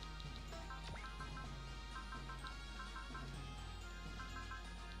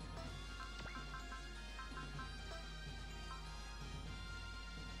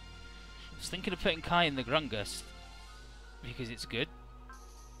 I was thinking of putting Kai in the Grungus because it's good.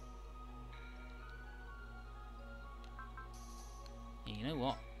 You know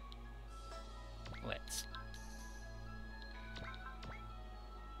what? Let's.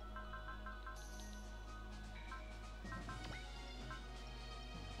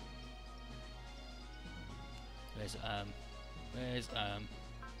 Where's about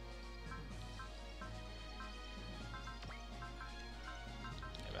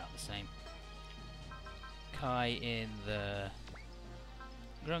the same. Kai in the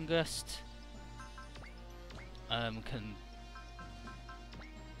Grungust can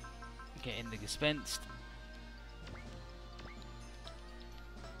get in the Dispensed.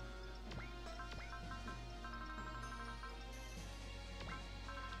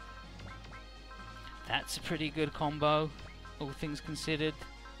 That's a pretty good combo, all things considered.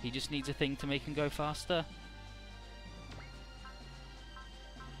 He just needs a thing to make him go faster.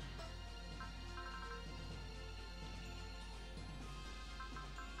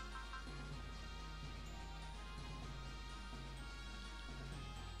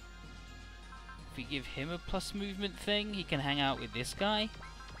 If we give him a plus movement thing, he can hang out with this guy,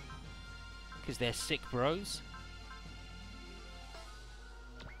 because they're sick bros.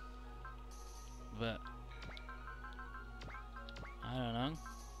 But I don't know.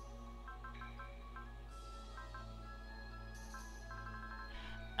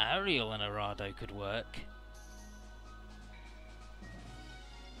 Ariel and Arado could work.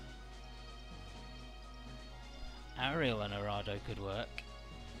 Ariel and Arado could work.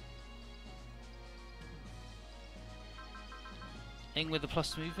 Thing with the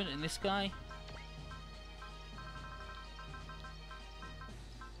plus movement in this guy.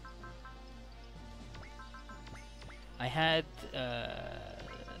 I had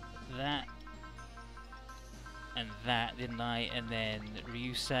that and that, didn't I? And then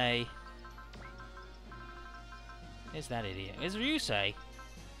Ryusei. Where's that idiot? Where's Ryusei?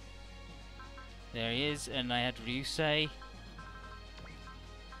 There he is, and I had Ryusei.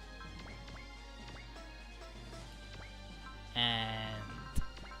 And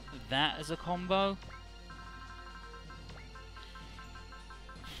that as a combo.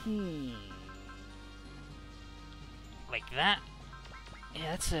 Like that.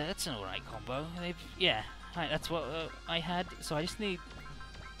 Yeah, that's an alright combo. Yeah, that's what I had. So I just need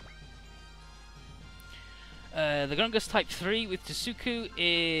the Grungus Type 3 with Tsuku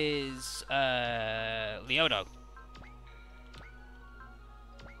is Leodo.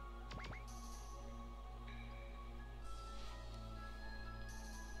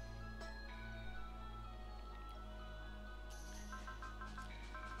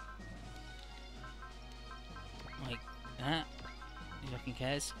 Like that. Who fucking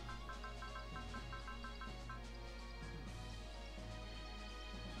cares?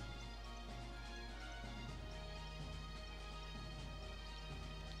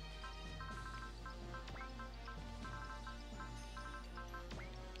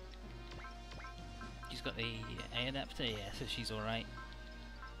 She's got the A adapter, yeah, so she's alright.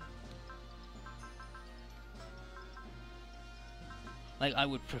 Like, I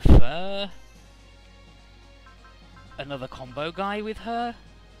would prefer another combo guy with her.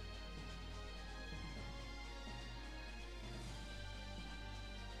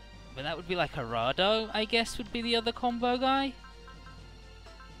 But that would be like a Rado, I guess, would be the other combo guy.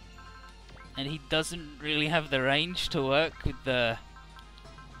 And he doesn't really have the range to work with the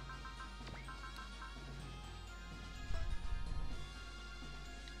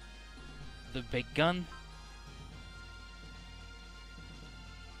big gun.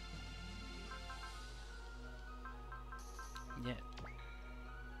 Yeah.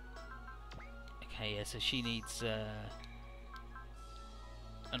 Okay, yeah, so she needs an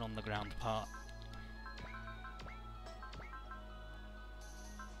on the ground part.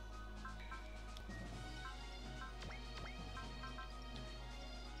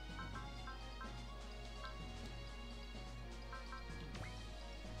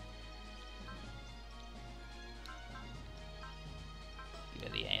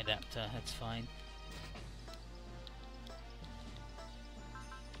 Get the A adapter, that's fine.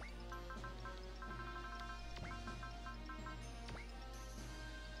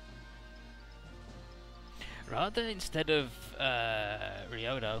 Rather instead of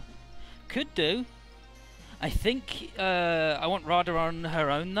Ryodo. Could do. I think I want Rada on her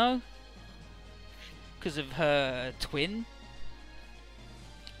own though, because of her twin.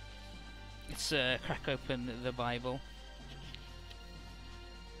 Let's crack open the Bible.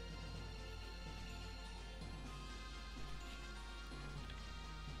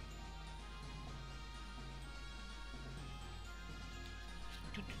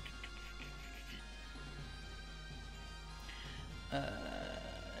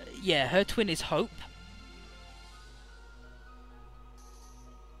 Yeah, her twin is Hope.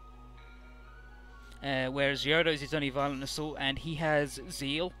 Whereas Yodo's is only Violent Assault, and he has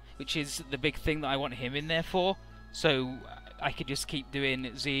Zeal, which is the big thing that I want him in there for. So I could just keep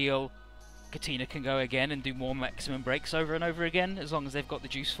doing Zeal, Katina can go again and do more maximum breaks over and over again, as long as they've got the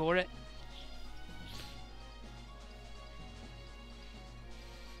juice for it.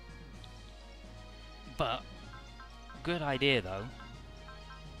 But, good idea though.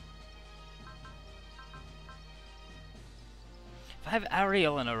 If I have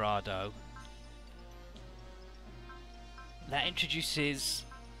Ariel and Arado, that introduces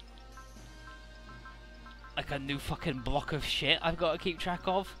like a new fucking block of shit I've got to keep track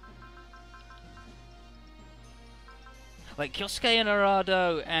of. Like Kyosuke and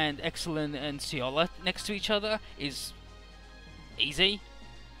Arado and Excellent and Ciola next to each other is easy.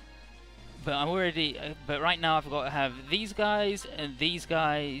 But I'm already. But right now I've got to have these guys and these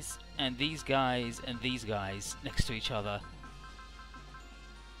guys and these guys and these guys next to each other.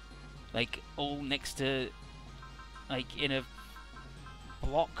 Like all next to, like in a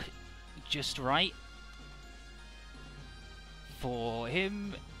block, just right for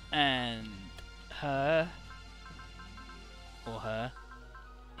him and her, or her,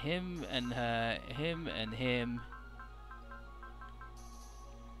 him and her, him and him.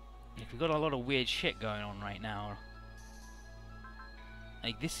 We've got a lot of weird shit going on right now.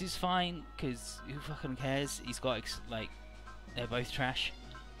 Like this is fine because who fucking cares? He's got like they're both trash.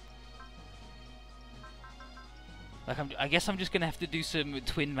 Like I guess I'm just gonna have to do some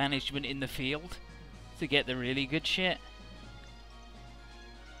twin management in the field to get the really good shit.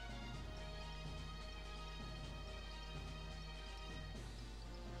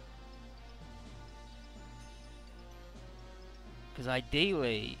 Because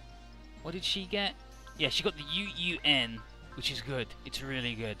ideally, what did she get? Yeah, she got the UUN, which is good. It's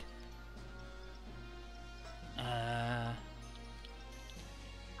really good.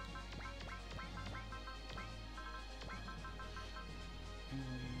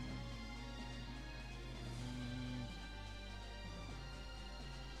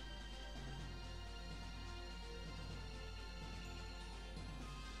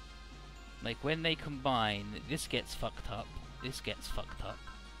 Like, when they combine, this gets fucked up. This gets fucked up.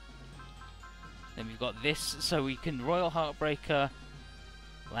 Then we've got this, so we can Royal Heartbreaker.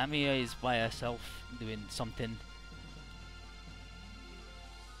 Lamia is by herself doing something.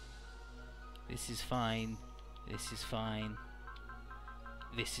 This is fine. This is fine.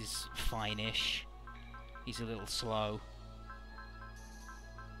 This is fine-ish. He's a little slow.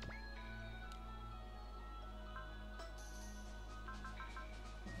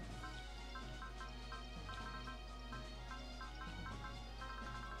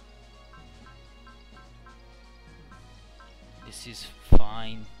 This is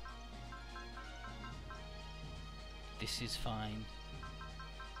fine. This is fine.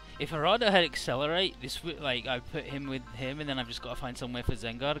 If Arado had Accelerate, this would, like, I put him with him, and then I've just got to find somewhere for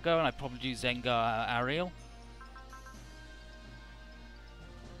Zengar to go, and I'd probably do Zengar Ariel.